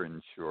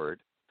underinsured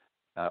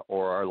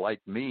or are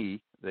like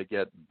me, they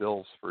get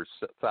bills for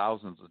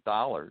thousands of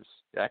dollars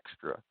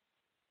extra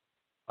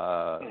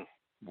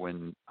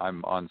when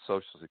I'm on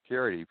Social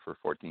Security for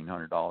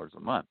 $1,400 a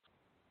month.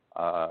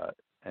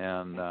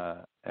 and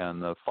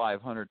the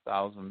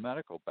 500,000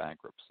 medical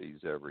bankruptcies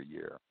every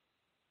year.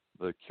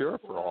 The cure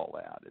for all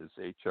that is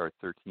H.R.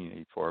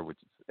 1384, which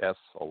is S.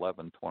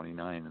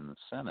 1129 in the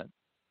Senate,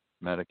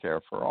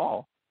 Medicare for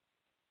all.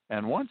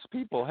 And once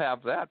people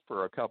have that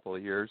for a couple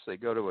of years, they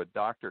go to a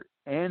doctor,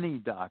 any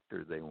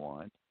doctor they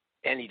want.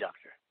 Any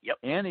doctor, yep.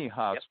 Any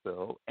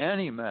hospital,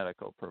 any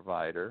medical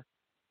provider,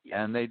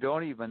 and they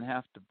don't even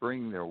have to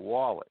bring their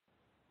wallet.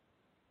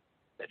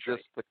 That's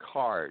just the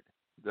card,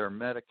 their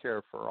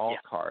Medicare for all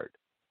card.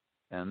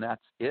 And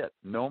that's it.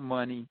 No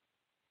money,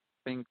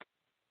 think,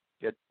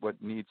 get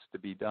what needs to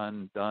be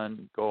done,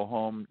 go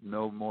home,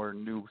 no more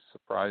new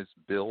surprise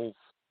bills.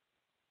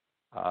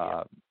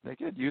 They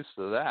get used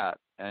to that,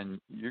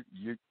 and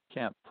you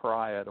can't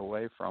pry it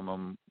away from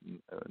them,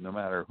 no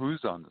matter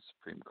who's on the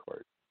Supreme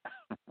Court.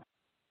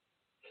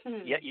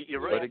 Yeah,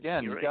 you're right. But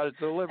again, you got to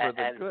deliver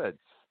the goods.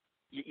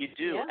 You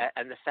do,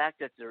 and the fact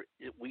that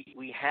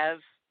we have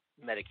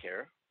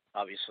Medicare,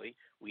 obviously,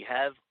 we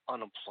have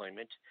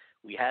unemployment,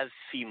 we have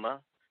FEMA,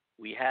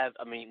 we have.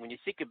 I mean, when you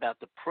think about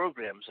the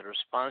programs that are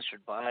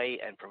sponsored by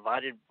and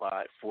provided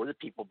for the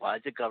people by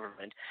the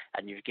government,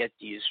 and you get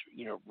these,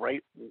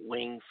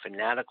 right-wing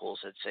fanaticals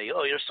that say,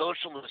 "Oh, you're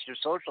socialist, you're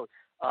social."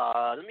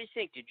 Let me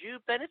think. Did you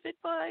benefit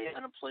by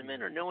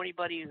unemployment or know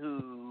anybody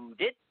who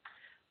did?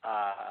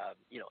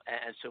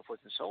 And so forth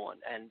and so on.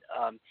 And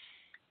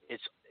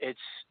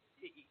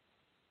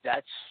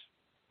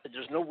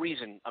there's no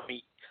reason. I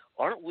mean,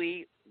 aren't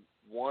we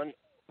one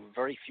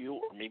very few,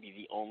 or maybe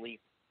the only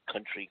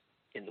country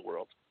in the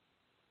world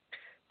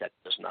that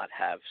does not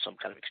have some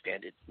kind of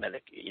expanded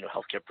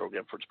healthcare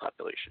program for its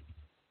population?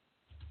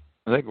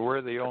 I think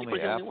we're the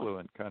only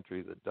affluent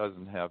country that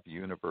doesn't have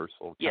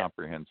universal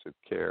comprehensive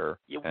care,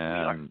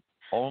 and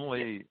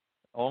only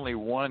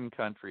one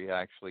country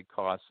actually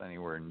costs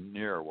anywhere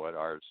near what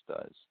ours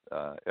does.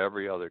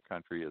 Every other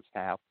country is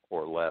half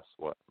or less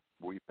what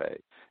we pay,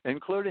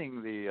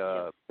 including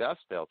the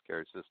best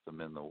healthcare system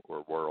in the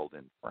world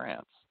in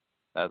France.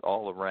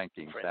 All the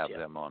rankings have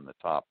them on the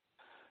top.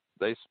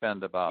 They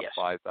spend about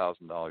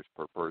 $5,000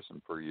 per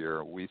person per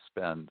year. We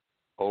spend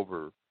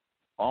over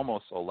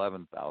almost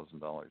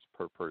 $11,000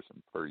 per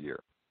person per year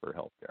for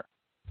healthcare,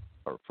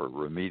 or for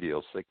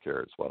remedial sick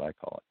care is what I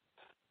call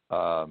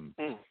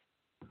it.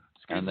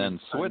 And then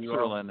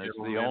Switzerland is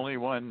the only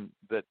one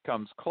that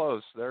comes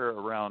close. They're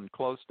around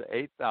close to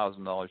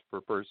 $8,000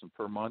 per person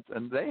per month,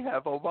 and they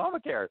have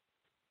Obamacare.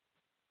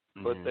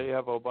 But they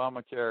have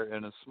Obamacare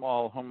in a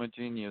small,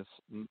 homogeneous,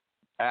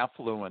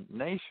 affluent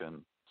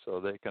nation, so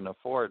they can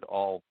afford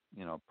all,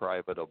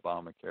 private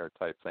Obamacare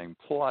type thing.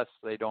 Plus,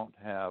 they don't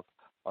have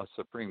a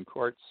Supreme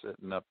Court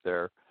sitting up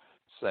there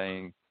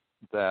saying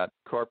that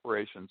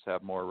corporations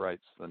have more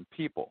rights than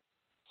people.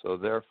 So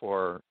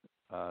therefore,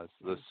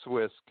 the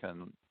Swiss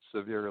can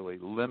severely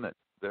limit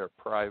their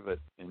private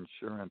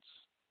insurance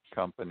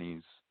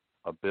companies'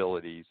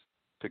 abilities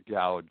to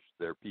gouge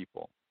their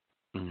people.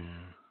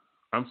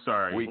 I'm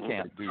sorry. We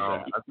can't do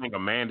that. I think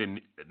Amanda,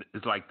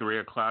 it's like 3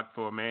 o'clock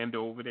for Amanda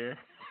over there.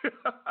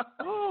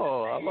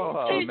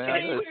 Aloha,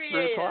 Amanda. It's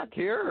 3 o'clock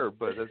here,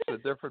 but it's a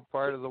different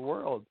part of the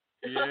world.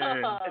 Yeah.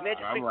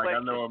 Amanda, I'm like, I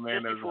know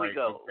Amanda's just before we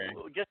go,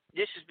 okay.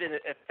 This has been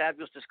a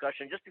fabulous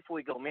discussion. Just before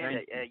we go, Amanda,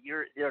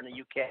 you're there in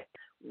the UK.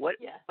 What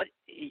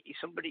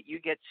somebody you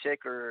get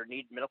sick or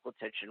need medical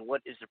attention?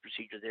 What is the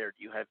procedure there?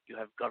 Do you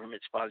have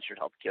government sponsored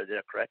health care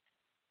there? Correct?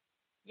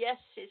 Yes,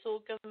 it's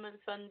all government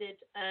funded,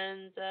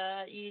 and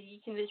you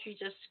can literally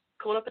just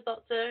call up a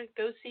doctor,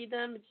 go see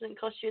them. It doesn't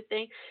cost you a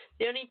thing.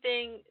 The only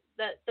thing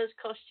that does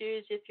cost you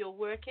is if you're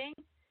working,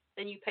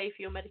 then you pay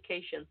for your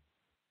medication.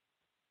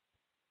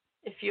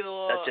 If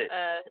you're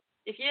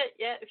if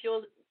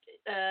you're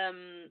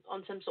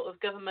on some sort of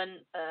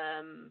government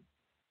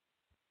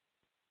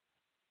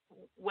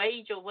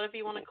wage or whatever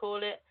you want to call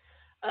it,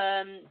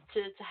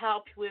 to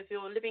help with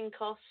your living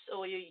costs,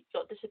 or you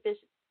got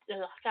disability,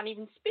 I can't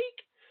even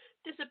speak,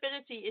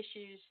 disability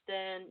issues,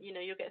 then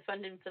you'll get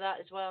funding for that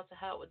as well to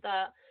help with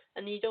that,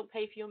 and you don't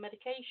pay for your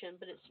medication.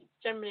 But it's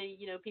generally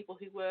people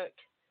who work,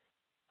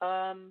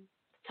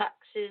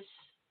 taxes,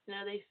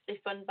 they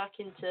fund back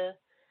into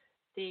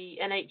the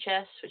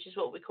NHS, which is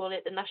what we call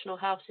it, the National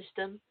Health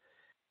System,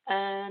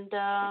 and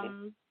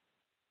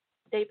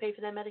they pay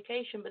for their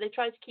medication, but they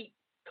try to keep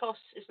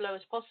costs as low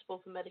as possible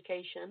for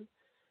medication.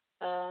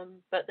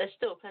 But there's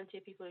still plenty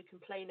of people who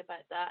complain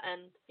about that,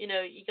 and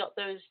you got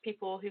those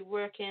people who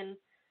work in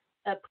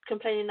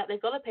complaining that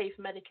they've got to pay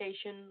for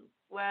medication,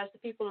 whereas the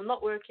people who are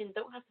not working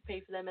don't have to pay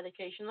for their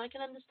medication. I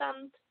can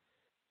understand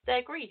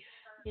their grief,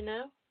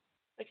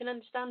 I can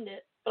understand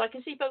it, but I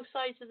can see both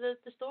sides of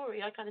the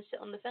story. I kind of sit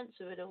on the fence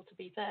with it all, to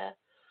be fair.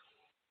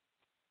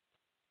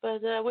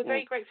 But we're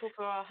very grateful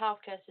for our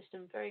healthcare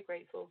system, very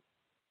grateful.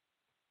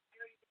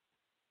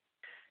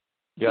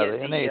 Yeah, the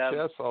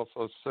NHS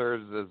also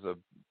serves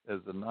as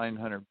a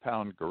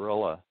 900-pound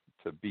gorilla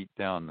to beat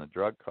down the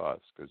drug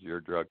costs, because your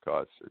drug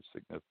costs are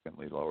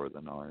significantly lower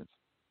than ours.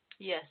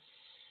 Yes.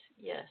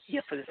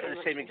 Yeah, for the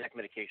same exact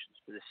medications.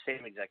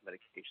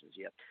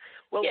 Yeah.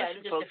 Well,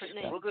 listen, folks,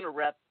 we're going to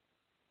wrap.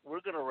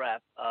 we're going to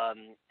wrap.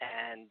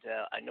 And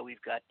I know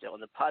we've got on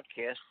the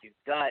podcast, we've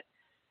got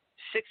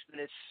 6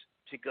 minutes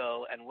to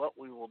go. And what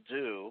we will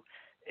do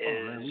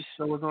is in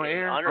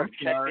honor of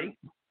Chet being,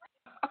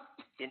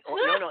 in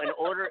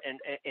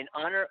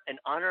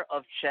honor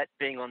of Chet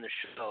being on the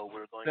show,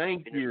 we're going to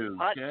finish the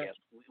podcast.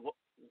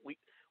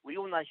 We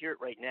will not hear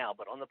it right now,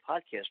 but on the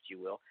podcast you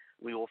will.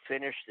 We will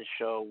finish the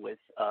show with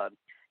a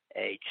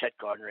Chet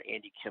Gardner,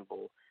 Andy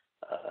Kimbel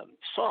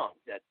song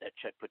that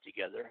Chet put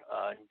together,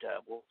 and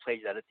we'll play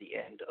that at the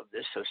end of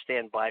this. So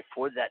stand by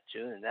for that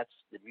tune, and that's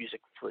the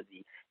music for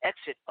the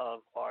exit of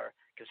our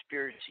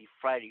Conspiracy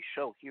Friday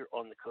show here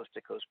on the Coast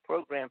to Coast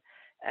program.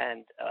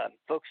 And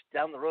folks,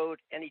 down the road,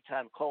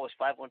 anytime, call us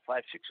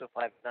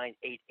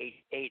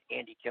 515-605-9888.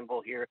 Andy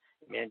Kimbel here,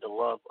 Amanda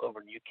Love over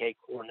in the UK,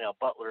 Cornell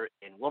Butler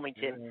in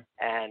Wilmington,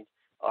 and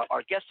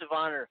our guest of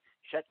honor,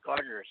 Chet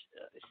Gardner,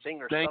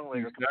 singer,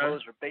 songwriter,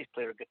 composer, bass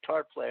player,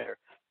 guitar player.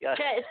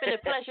 Chet, it's been a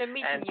pleasure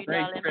meeting you,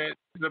 darling. Chet,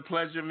 it's a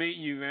pleasure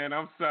meeting you, man.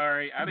 I'm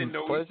sorry. I didn't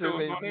know we still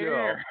was on the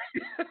air.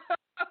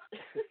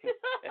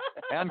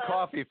 And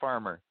coffee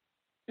farmer.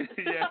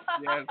 yes.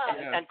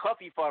 And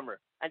coffee farmer.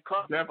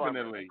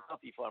 Definitely.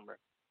 Coffee farmer.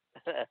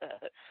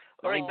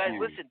 All right, guys,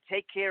 listen,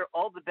 take care.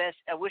 All the best.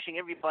 I'm wishing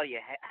everybody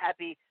a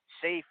happy,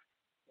 safe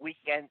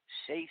weekend.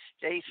 Stay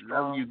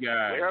strong. Love you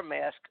guys. Wear a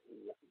mask.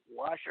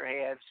 Wash your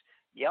hands.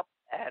 Yep.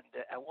 And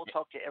we'll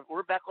talk to you.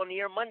 We're back on the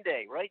air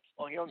Monday, right?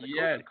 Here on the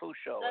Coast to Coast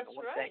show. That's and I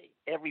want to thank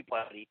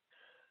everybody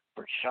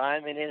for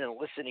chiming in and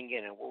listening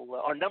in. And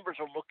our numbers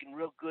are looking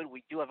real good.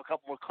 We do have a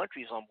couple more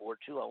countries on board,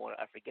 too.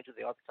 I forget who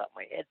they are off the top of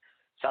my head.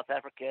 South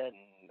Africa,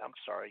 and I'm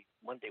sorry,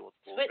 Monday we'll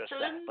address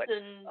that. But,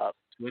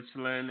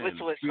 Switzerland,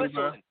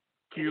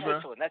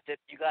 Cuba. That's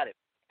it. You got it.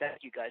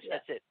 Thank you, guys. Yeah.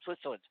 That's it.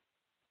 Switzerland.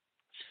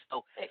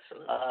 So,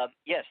 excellent.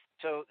 Yes.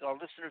 So our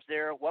listeners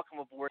there, welcome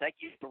aboard. Thank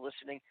you for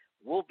listening.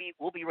 We'll be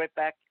right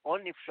back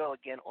on the show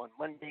again on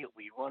Monday.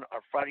 We run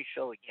our Friday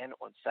show again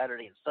on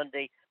Saturday and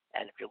Sunday.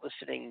 And if you're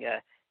listening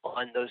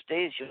on those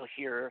days, you'll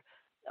hear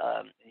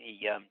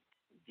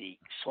the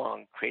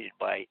song created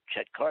by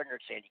Chet Gardner,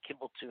 it's Andy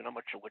Kimbel tune. I'm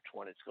not sure which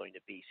one it's going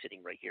to be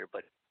sitting right here,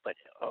 but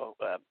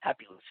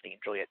happy listening,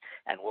 enjoy it,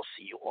 and we'll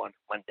see you on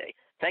Monday.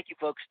 Thank you,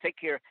 folks. Take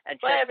care, and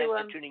Chet, thanks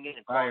for tuning in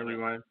and calling. Bye,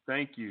 everyone.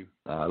 Thank you.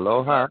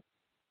 Aloha.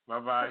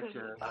 Bye-bye,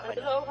 Chet.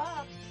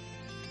 Aloha.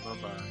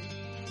 Bye-bye.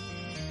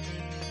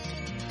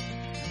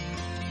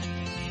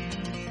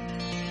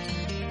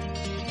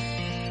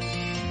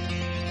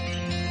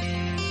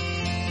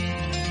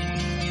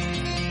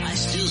 I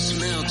still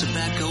smell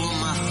tobacco on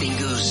my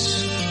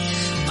fingers.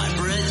 My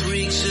breath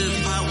reeks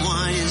of pot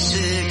wine and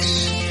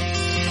sex.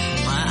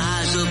 My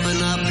eyes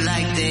open up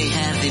like they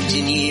haven't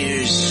in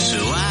years, so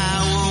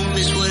I won't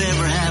miss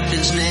whatever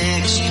happens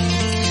next.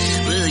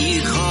 Well,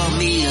 you call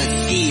me a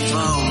thief,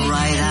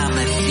 alright, I'm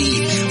a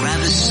thief. Grab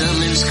a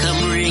summons,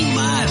 come ring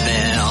my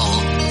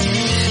bell.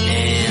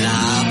 And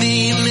I'll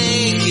be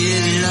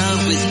making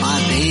love with my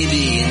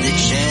baby in the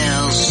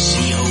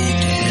Chelsea Hotel.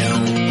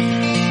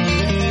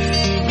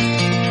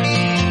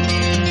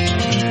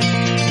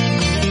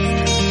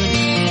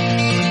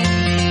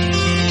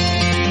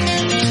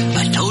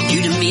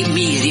 Meet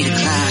me at 8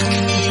 o'clock,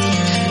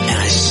 and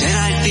I said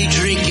I'd be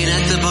drinking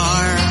at the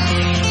bar,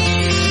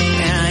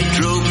 and I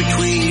drove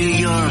between New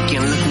York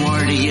and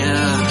LaGuardia.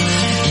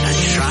 I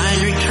tried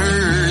to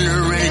return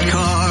a rented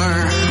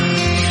car.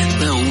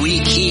 Well,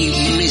 we keep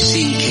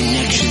missing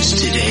connections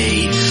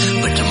today,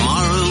 but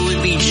tomorrow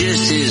would be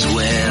just as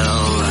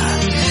well.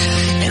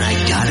 And I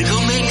gotta go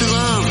make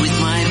love with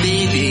my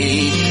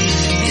baby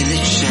in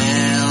the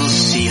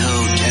Chelsea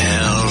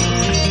Hotel.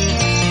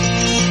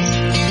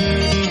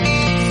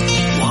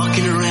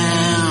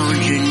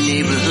 Around your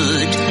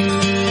neighborhood,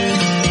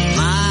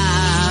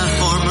 my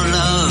former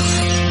love.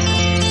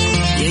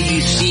 Yeah,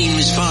 you seem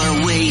as far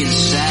away and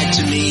sad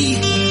to me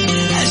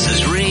as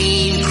those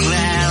rain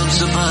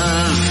clouds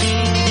above.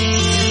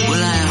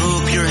 Well, I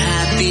hope you're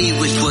happy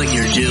with what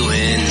you're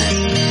doing,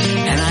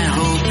 and I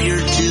hope you're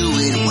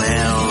doing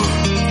well.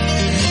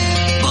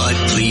 But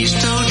please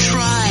don't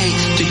try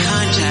to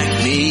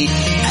contact me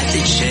at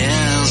the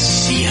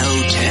Chelsea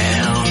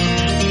Hotel.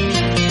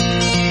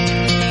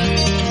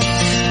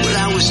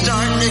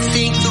 Starting to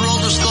think the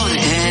world was going to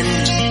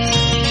end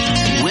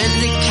when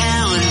the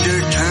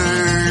calendar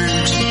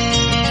turned.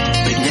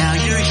 But now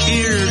you're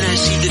here and I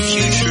see the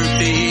future,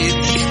 babe,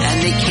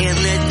 and they can't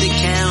let the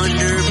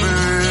calendar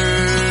burn.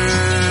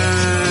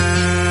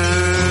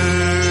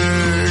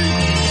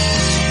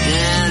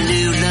 Now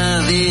new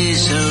love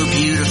is so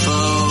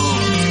beautiful,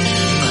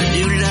 but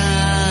new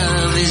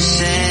love is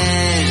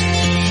sad,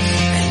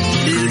 and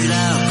new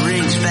love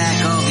brings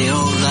back all the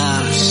old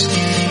loves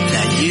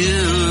that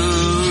you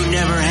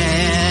never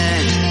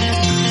had.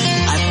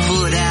 I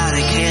put out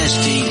a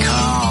casting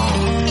call,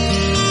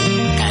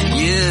 and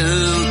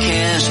you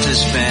cast a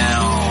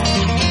spell,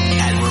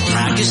 and we're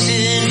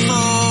practicing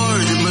for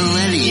the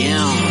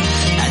millennium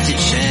at the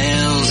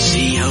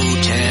Chelsea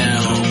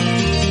Hotel.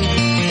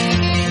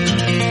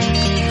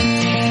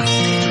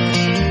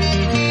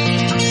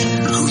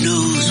 Who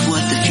knows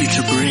what the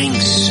future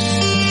brings,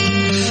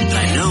 but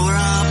I know we're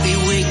all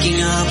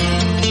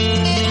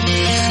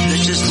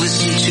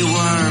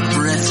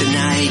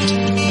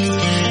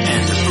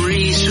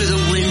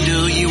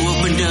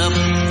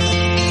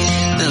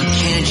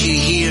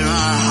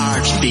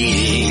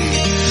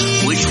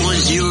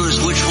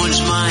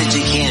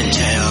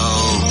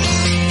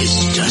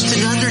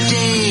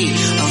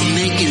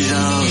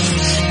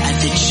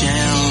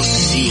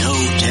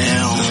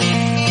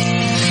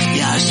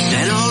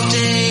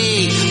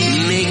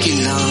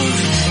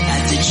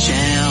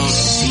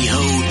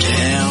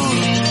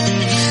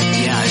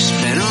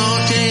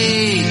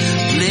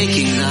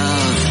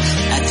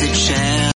shall